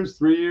 years,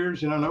 3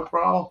 years, no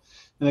problem.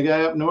 And the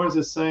guy up north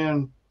is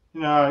saying,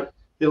 it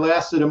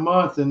lasted a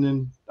month and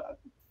then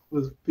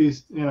was a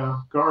piece,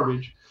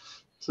 garbage.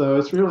 So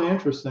it's really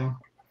interesting.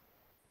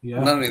 Yeah.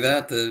 Not only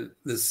that,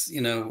 this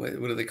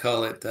what do they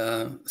call it?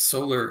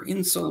 Solar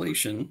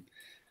insolation.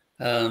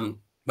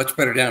 Much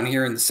better down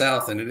here in the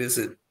south than it is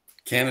at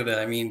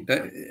Canada. I mean,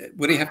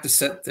 what do you have to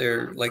set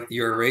there, like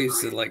your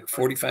arrays to like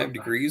 45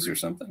 degrees or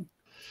something?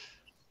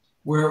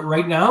 Where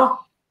right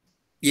now?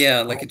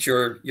 Yeah, like at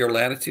your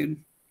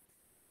latitude.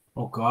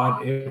 Oh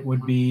God, it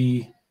would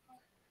be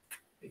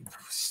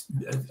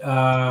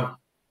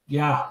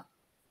Yeah,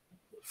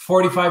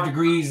 45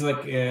 degrees,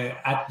 like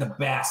at the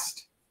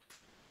best.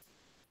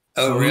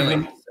 Oh, So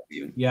really?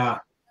 Yeah.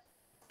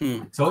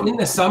 So in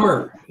the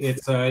summer,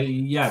 it's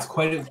it's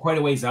quite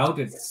a ways out.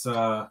 It's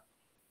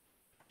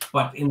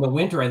but in the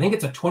winter, I think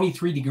it's a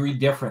 23-degree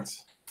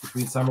difference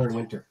between summer and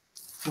winter.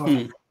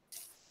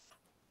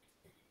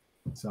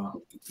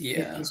 So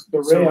yeah,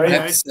 So I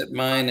have to set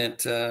mine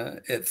at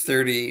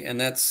 30, and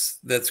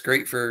that's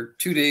great for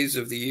 2 days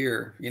of the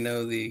year. You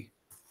know, the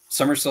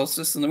summer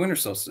solstice and the winter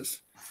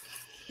solstice.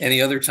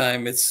 Any other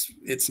time,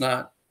 it's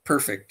not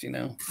perfect. You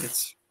know,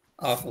 it's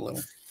off a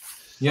little.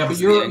 Yeah, but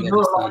you're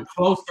a lot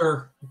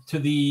closer to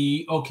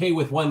the okay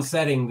with one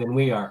setting than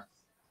we are.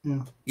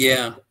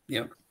 Yeah.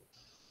 Yep.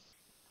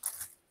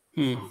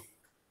 Ray,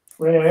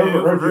 I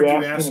overheard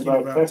you asking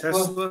about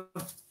Tesla.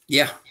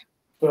 Yeah.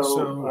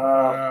 So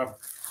I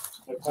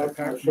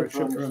packed my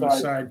ship on the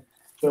side.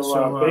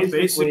 So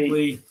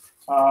basically,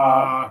 so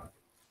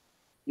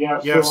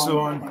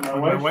on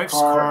my wife's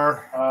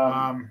car,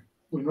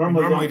 we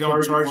normally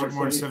don't charge it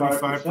more than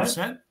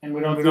 75%, and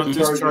we don't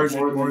discharge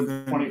it more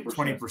than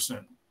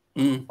 20%.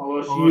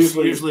 Although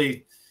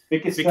usually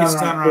if it gets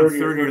down around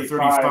 30 or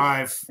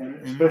 35,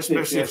 and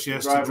especially if she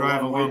has to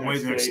drive a long way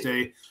the next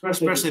day,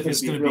 especially if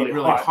it's going to be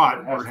really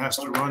hot or it has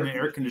to run the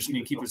air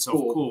conditioning and keep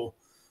itself cool,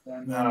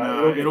 then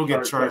it'll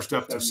get charged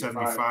up to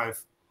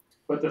 75.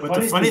 But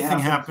the funny thing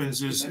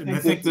happens is, and I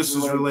think this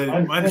is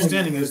related, my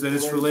understanding is that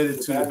it's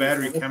related to the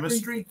battery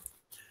chemistry,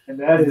 and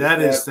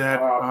that is that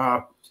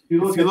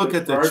if you look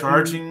at the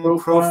charging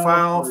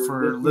profile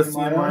for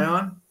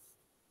lithium-ion,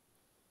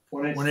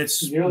 when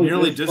it's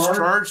nearly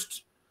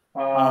discharged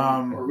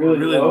or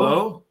really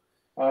low,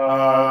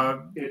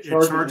 it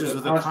charges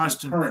with a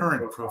constant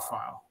current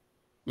profile.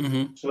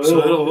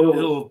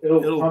 So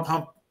it'll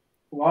pump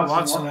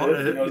lots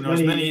and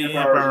as many amp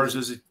hours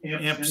as it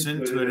amps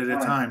into it at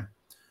a time.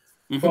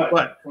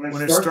 But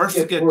when it starts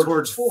to get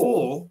towards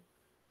full,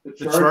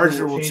 the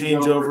charger will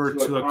change over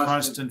to a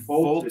constant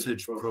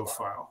voltage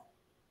profile.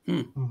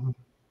 And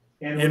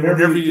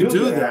whenever you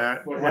do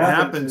that, what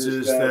happens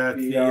is that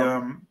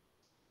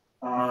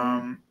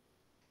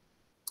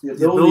the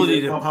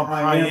ability to pump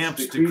high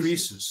amps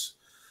decreases.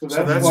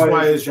 So that's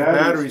why as your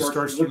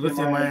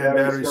lithium-ion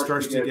battery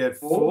starts to get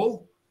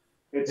full,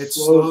 it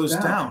slows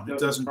down. It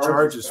doesn't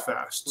charge as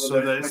fast.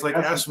 So that it's like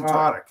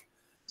asymptotic.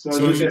 So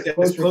as you get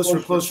closer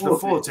and closer to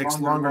full, it takes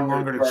longer and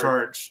longer to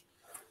charge.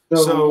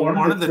 So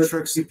one of the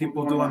tricks that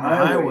people do on the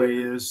highway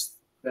is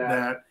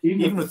that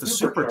even with the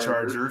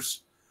superchargers,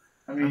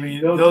 I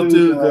mean, they'll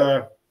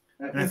do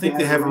and I think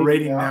they have a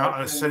rating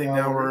now, a setting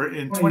now where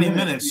in 20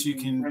 minutes you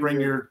can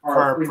bring your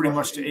car pretty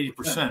much to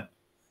 80%.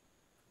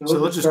 So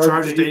let's just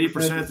charge it to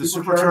 80% at the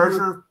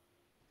supercharger,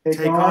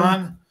 take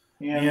on,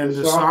 and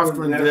the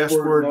software in the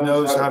dashboard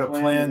knows how to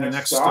plan the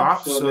next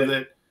stop so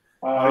that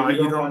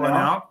you don't run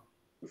out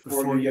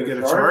before you get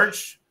a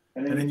charge.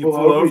 And then you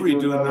pull over,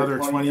 you do another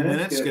 20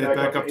 minutes, get it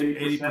back up to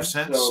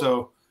 80%.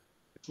 So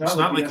it's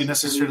not like you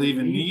necessarily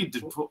even need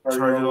to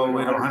charge it all the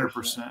way to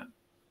 100%.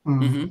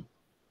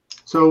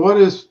 So what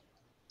is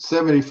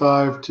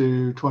 75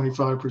 to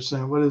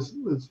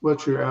 25%?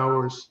 What's your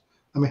hours?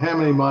 I mean, how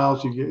many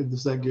miles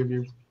does that give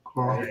you,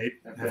 Carl? I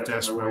have to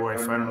ask my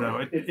wife. I don't know.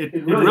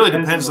 It really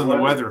depends on the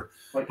weather.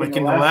 Like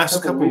in the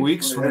last couple of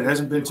weeks when it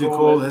hasn't been too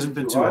cold, hasn't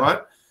been too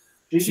hot,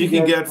 she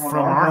can get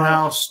from our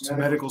house to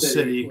Medical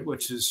City,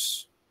 which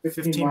is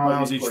 15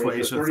 miles each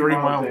way, so a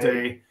 30-mile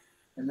day,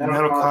 and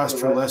that'll cost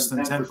her less than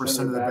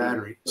 10% of the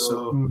battery.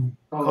 So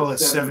call it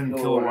 7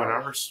 kilowatt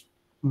hours.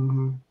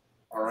 All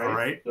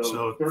right,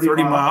 so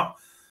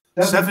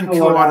 7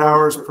 kilowatt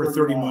hours per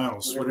 30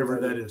 miles, whatever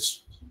that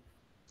is.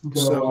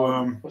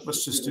 So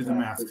let's just do the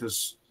math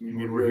because I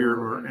mean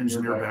we're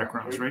engineer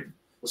backgrounds, right?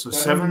 So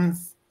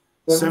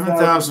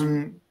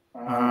 7,000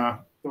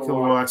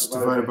 kilowatts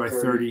divided by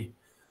 30.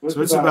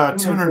 So it's about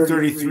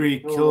 233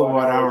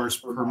 kilowatt hours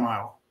per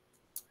mile.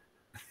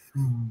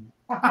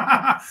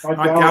 Not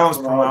gallons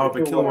per mile,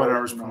 but kilowatt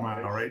hours per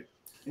mile, right?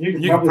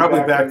 And you can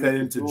probably back that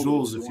into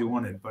joules if you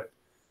wanted, but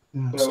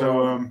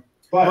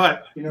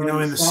but in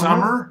the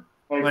summer,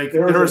 like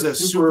there was that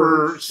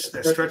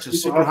stretch of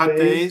super hot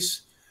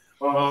days.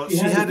 Well, she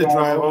had to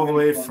drive all the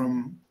way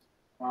from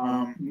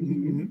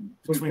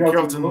between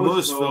Carrollton and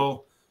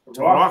Louisville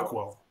to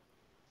Rockwell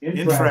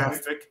in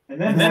traffic,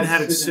 and then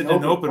had to sit in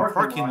an open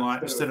parking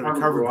lot instead of a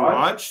covered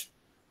garage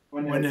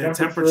when the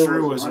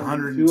temperature was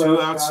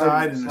 102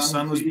 outside and the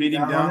sun was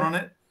beating down on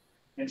it.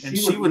 And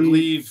she would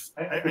leave.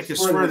 I could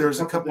swear there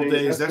was a couple of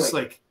days. That's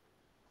like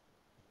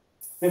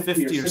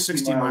 50 or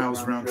 60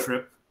 miles round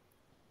trip.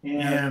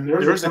 And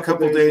there was a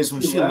couple of days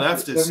when she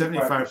left at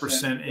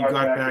 75% and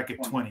got back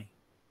at 20.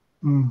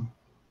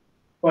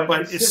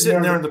 But it's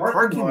sitting there in the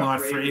parking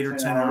lot for 8 or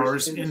 10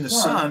 hours in the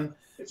sun.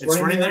 It's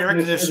running the air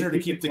conditioner to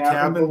keep the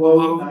cabin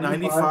below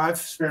 95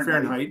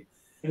 Fahrenheit.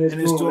 And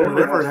it's doing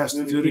whatever it has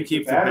to do to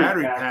keep the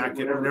battery pack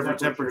at whatever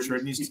temperature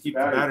it needs to keep the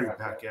battery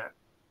pack at.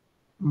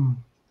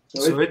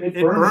 So it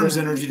burns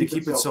energy to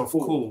keep itself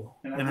cool.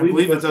 And I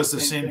believe it does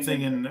the same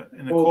thing in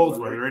the cold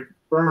weather.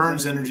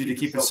 burns energy to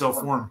keep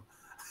itself warm.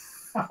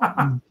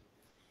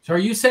 So are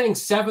you saying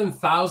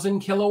 7,000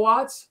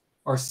 kilowatts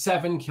or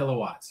 7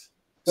 kilowatts?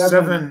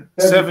 Seven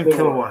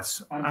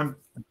kilowatts.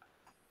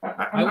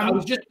 I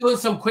was just doing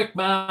some quick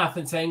math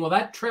and saying, well,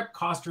 that trip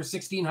cost her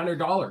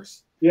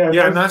 $1,600.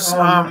 Yeah, and that's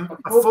a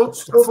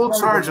full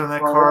charge on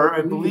that car,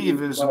 I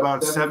believe, is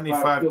about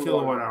 75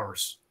 kilowatt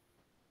hours.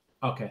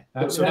 Okay,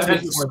 So that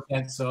makes more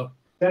sense. So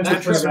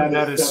 10% of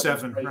that is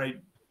 7,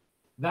 right?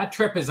 That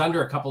trip is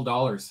under a couple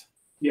dollars.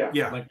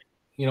 Yeah. Like,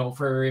 you know,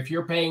 for if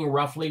you're paying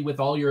roughly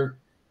with all your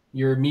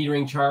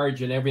metering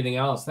charge and everything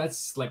else,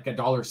 that's like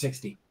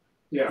 $1.60.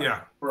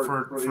 Yeah,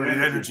 for the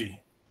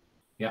energy.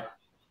 Yeah,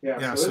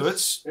 so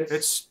it's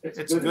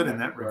good in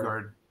that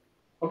regard.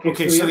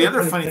 Okay, so the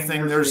other funny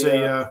thing, there's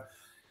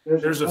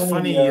a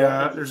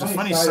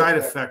funny side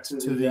effect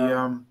to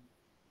the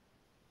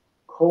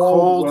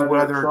cold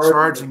weather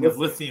charging of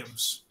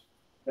lithiums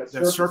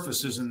that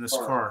surfaces in this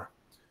car,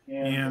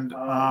 and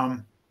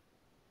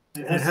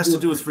it has to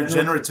do with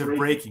regenerative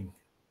braking,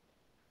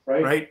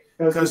 right?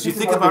 Because you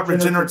think about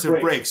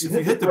regenerative brakes. If you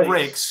hit the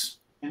brakes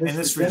and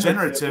it's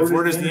regenerative,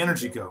 where does the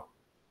energy go?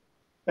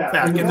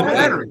 Back in the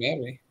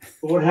battery.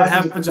 What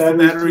happens if the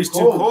battery's too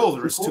cold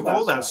or it's too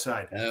cold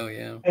outside? Oh,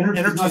 yeah.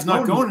 Energy's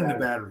not going in the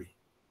battery.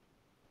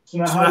 So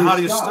now how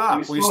do you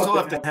stop? Well, you still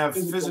have to have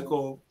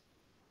physical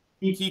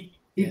heat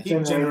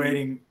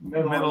generating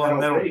metal on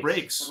metal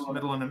brakes,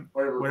 metal on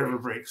whatever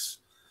brakes.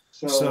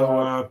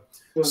 So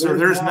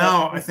there's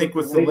now, I think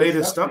with the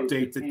latest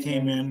update that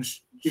came in,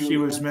 she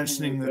was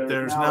mentioning that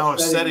there's now a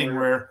setting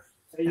where,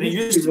 and it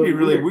used to be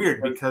really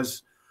weird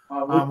because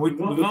we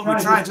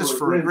tried just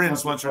for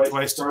grins once or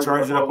twice to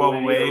charge it up all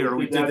the way, or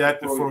we did that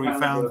before we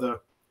found the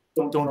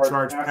don't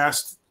charge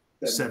past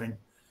setting.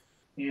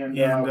 And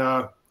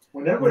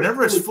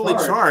whenever it's fully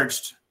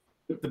charged,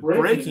 the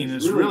braking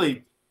is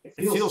really,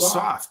 it feels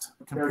soft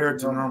compared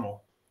to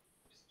normal.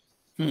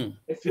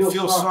 It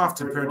feels soft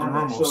compared to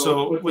normal.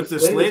 So with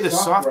this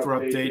latest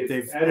software update,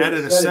 they've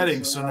added a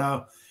setting so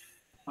now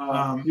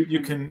you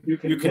can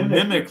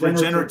mimic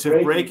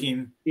regenerative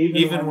braking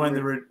even when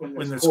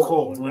it's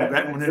cold, when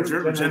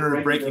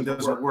regenerative braking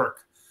doesn't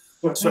work.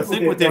 So I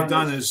think what they've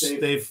done is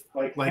they've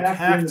like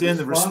hacked in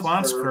the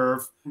response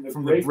curve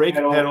from the brake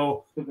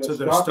pedal to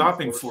the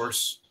stopping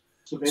force.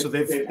 So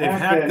they've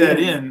hacked that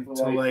in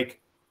to like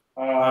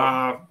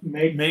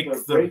make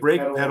the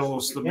brake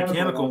pedals, the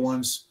mechanical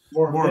ones,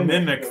 more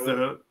mimic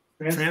the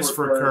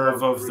transfer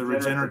curve of the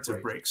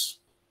regenerative brakes.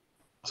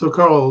 So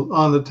Carl,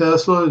 on the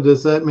Tesla,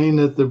 does that mean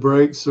that the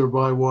brakes are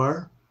by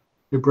wire?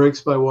 Your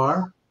brakes by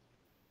wire?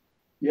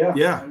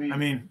 Yeah. I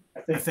mean,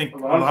 I think a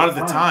lot of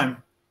the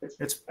time, I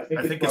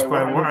think it's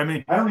by wire. I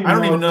mean, I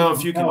don't even know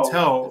if you can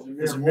tell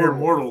as a mere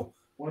mortal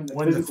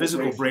when the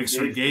physical brakes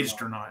are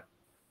engaged or not.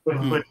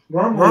 But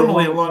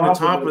normally along the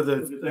top of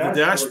the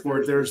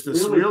dashboard, there's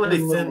this really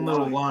thin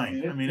little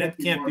line. I mean, it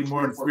can't be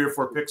more than 3 or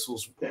 4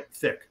 pixels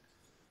thick.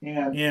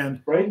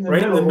 And right in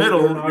the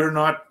middle, you're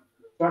not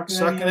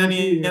sucking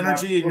any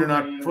energy and you're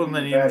not putting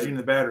any energy in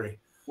the battery.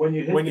 When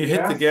you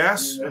hit the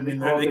gas, I mean,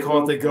 they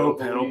call it the go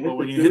pedal, but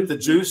when you hit the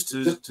juice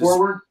to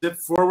dip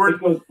forward,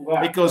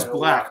 it goes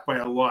black by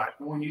a lot.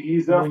 When you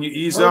ease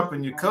up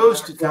and you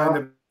coast, it kind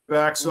of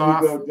backs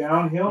off.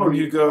 When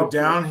you go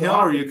downhill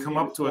or you come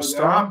up to a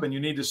stop and you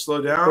need to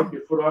slow down,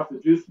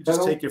 you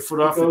just take your foot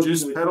off the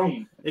juice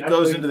pedal, it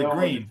goes into the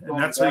green. And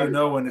that's how you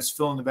know when it's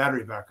filling the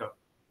battery back up.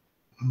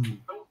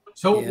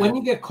 So when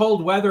you get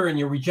cold weather and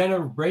your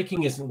regenerative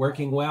braking isn't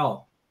working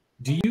well,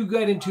 do you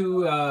get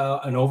into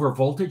an over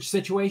voltage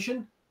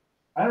situation?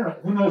 I don't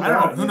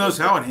know. Who knows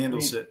how it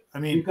handles it? I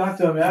mean, you've got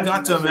to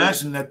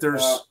imagine that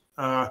there's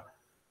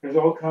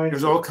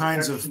all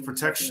kinds of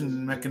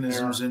protection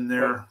mechanisms in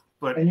there.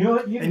 But and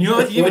you'll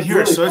even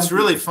hear it. So it's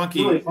really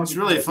funky. It's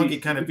really a funky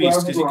kind of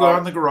beast because you go out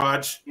in the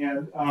garage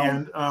and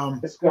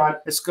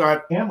it's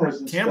got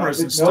cameras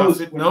and stuff.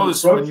 It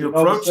knows when you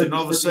approach it, and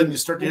all of a sudden you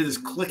start to hear this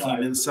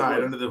clicking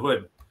inside under the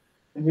hood.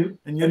 And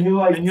you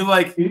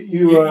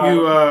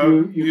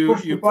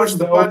push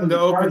the button to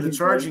open the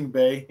charging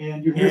bay,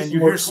 and you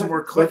hear some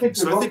more clicking.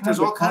 So I think there's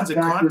all kinds of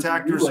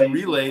contactors and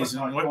relays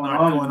and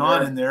whatnot going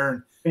on in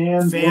there,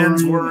 and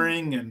fans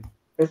whirring, and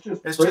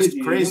it's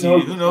just crazy.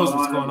 Who knows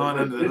what's going on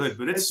under the hood?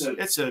 But it's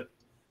a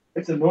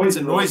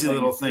noisy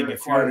little thing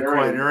if you're in a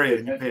quiet area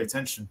and you pay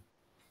attention.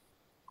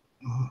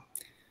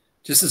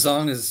 Just as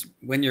long as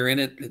when you're in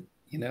it,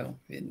 you know,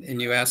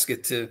 and you ask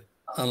it to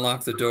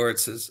unlock the door, it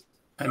says,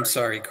 "I'm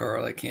sorry,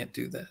 Carl, I can't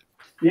do that."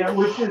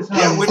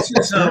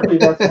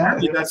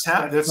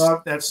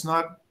 That's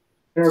not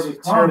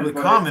terribly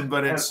common,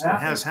 but it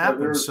has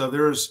happened. So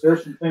there's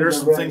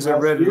some things I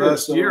read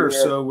last year or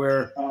so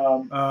where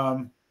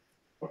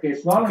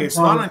it's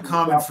not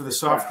uncommon for the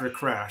software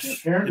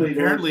crash.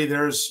 Apparently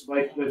there's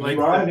like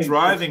the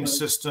driving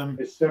system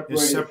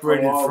is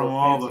separated from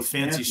all the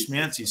fancy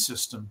schmancy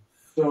system.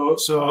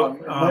 So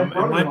and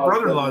my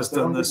brother-in-law has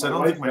done this. I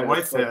don't think my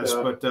wife has,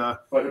 but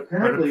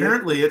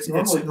apparently it's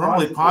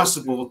normally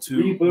possible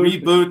to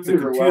reboot the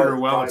computer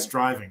while it's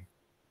driving.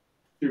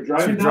 So you're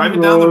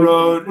driving down the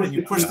road and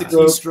you push the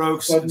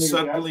keystrokes and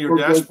suddenly your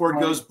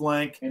dashboard goes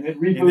blank and it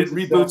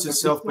reboots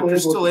itself, but you're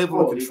still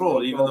able to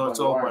control it even though it's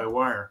all by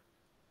wire.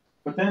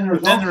 But then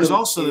there's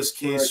also this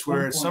case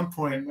where at some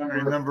point, I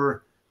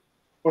remember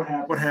what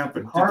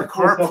happened. Did the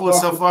car pull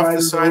itself off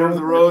the side of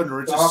the road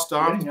or it just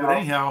stopped? But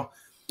anyhow,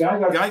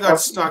 the guy got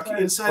stuck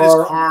inside his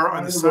car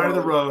on the side of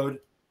the road.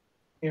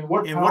 And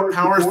what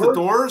powers the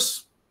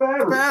doors?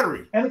 The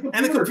battery and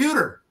the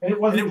computer. And it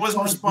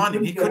wasn't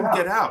responding. He couldn't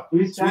get out.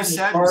 So he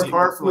sat in his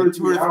car for like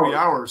 2 or 3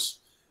 hours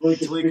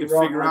until he could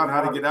figure out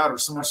how to get out, or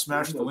someone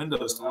smashed the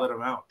windows to let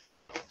him out.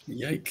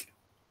 Yike.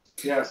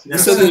 Yes.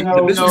 So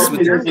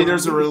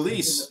there's a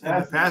release in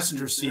the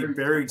passenger seat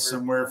buried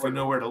somewhere if you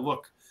know where to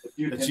look.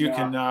 That you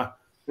can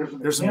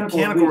there's a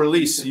mechanical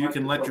release so you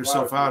can let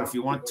yourself out if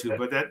you want to.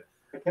 But that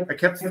I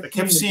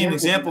kept seeing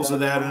examples of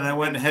that, and I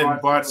went ahead and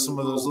bought some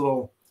of those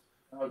little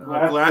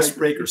glass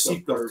breaker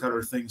seatbelt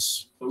cutter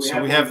things.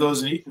 So we have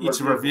those in each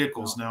of our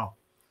vehicles now,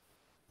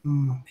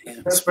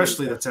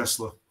 especially the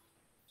Tesla.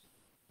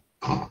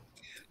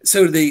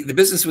 So the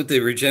business with the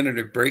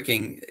regenerative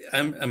braking,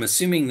 I'm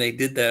assuming they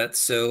did that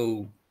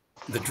so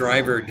the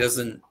driver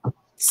doesn't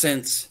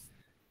sense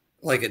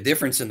like a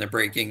difference in the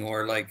braking,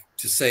 or like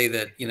to say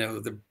that, you know,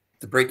 the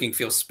braking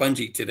feels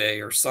spongy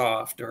today or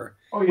soft, or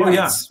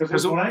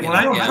because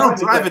I don't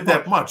drive it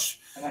that much.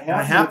 And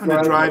I happened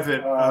to drive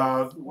it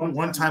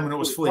one time when it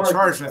was fully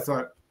charged, and I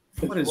thought,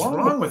 what is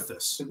wrong with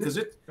this? Because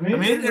it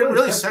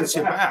really sets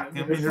you back.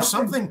 I mean, there's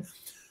something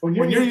when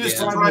you're used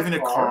to driving a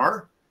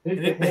car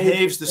and it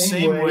behaves the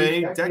same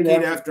way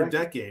decade after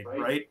decade,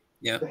 right?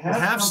 Yeah. To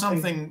have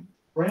something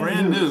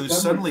brand new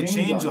suddenly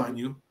change on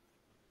you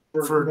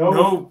for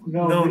no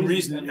known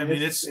reason, I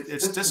mean,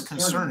 it's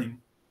disconcerting.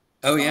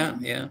 Oh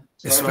yeah,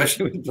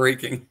 especially with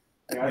braking.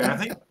 Yeah,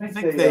 I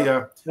think they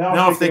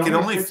now if they could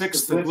only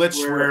fix the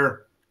glitch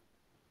where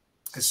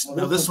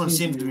now this one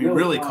seems to be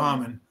really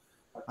common.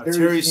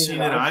 Terry's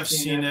seen it, I've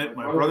seen it,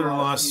 my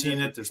brother-in-law's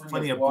seen it. There's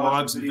plenty of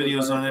blogs and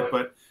videos on it,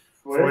 but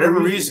for whatever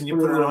reason, you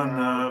put it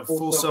on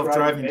full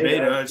self-driving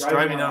beta. It's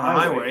driving down the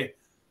highway,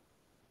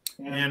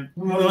 and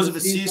who knows if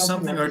it sees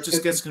something or it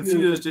just gets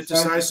confused, it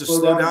decides to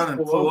slow down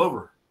and pull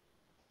over.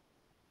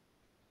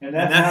 And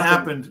that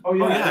happened. Oh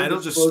yeah, it'll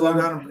just slow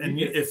down. And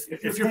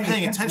if you're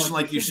paying attention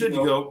like you should,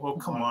 you go, well,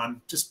 come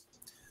on, just.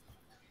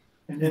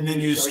 And then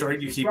you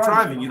keep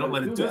driving. You don't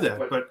let it do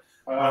that. But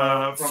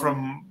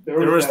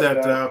there was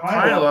that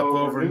pile up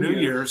over New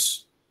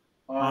Year's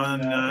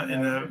on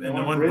in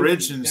the one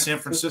bridge in San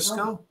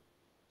Francisco.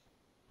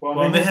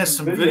 Well, and they had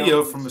some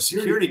video from a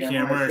security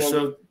camera. It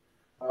showed.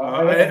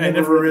 I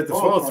never read the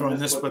follow through on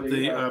this, but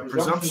the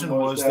presumption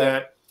was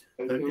that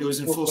it was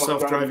in full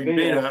self-driving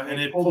beta,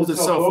 and it pulled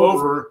itself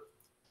over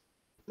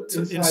to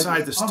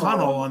inside this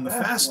tunnel on the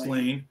fast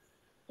lane,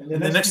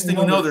 and the next thing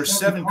you know, there's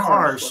 7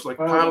 cars like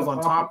piled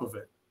on top of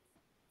it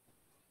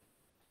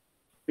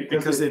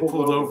because they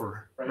pulled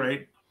over,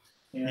 right?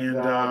 And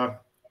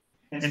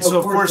so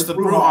of course the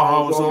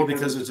brouhaha was all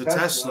because it's a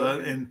Tesla,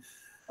 and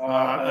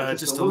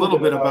just a little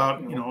bit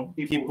about, you know,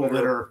 people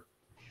that are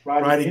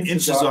riding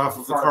inches off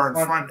of the car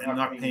in front and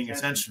not paying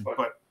attention.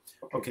 But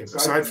okay,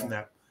 aside from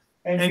that.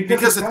 And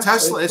because the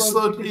Tesla, it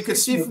slowed, you could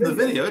see from the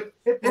video,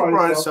 it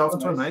brought itself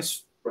to a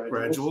nice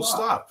gradual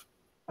stop.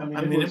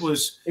 I mean, it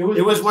was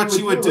what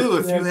you would do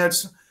if you had,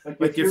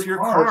 like, if your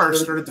car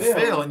started to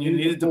fail and you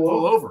needed to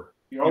pull over.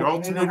 Your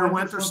alternator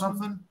went or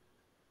something.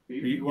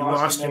 You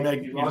lost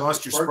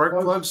your spark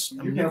plugs.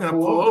 I mean, you're going to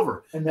pull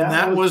over. And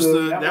that was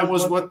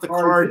what the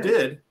car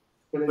did.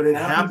 But it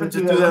happened to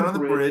do that on the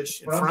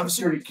bridge in front of a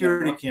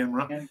security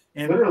camera,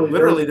 and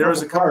literally there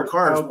was a couple of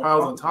cars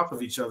piled on top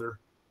of each other.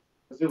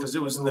 Because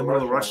it was in the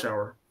middle of rush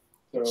hour.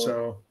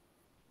 So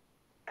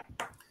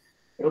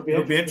it'll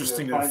be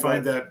interesting to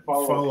find that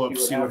follow-up,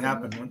 see what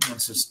happened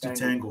once it's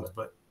detangled.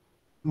 But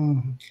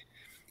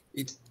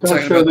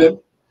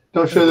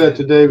don't show that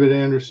to David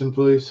Anderson,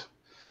 please.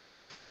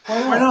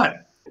 Why not?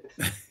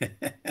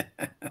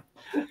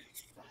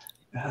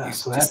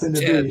 Slapping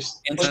the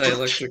beast.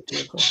 Anti-electric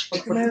vehicle.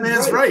 But the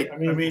man's right. I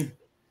mean,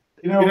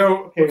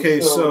 okay,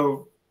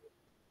 so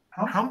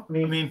how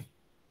many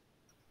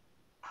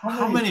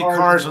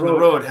cars on the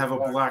road have a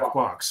black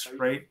box,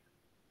 right?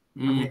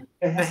 And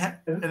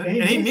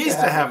he needs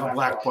to have a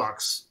black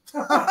box.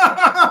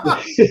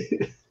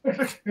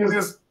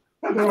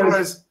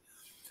 Otherwise,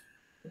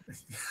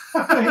 he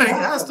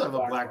has to have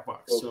a black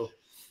box. So,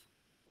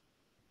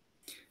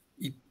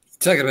 you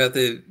talking about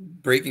the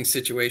braking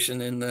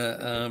situation in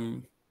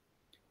the,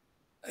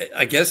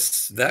 I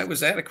guess that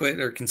was adequate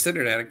or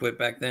considered adequate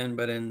back then,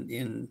 but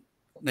in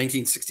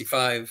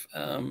 1965,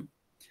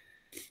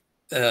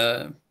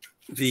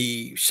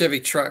 the Chevy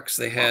trucks,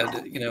 they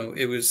had,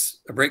 it was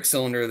a brake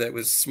cylinder that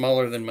was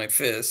smaller than my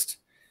fist,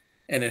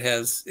 and it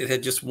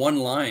had just one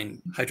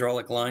line,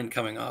 hydraulic line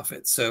coming off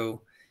it.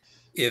 So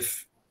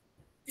if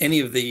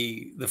any of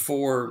the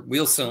 4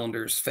 wheel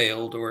cylinders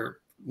failed or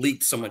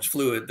leaked so much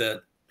fluid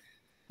that,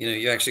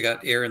 you actually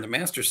got air in the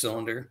master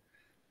cylinder,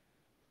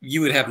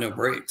 you would have no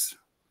brakes.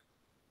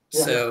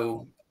 Yeah.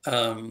 So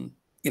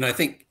I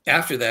think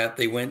after that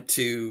they went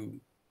to,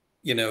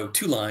 2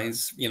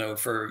 lines,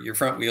 for your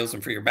front wheels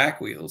and for your back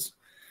wheels.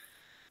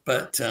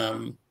 But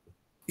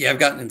yeah, I've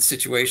gotten in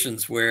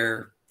situations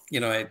where,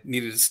 I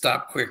needed to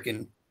stop quick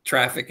in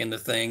traffic in the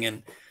thing,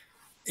 and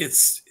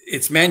it's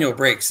manual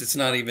brakes. It's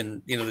not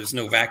even, there's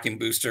no vacuum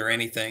booster or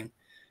anything.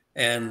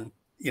 And,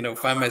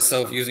 find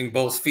myself using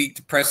both feet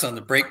to press on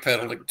the brake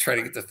pedal to try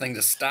to get the thing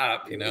to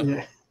stop,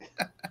 Yeah.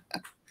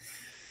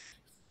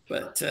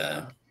 But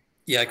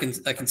yeah, I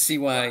can see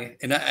why.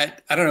 And I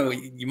don't know,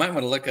 you might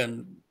want to look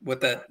on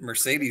what that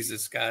Mercedes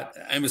has got.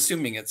 I'm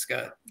assuming it's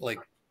got like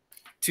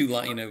 2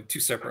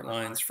 separate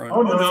lines, front,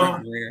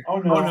 front and rear. Oh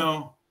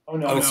no.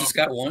 Oh, it's just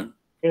got one?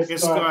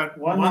 It's got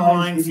one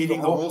line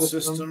feeding the whole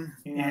system,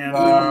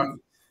 and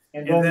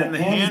then the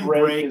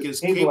handbrake is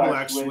cable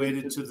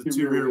actuated to the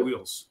 2 rear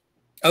wheels.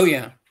 Oh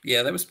yeah,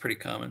 that was pretty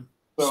common.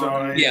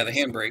 So yeah, the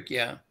handbrake,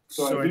 yeah.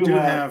 So I do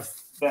have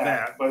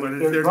that, but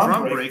they're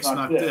drum brakes,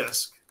 not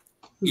disc.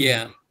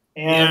 Yeah,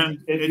 and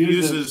it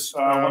uses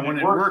when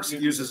it works,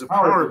 it uses a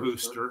power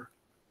booster.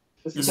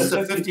 This is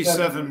a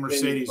 '57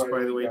 Mercedes,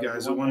 by the way,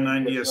 guys, a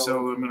 190 SL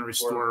I'm going to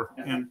restore,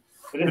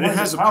 but it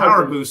has a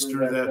power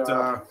booster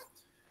that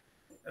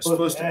is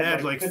supposed to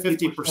add like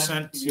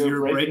 50% to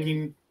your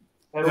braking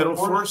pedal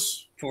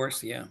force.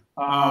 Yeah.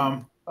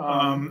 But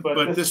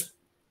this,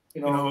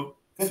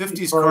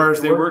 50s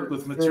cars, they worked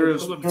with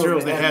materials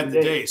they had in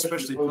the day,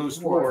 especially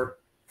post-war.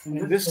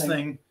 And this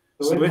thing,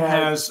 so it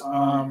has,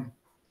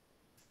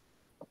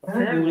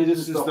 apparently this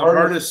is the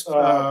hardest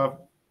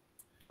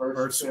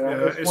parts.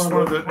 It's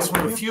one of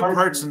the few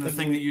parts in the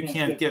thing that you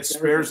can't get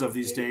spares of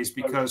these days,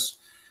 because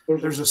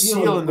there's a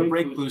seal in the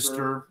brake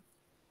booster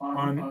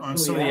on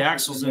some of the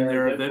axles in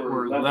there that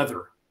were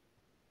leather.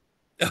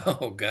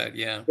 Oh God,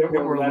 yeah. That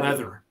were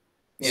leather.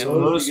 Yeah. So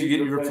those you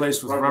get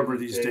replaced with rubber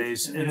these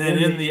days. And then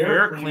in the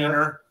air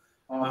cleaner,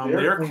 the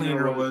air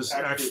cleaner was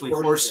actually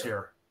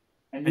horsehair,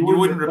 and you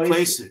wouldn't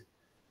replace it.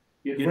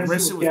 You'd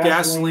rinse it with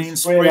gasoline,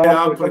 spray it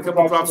out, put a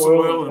couple drops of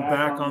oil, and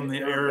back on the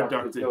air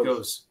duct it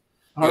goes.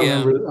 I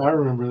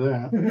remember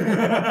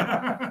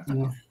that.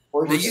 Yeah.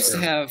 They used to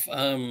have,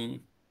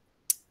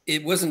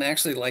 it wasn't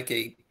actually like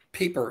a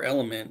paper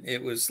element.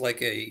 It was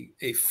like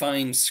a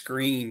fine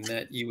screen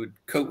that you would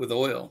coat with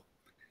oil.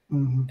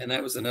 Mm-hmm. And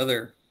that was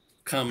another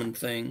common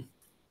thing.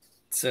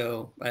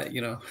 So, I don't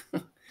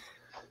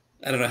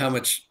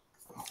know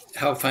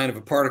how fine of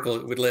a particle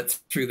it would let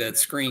through that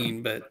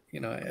screen, but,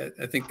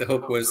 I think the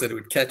hope was that it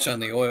would catch on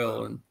the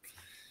oil and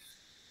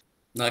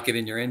not get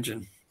in your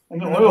engine.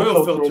 And the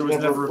oil filter was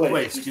never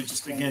replaced. You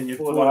just, you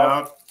pull it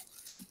out,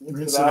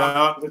 rinse it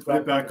out, put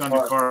it back on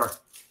your car.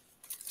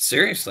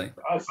 Seriously?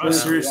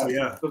 Seriously,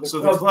 yeah.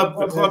 So the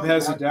club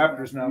has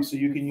adapters now, so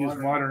you can use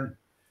modern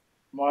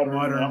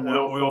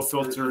oil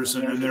filters,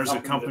 and then there's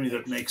a company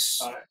that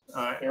makes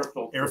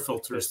air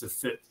filters that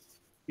fit.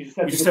 You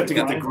just have to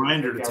get the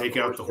grinder to take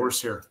out the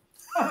horsehair.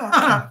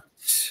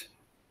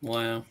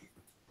 Wow.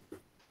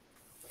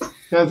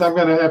 Guys, I'm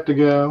going to have to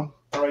go.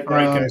 All right,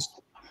 guys.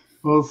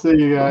 We'll see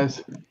you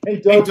guys.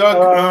 Hey, Doug,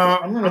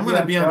 I'm going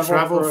to be on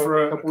travel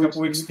for a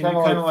couple weeks. Can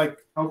you kind of like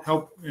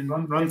help and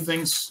run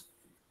things?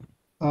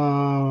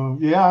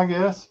 Yeah, I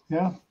guess.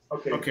 Yeah.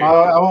 Okay.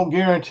 I won't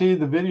guarantee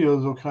the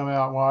videos will come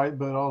out right,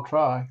 but I'll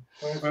try.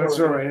 That's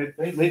all right.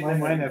 Lately,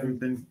 mine haven't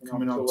been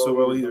coming out so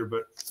well either,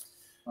 but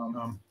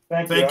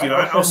thank you.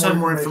 I'll send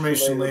more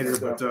information later.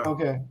 But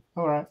okay.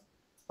 All right.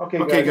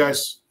 Okay,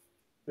 guys.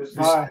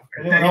 Bye.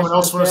 Anyone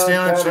else want to stay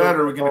on chat,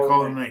 or are we going to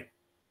call it a night?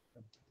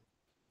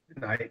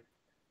 Good night.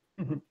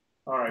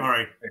 All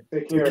right.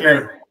 Take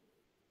care.